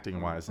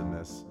 acting-wise, in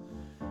this.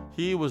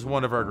 He was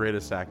one of our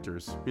greatest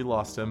actors. We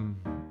lost him.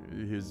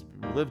 He's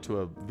lived to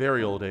a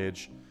very old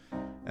age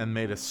and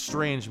made a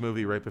strange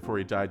movie right before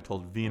he died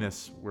called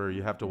Venus, where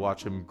you have to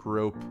watch him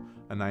grope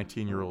a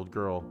 19-year-old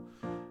girl.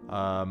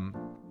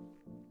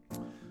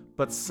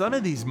 But some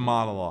of these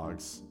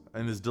monologues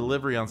and his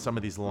delivery on some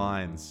of these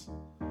lines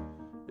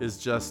is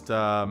just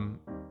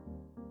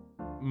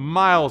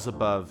miles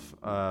above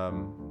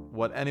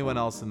what anyone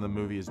else in the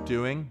movie is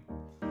doing.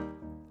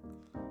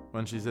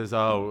 When she says,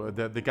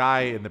 the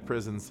guy in the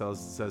prison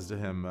says to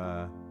him,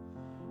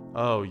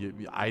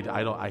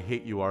 I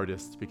hate you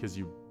artists because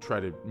you try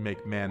to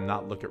make man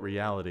not look at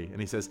reality. And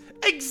he says,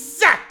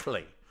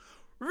 exactly!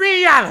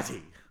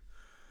 Reality!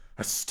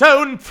 A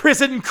stone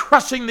prison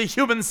crushing the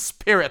human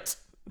spirit.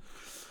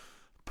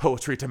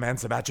 Poetry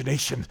demands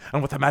imagination,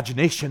 and with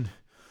imagination,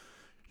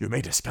 you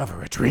may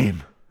discover a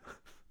dream.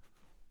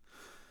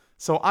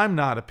 So I'm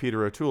not a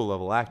Peter O'Toole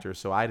level actor,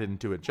 so I didn't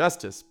do it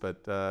justice,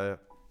 but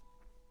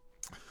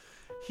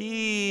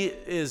he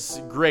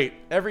is great.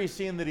 Every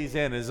scene that he's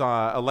in is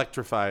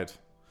electrified.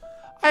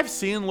 I've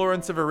seen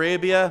Lawrence of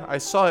Arabia. I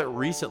saw it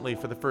recently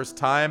for the first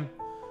time.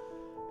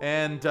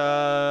 And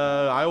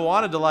I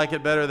wanted to like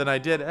it better than I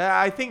did.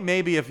 I think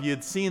maybe if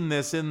you'd seen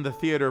this in the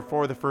theater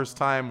for the first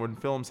time when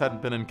films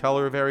hadn't been in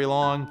color very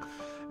long,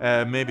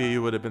 maybe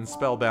you would have been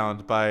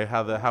spellbound by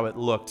how it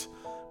looked.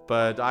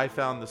 But I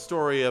found the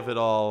story of it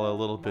all a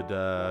little bit.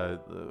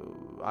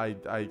 I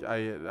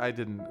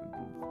didn't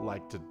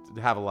like to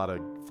have a lot of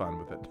fun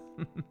with it.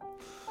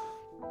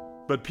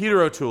 But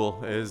Peter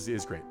O'Toole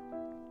is great.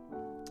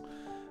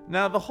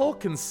 Now, the whole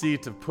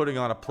conceit of putting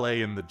on a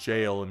play in the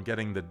jail and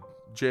getting the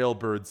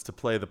jailbirds to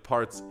play the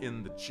parts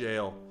in the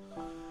jail,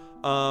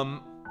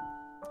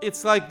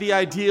 it's like the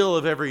ideal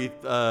of every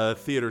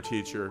theater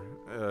teacher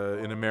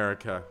in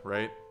America,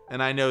 right?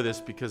 And I know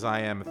this because I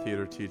am a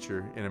theater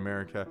teacher in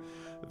America.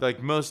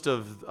 Like most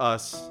of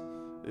us,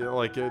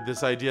 like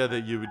this idea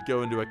that you would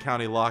go into a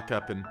county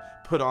lockup and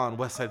put on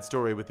West Side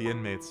Story with the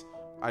inmates.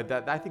 I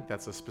think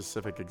that's a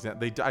specific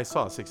example. I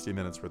saw 60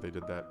 Minutes where they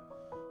did that.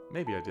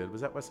 Maybe I did.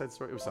 Was that West Side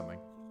Story? It was something.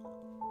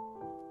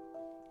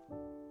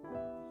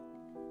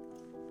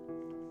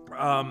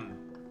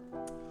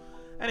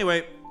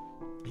 Anyway,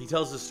 he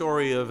tells the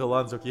story of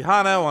Alonso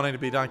Quijano wanting to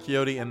be Don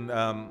Quixote, and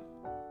I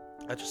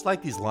just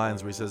like these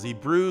lines where he says he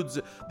broods.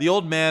 The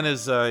old man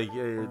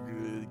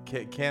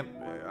can't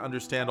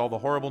understand all the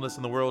horribleness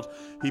in the world.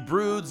 He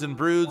broods and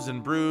broods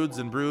and broods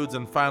and broods,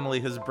 and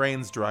finally his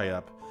brains dry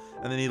up,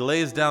 and then he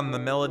lays down the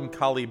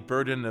melancholy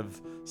burden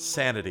of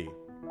sanity,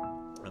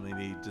 and then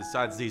he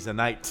decides he's a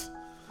knight.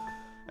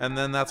 And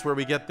then that's where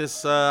we get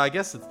this, I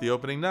guess it's the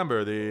opening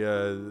number,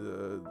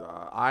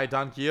 I,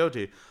 Don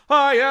Quixote.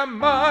 I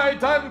am I,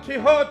 Don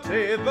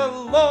Quixote, the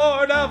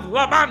Lord of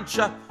La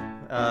Mancha.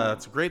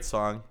 It's a great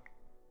song.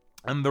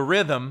 And the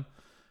rhythm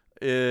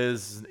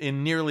is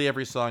in nearly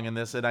every song in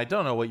this, and I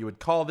don't know what you would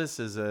call this.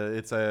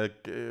 It's a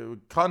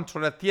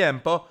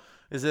contratiempo.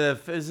 Is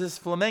this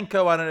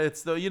flamenco? I don't know.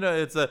 It's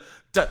it's a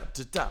da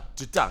da da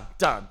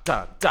da da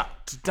da da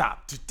da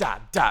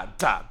da da da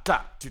da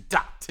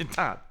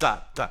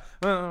da da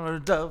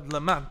da La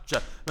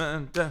Mancha.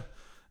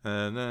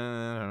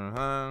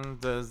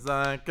 There's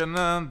like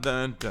another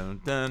dun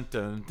dun dun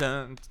dun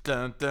dun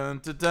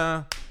dun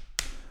dun.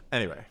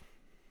 Anyway,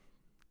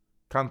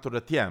 canto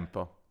de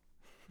tiempo.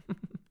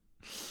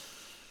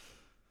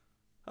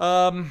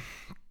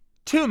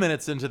 2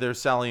 minutes into their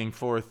sallying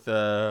forth,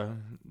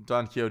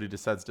 Don Quixote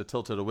decides to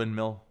tilt at a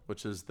windmill,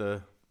 which is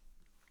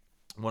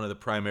one of the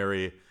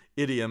primary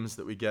idioms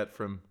that we get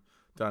from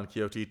Don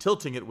Quixote.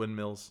 Tilting at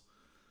windmills,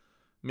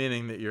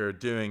 meaning that you're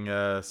doing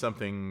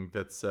something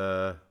that's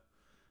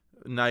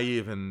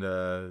naive and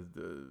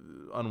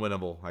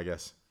unwinnable, I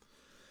guess.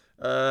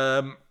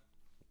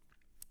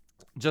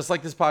 Just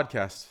like this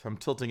podcast, I'm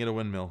tilting at a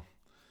windmill.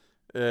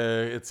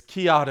 It's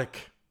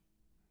chaotic,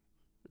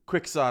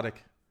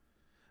 quixotic.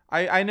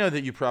 I know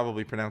that you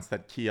probably pronounce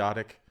that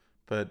chaotic,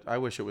 but I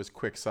wish it was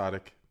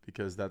quixotic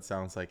because that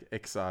sounds like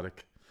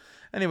exotic.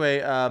 Anyway,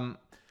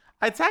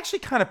 it's actually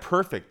kind of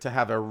perfect to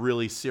have a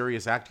really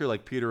serious actor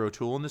like Peter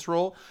O'Toole in this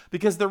role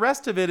because the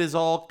rest of it is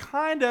all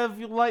kind of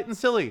light and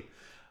silly,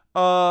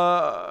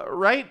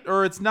 right?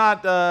 Or it's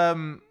not.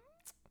 I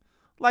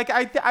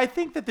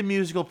think that the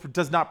musical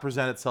does not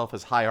present itself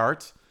as high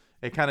art.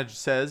 It kind of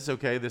just says,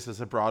 okay, this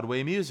is a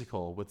Broadway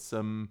musical with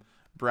some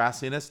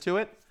brassiness to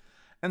it.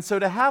 And so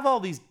to have all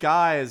these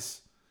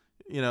guys,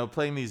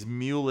 playing these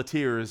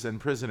muleteers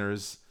and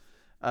prisoners,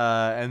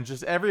 and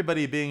just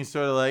everybody being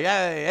sort of like,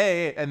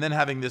 hey, and then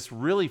having this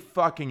really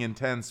fucking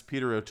intense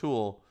Peter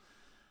O'Toole,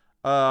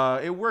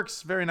 it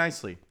works very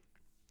nicely.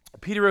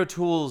 Peter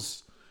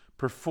O'Toole's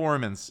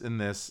performance in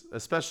this,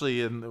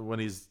 especially when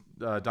he's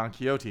Don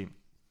Quixote,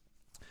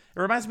 it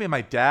reminds me of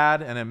my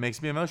dad, and it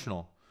makes me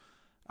emotional.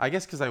 I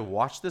guess because I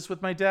watched this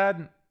with my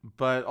dad,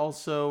 but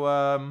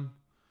also...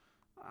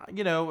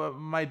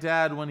 my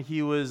dad, when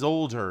he was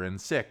older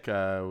and sick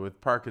with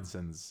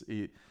Parkinson's,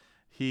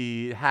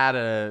 he had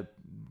a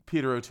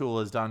Peter O'Toole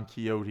as Don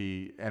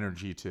Quixote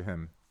energy to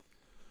him.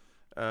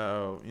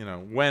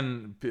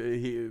 When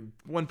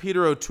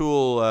Peter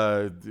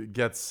O'Toole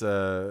gets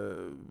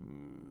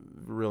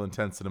real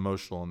intense and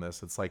emotional in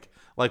this, it's like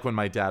when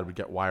my dad would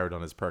get wired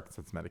on his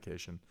Parkinson's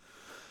medication.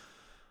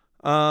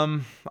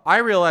 I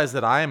realize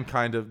that I am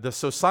kind of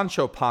so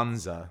Sancho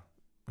Panza,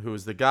 who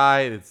is the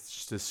guy. It's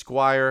just a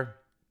squire.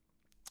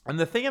 And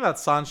the thing about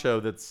Sancho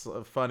that's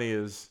funny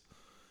is,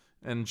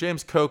 and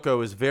James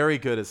Coco is very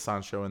good as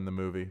Sancho in the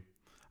movie.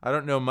 I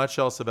don't know much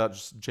else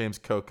about James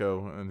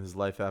Coco and his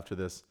life after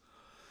this.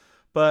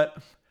 But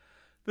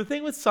the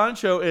thing with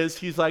Sancho is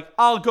he's like,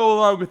 I'll go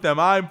along with them.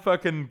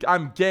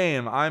 I'm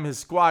game. I'm his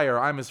squire.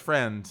 I'm his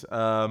friend.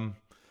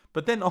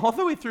 But then all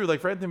the way through,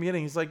 like right at the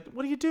beginning, he's like,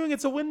 what are you doing?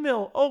 It's a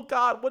windmill. Oh,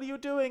 God, what are you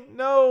doing?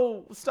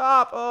 No,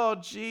 stop. Oh,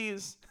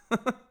 jeez.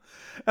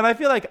 And I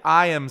feel like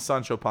I am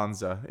Sancho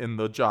Panza in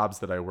the jobs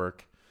that I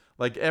work.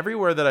 Like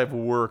everywhere that I've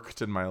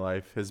worked in my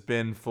life has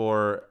been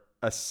for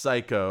a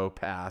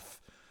psychopath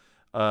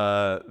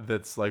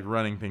that's like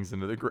running things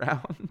into the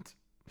ground.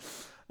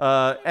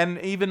 And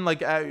even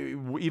like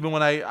even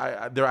when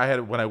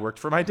when I worked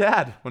for my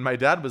dad, when my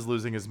dad was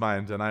losing his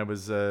mind and I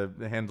was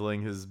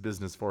handling his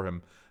business for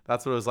him.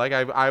 That's what it was like.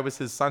 I was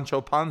his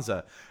Sancho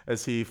Panza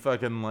as he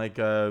fucking like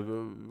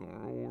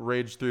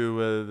raged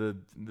through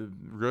the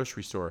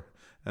grocery store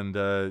and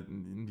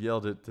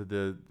yelled at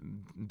the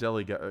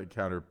deli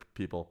counter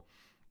people.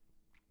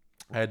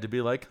 I had to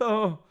be like,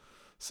 oh,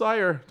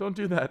 sire, don't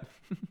do that.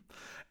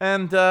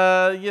 And,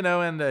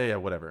 yeah,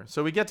 whatever.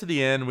 So we get to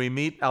the end. We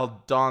meet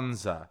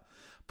Aldonza,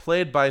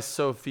 played by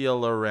Sophia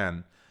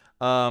Loren.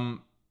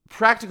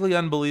 Practically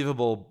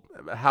unbelievable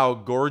how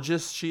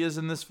gorgeous she is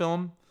in this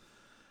film.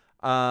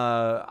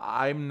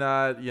 I'm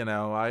not,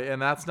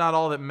 and that's not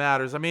all that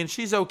matters. I mean,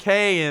 she's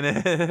okay in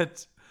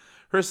it.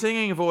 Her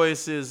singing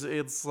voice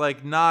it's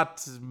like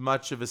not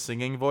much of a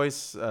singing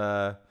voice.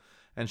 And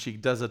she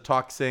does a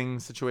talk sing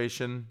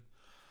situation.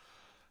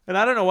 And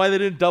I don't know why they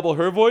didn't double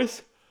her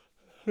voice.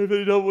 If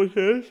they doubled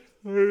his,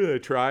 maybe they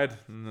tried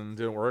and it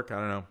didn't work. I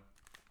don't know.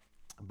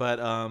 But,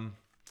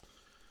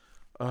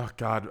 oh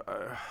God,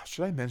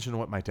 should I mention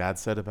what my dad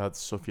said about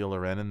Sophia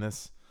Loren in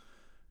this?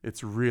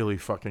 It's really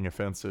fucking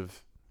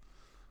offensive.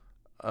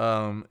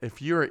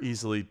 If you are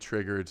easily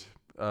triggered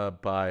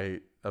by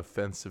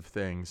offensive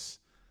things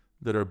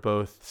that are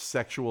both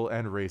sexual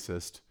and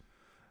racist,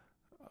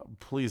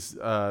 please,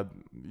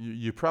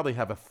 you probably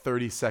have a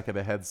 30-second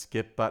ahead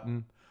skip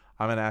button.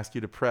 I'm going to ask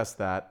you to press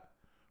that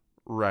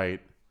right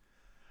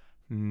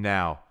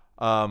now.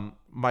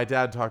 My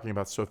dad, talking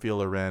about Sophia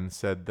Loren,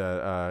 said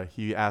that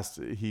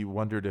he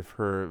wondered if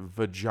her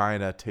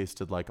vagina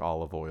tasted like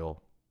olive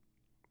oil.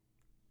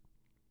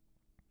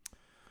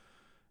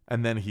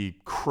 And then he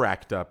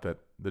cracked up at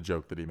the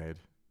joke that he made.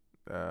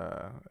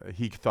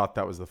 He thought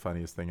that was the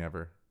funniest thing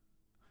ever.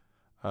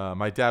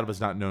 My dad was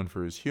not known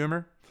for his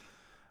humor.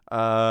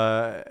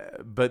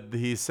 But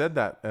he said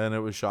that, and it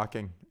was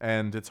shocking.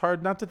 And it's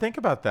hard not to think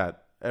about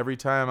that every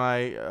time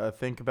I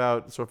think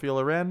about Sophia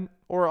Loren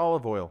or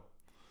olive oil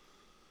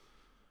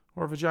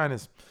or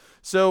vaginas.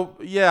 So,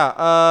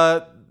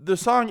 yeah, the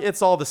song,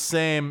 It's All the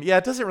Same. Yeah,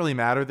 it doesn't really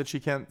matter that she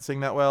can't sing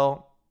that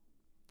well.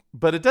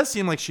 But it does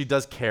seem like she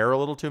does care a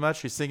little too much.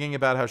 She's singing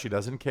about how she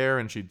doesn't care,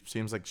 and she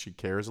seems like she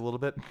cares a little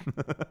bit.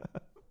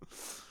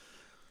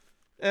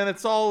 And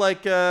it's all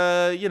like,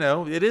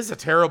 it is a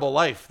terrible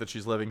life that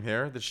she's living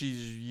here. That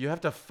you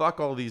have to fuck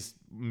all these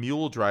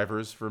mule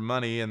drivers for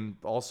money and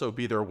also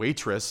be their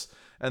waitress.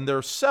 And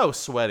they're so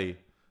sweaty.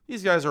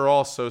 These guys are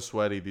all so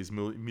sweaty, these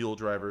mule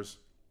drivers.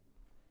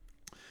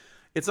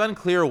 It's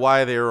unclear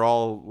why they are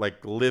all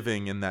like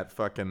living in that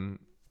fucking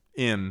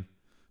inn.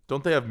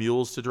 Don't they have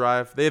mules to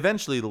drive? They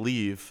eventually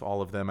leave,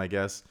 all of them, I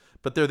guess.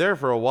 But they're there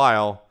for a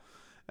while.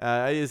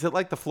 Is it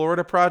like the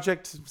Florida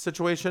Project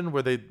situation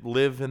where they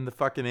live in the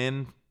fucking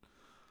inn?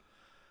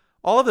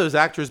 All of those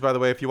actors, by the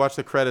way, if you watch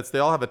the credits, they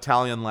all have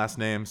Italian last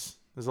names.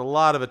 There's a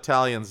lot of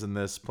Italians in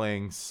this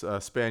playing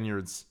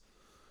Spaniards.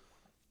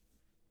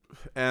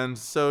 And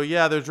so,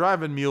 yeah, they're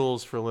driving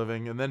mules for a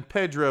living. And then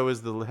Pedro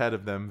is the head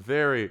of them.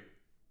 Very,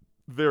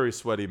 very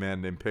sweaty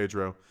man named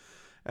Pedro.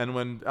 And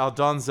when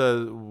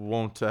Aldonza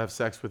won't have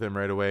sex with him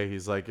right away,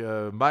 he's like,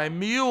 my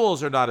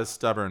mules are not as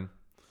stubborn.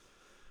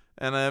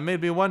 And it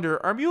made me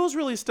wonder, are mules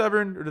really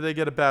stubborn or do they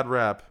get a bad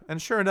rap?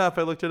 And sure enough,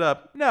 I looked it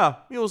up. No,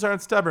 mules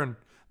aren't stubborn.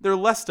 They're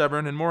less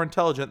stubborn and more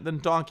intelligent than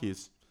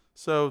donkeys.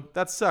 So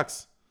that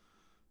sucks.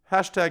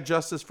 Hashtag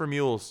justice for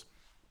mules.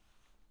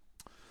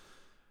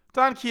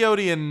 Don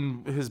Quixote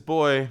and his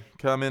boy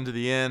come into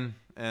the inn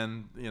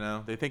and,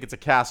 they think it's a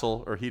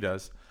castle, or he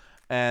does.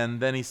 And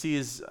then he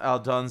sees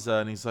Aldonza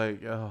and he's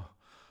like, oh,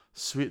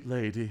 sweet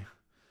lady,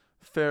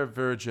 fair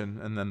virgin.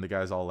 And then the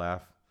guys all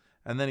laugh.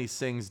 And then he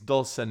sings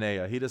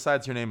Dulcinea. He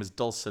decides her name is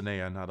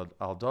Dulcinea, not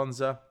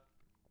Aldonza.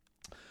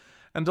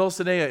 And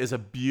Dulcinea is a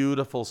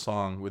beautiful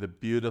song with a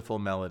beautiful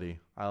melody.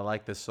 I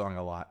like this song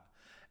a lot.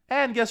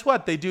 And guess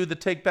what? They do the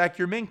take back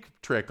your mink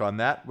trick on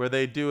that, where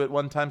they do it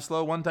one time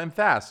slow, one time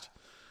fast.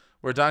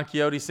 Where Don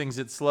Quixote sings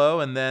it slow,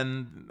 and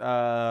then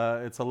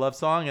it's a love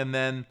song, and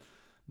then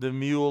the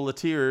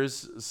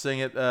muleteers sing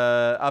it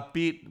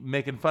upbeat,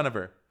 making fun of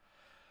her.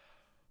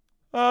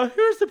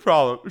 Here's the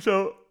problem.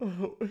 So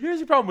here's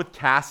the problem with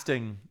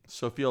casting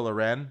Sophia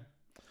Loren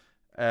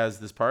as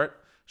this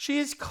part.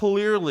 She's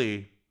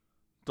clearly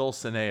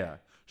Dulcinea.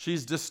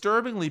 She's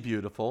disturbingly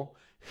beautiful.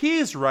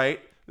 He's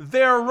right.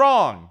 They're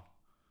wrong.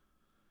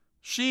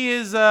 She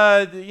is,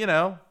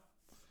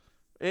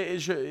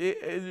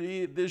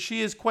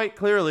 she is quite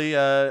clearly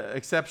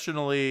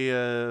exceptionally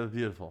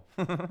beautiful.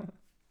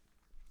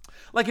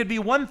 Like, it'd be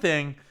one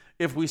thing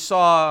if we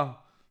saw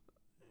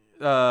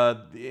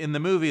in the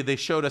movie they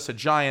showed us a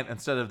giant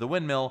instead of the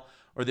windmill,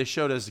 or they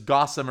showed us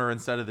Gossamer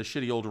instead of the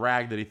shitty old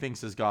rag that he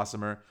thinks is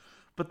Gossamer.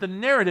 But the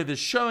narrative is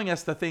showing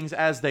us the things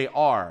as they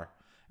are,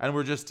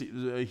 and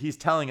he's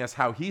telling us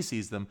how he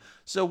sees them.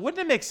 So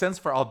wouldn't it make sense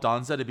for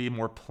Aldonza to be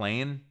more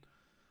plain?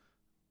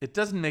 It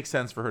doesn't make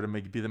sense for her to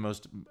be the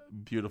most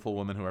beautiful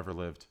woman who ever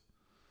lived.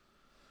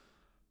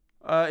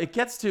 It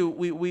gets to,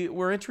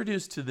 we're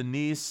introduced to the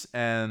niece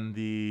and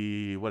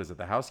the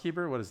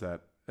housekeeper? What is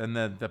that? And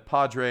the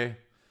padre.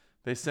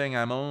 They sing,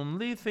 I'm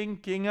only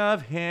thinking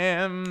of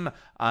him.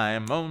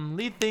 I'm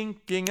only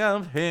thinking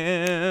of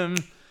him.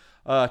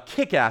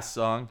 Kick-ass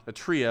song, a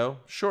trio,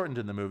 shortened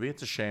in the movie.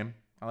 It's a shame.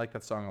 I like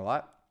that song a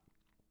lot.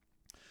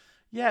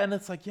 Yeah, and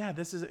it's like,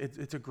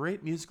 it's a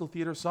great musical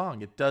theater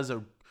song.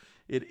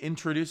 It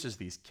introduces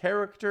these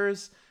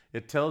characters.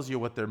 It tells you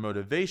what their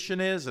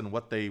motivation is and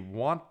what they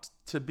want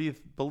to be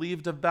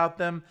believed about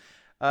them.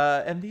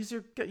 And these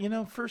are,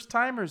 first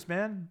timers,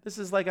 man. This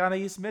is like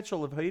Anais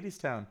Mitchell of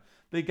Hadestown.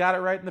 They got it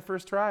right in the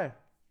first try.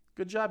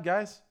 Good job,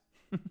 guys.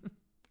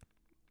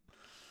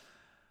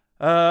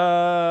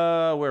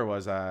 Where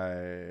was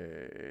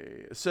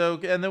I? So,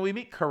 and then we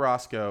meet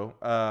Carrasco.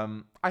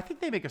 I think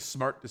they make a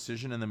smart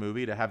decision in the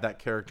movie to have that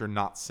character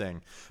not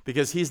sing,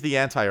 because he's the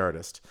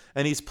anti-artist.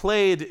 And he's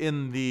played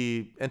in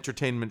the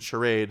entertainment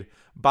charade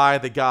by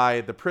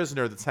the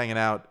prisoner that's hanging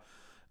out,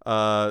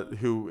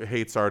 who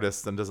hates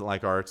artists and doesn't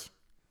like art.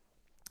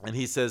 And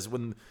he says,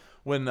 when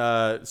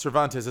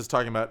Cervantes is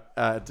talking about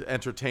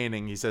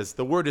entertaining, he says,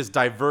 the word is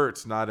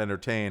divert, not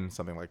entertain,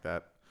 something like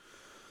that.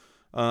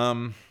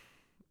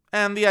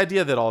 And the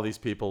idea that all these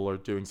people are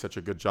doing such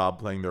a good job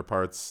playing their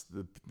parts,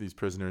 these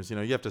prisoners, you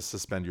have to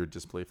suspend your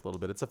disbelief a little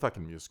bit. It's a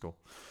fucking musical.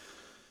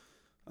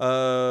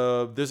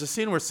 There's a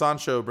scene where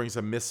Sancho brings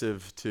a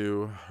missive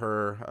to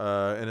her,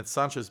 and it's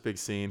Sancho's big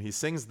scene. He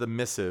sings the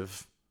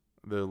missive,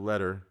 the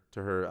letter,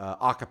 to her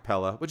a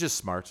cappella, which is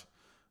smart.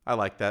 I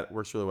like that. It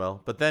works really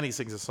well. But then he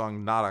sings a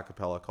song not a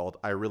cappella called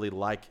I Really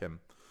Like Him.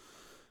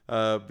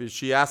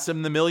 She asks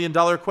him the $1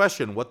 million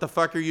question. What the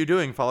fuck are you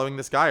doing following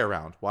this guy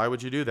around? Why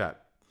would you do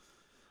that?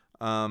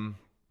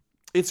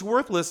 It's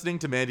worth listening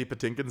to Mandy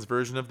Patinkin's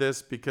version of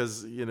this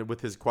because, with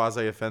his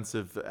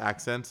quasi-offensive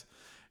accent,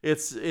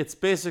 it's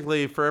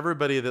basically for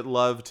everybody that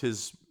loved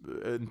his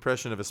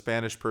impression of a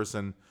Spanish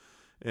person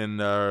in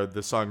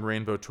the song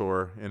Rainbow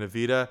Tour in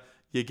Evita.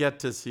 You get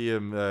to see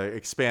him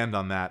expand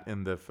on that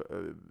in the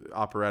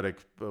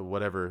operatic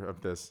whatever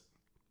of this.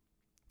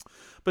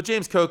 But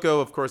James Coco,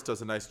 of course,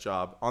 does a nice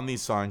job on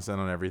these songs and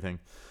on everything.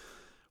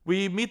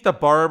 We meet the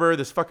barber.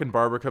 This fucking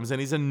barber comes in.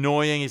 He's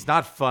annoying. He's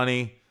not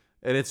funny.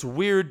 And it's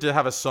weird to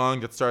have a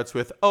song that starts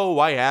with, oh,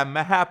 I am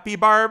a happy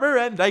barber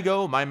and I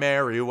go my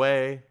merry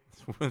way.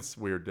 It's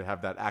weird to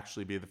have that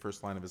actually be the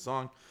first line of his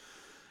song.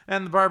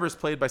 And the barber's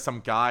played by some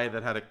guy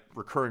that had a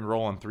recurring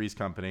role on Three's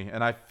Company.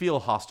 And I feel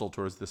hostile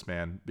towards this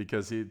man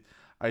because it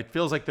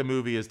feels like the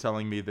movie is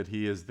telling me that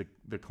he is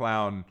the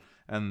clown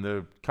and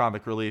the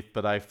comic relief,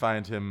 but I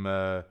find him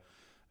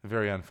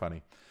very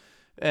unfunny.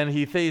 And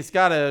he's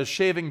got a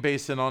shaving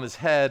basin on his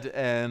head,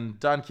 and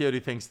Don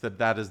Quixote thinks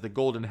that is the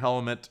golden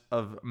helmet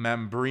of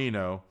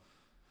Mambrino,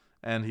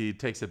 and he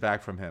takes it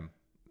back from him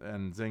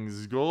and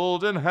sings,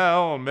 golden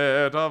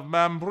helmet of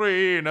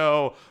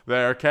Mambrino,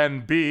 there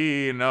can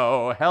be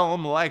no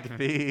helm like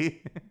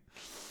thee.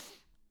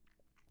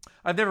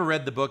 I've never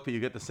read the book, but you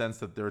get the sense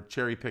that they're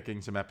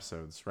cherry-picking some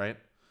episodes, right?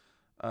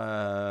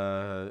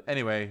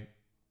 Anyway...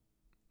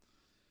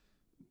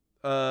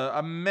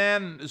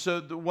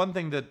 the one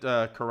thing that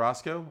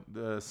Carrasco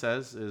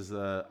says is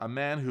a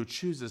man who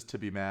chooses to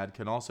be mad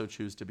can also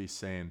choose to be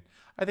sane.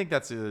 I think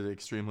that's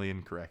extremely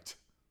incorrect.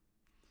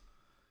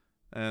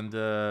 And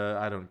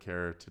I don't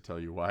care to tell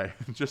you why.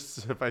 Just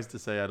suffice to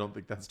say, I don't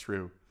think that's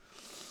true.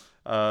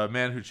 A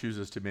man who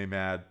chooses to be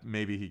mad,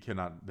 maybe he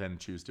cannot then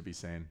choose to be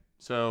sane.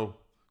 So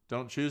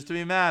don't choose to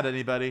be mad,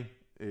 anybody.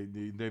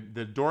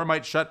 The door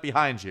might shut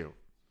behind you.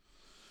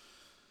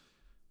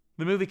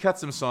 The movie cuts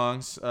some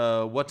songs.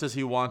 What Does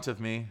He Want of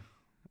Me?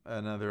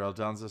 Another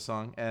Aldonza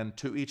song. And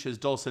To Each His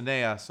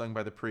Dulcinea, sung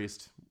by the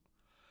priest.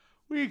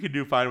 We could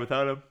do fine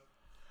without him.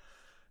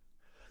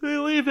 They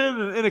leave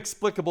in an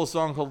inexplicable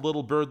song called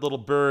Little Bird, Little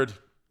Bird.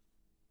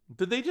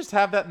 Did they just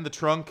have that in the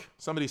trunk?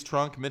 Somebody's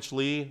trunk? Mitch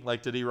Lee?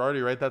 Did he already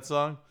write that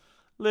song?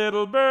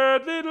 Little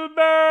bird,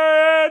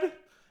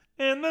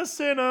 in the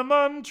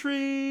cinnamon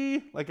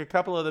tree. Like a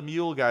couple of the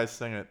mule guys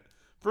sing it.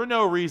 For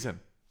no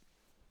reason.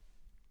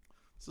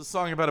 It's a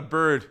song about a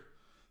bird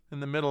in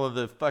the middle of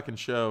the fucking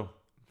show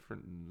for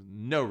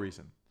no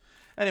reason.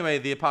 Anyway,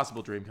 The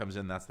Impossible Dream comes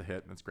in. That's the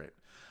hit. That's great.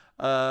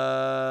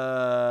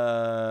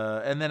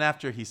 And then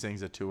after he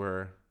sings it to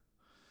her,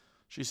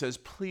 she says,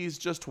 please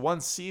just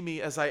once see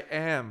me as I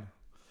am.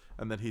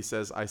 And then he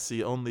says, I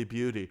see only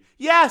beauty.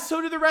 Yeah,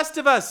 so do the rest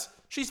of us.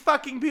 She's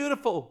fucking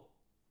beautiful.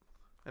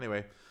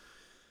 Anyway,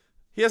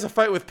 he has a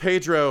fight with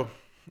Pedro,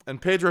 and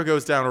Pedro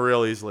goes down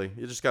real easily.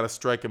 You just got to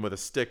strike him with a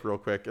stick real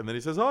quick. And then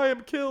he says, I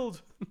am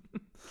killed.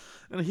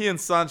 And he and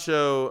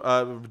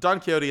Sancho, Don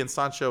Quixote and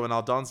Sancho and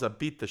Aldonza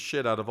beat the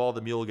shit out of all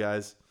the mule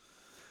guys.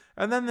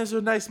 And then there's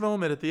a nice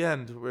moment at the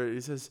end where he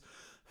says,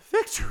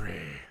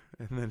 victory.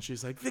 And then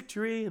she's like,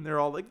 victory. And they're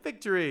all like,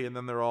 victory. And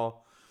then they're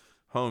all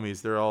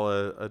homies. They're all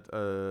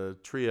a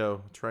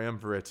trio,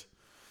 triumvirate.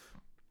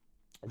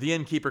 The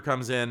innkeeper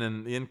comes in,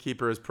 and the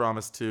innkeeper has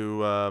promised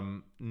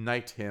to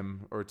knight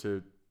him, or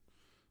to,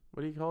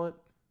 what do you call it?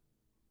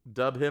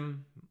 Dub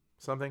him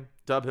something?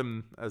 Dub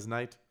him as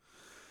knight.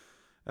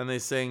 And they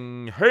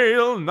sing,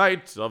 Hail,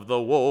 Knight of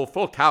the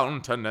Woeful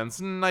Countenance,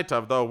 Knight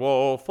of the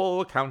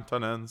Woeful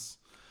Countenance.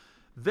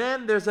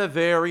 Then there's a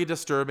very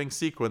disturbing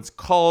sequence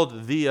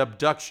called the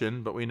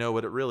abduction, but we know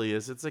what it really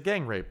is. It's a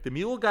gang rape. The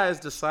mule guys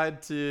decide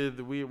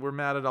we're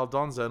mad at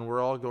Aldonza, and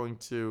we're all going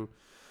to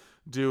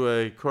do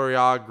a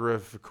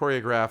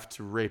choreographed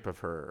rape of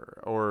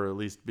her, or at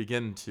least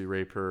begin to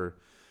rape her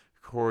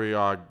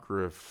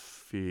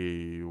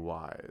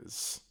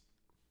choreography-wise.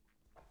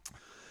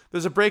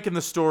 There's a break in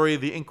the story.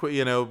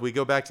 We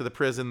go back to the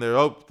prison.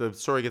 The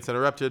story gets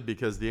interrupted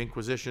because the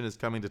Inquisition is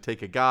coming to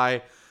take a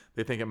guy.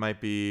 They think it might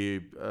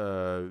be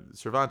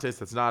Cervantes.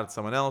 That's not. It's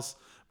someone else.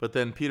 But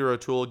then Peter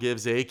O'Toole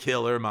gives a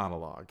killer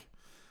monologue,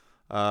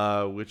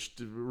 which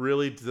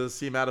really does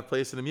seem out of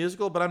place in a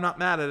musical, but I'm not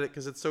mad at it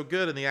because it's so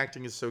good and the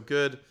acting is so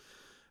good.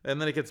 And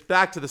then it gets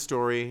back to the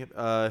story.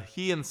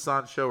 He and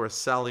Sancho are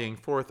sallying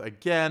forth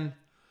again,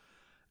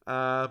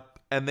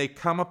 and they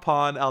come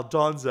upon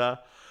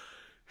Aldonza.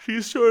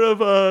 She's sort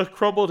of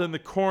crumbled in the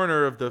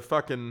corner of the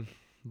fucking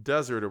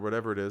desert or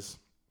whatever it is,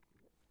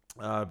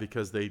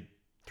 because they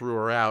threw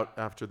her out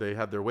after they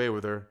had their way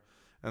with her.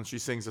 And she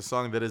sings a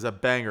song that is a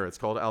banger. It's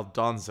called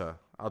Aldonza.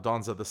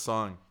 Aldonza the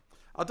song.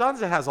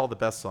 Aldonza has all the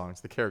best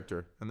songs, the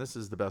character, and this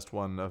is the best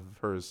one of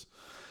hers.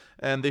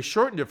 And they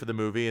shortened it for the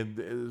movie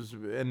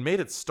and made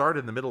it start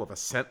in the middle of a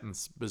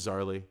sentence,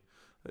 bizarrely.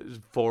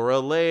 For a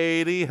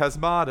lady has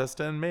modest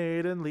and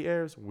maidenly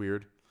airs.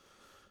 Weird.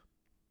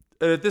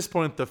 And at this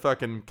point, the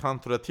fucking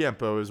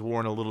contratiempo is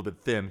worn a little bit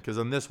thin, because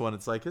on this one,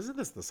 it's like, isn't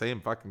this the same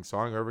fucking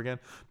song over again?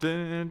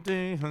 And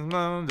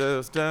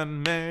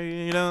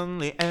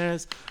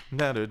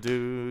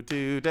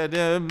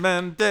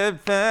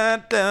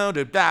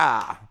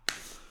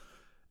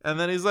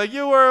then he's like,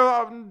 you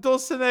were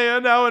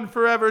Dulcinea now and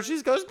forever. She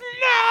goes,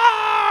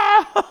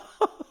 no!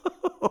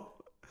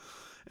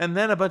 And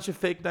then a bunch of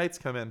fake knights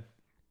come in,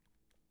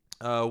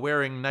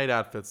 wearing knight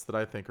outfits that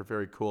I think are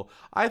very cool.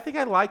 I think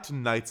I liked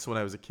knights when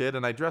I was a kid,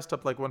 and I dressed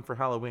up like one for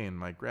Halloween.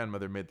 My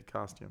grandmother made the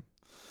costume.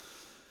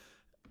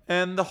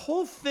 And the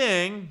whole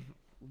thing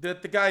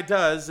that the guy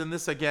does, and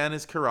this again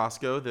is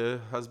Carrasco, the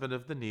husband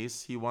of the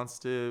niece. He wants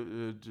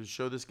to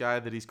show this guy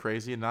that he's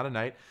crazy and not a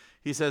knight.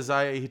 He says,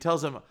 he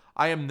tells him,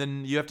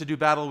 you have to do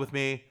battle with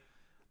me.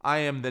 I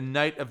am the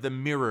knight of the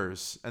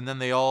mirrors. And then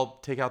they all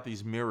take out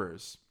these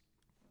mirrors.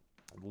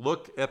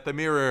 Look at the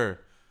mirror.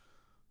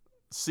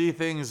 See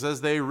things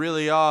as they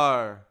really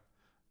are.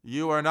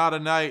 You are not a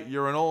knight.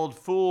 You're an old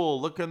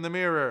fool. Look in the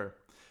mirror.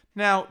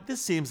 Now,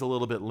 this seems a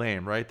little bit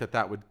lame, right?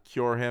 That would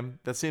cure him.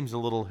 That seems a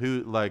little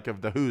like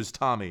of the Who's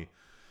Tommy,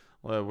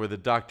 where the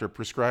doctor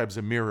prescribes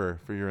a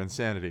mirror for your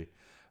insanity.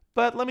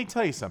 But let me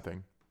tell you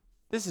something.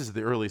 This is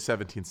the early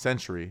 17th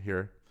century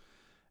here.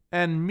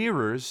 And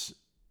mirrors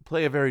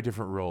play a very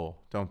different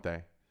role, don't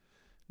they?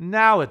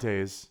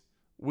 Nowadays,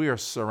 we are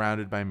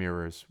surrounded by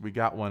mirrors. We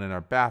got one in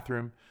our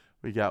bathroom.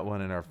 We got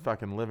one in our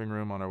fucking living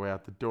room on our way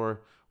out the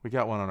door. We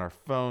got one on our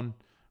phone.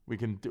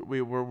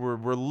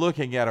 We're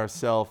looking at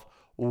ourselves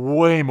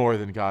way more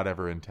than God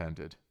ever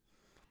intended.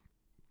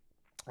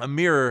 A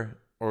mirror,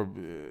 or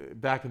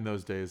back in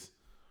those days,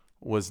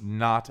 was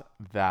not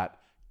that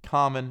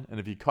common. And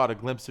if you caught a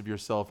glimpse of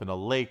yourself in a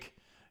lake,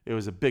 it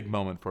was a big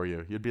moment for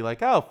you. You'd be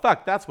like, oh,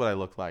 fuck, that's what I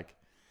look like.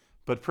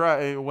 But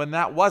when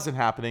that wasn't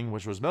happening,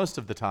 which was most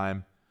of the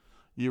time,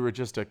 you were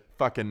just a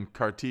fucking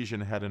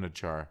Cartesian head in a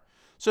jar.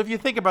 So if you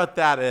think about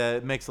that,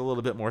 it makes a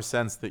little bit more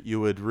sense that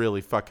you would really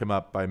fuck him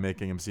up by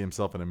making him see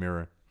himself in a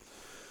mirror.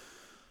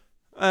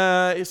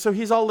 So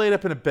he's all laid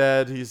up in a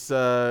bed. He's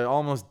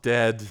almost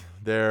dead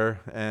there.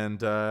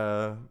 And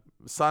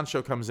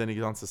Sancho comes in. He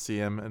wants to see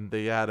him. And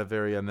they add a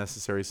very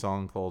unnecessary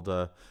song called,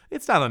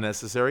 it's not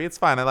unnecessary. It's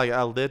fine. I like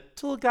a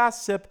little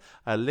gossip,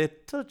 a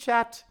little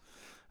chat,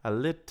 a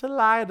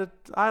little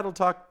idle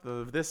talk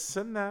of this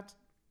and that.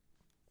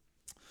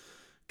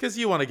 Because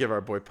you want to give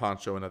our boy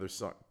Sancho another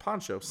song.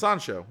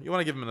 You want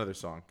to give him another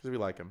song because we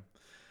like him.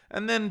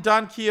 And then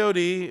Don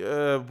Quixote,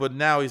 but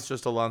now he's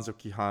just Alonso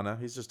Quijana.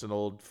 He's just an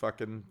old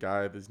fucking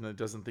guy that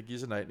doesn't think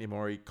he's a knight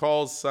anymore. He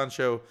calls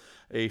Sancho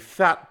a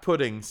fat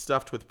pudding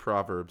stuffed with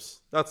proverbs.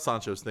 That's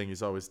Sancho's thing.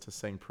 He's always to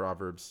sing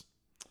proverbs.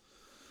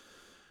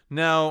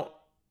 Now,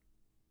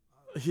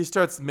 he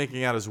starts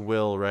making out his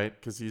will, right?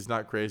 Because he's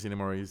not crazy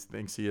anymore. He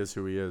thinks he is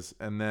who he is.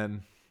 And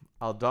then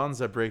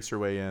Aldonza breaks her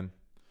way in.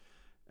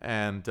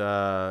 And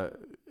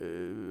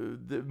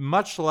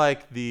much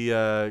like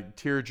the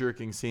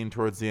tear-jerking scene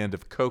towards the end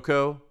of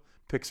Coco,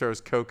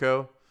 Pixar's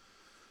Coco,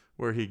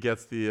 where he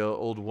gets the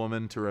old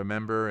woman to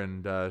remember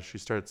and she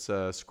starts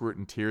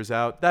squirting tears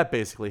out, that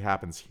basically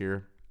happens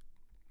here.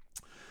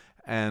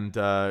 And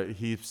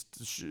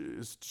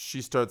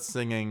she starts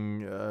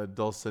singing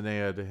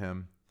Dulcinea to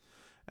him.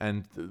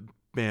 And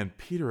man,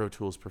 Peter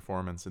O'Toole's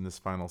performance in this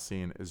final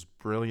scene is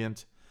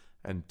brilliant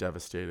and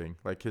devastating.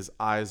 Like, his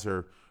eyes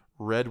are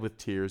red with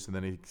tears, and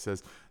then he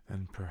says,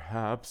 "And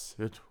perhaps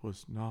it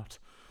was not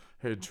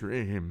a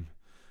dream."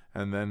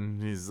 And then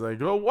he's like,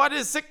 "Oh, what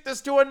is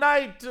sickness to a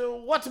knight?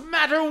 What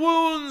matter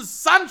wounds,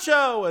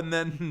 Sancho?" And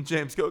then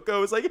James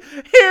Coco is like,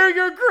 "Hear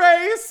your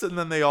grace." And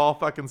then they all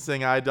fucking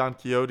sing "I, Don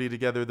Quixote"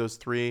 together, those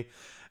three.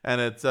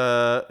 And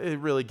it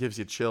really gives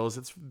you chills.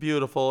 It's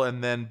beautiful.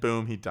 And then,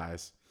 boom, he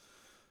dies.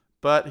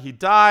 But he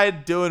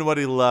died doing what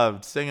he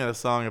loved, singing a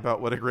song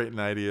about what a great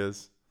knight he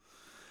is.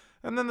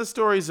 And then the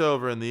story's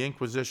over, and the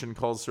Inquisition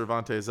calls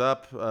Cervantes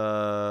up.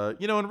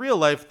 In real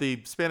life,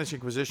 the Spanish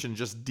Inquisition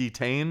just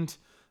detained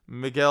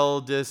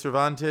Miguel de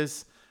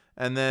Cervantes,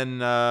 and then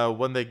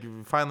when they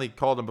finally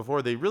called him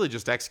before, they really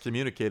just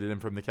excommunicated him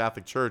from the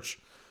Catholic Church,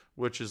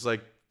 which is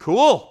like,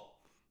 cool,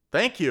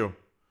 thank you,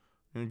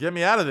 and get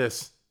me out of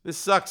this. This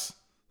sucks.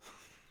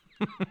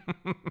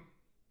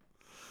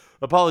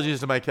 Apologies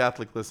to my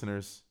Catholic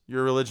listeners.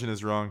 Your religion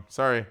is wrong.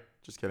 Sorry.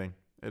 Just kidding.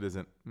 It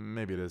isn't.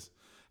 Maybe it is.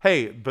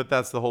 Hey, but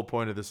that's the whole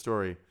point of this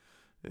story,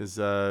 is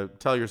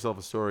tell yourself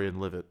a story and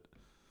live it.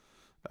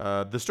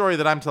 The story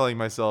that I'm telling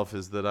myself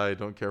is that I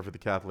don't care for the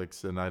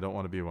Catholics and I don't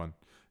want to be one.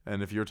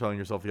 And if you're telling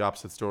yourself the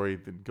opposite story,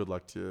 then good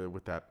luck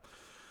with that.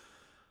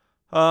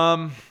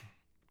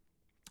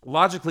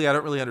 Logically, I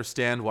don't really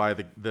understand why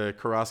the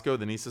Carrasco,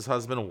 the niece's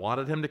husband,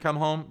 wanted him to come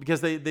home,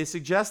 because they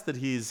suggest that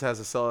he's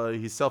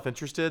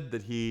self-interested,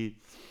 that he,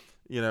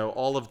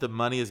 all of the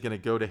money is going to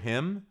go to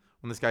him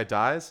when this guy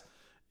dies.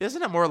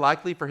 Isn't it more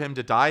likely for him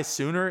to die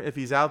sooner if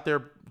he's out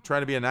there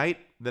trying to be a knight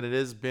than it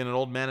is being an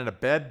old man in a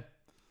bed?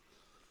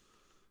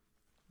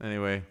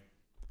 Anyway,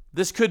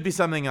 this could be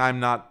something I'm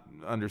not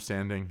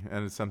understanding,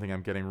 and it's something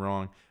I'm getting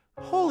wrong.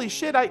 Holy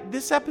shit,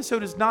 this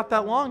episode is not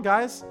that long,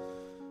 guys.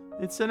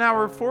 It's an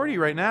hour 40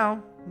 right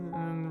now,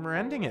 and we're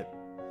ending it,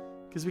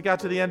 because we got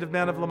to the end of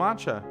Man of La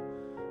Mancha,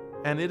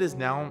 and it is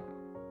now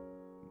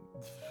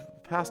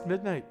past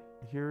midnight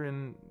here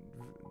in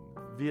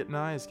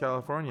Vietnam,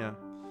 California.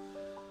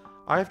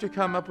 I have to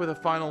come up with a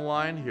final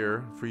line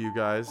here for you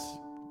guys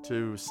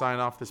to sign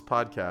off this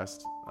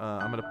podcast.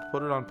 I'm going to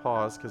put it on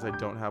pause because I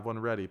don't have one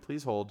ready.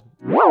 Please hold.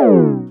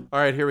 All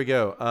right, here we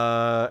go.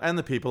 And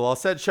the people all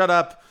said, shut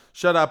up,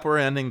 we're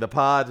ending the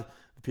pod.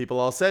 The people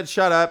all said,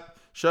 shut up,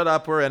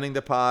 we're ending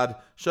the pod.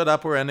 Shut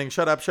up, we're ending,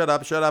 shut up,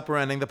 we're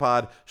ending the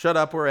pod. Shut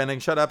up, we're ending,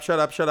 shut up,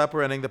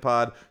 we're ending the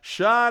pod.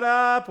 Shut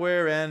up,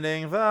 we're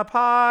ending the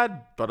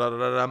pod.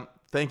 Ba-da-da-da-dum.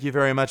 Thank you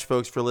very much,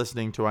 folks, for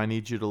listening to I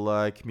Need You to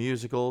Like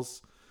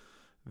Musicals.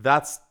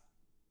 That's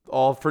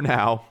all for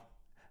now.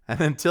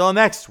 And until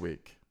next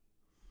week,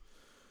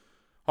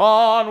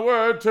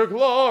 onward to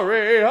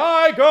glory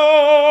I go.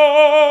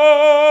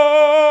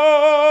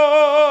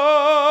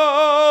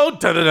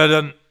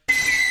 Da-da-da-dun.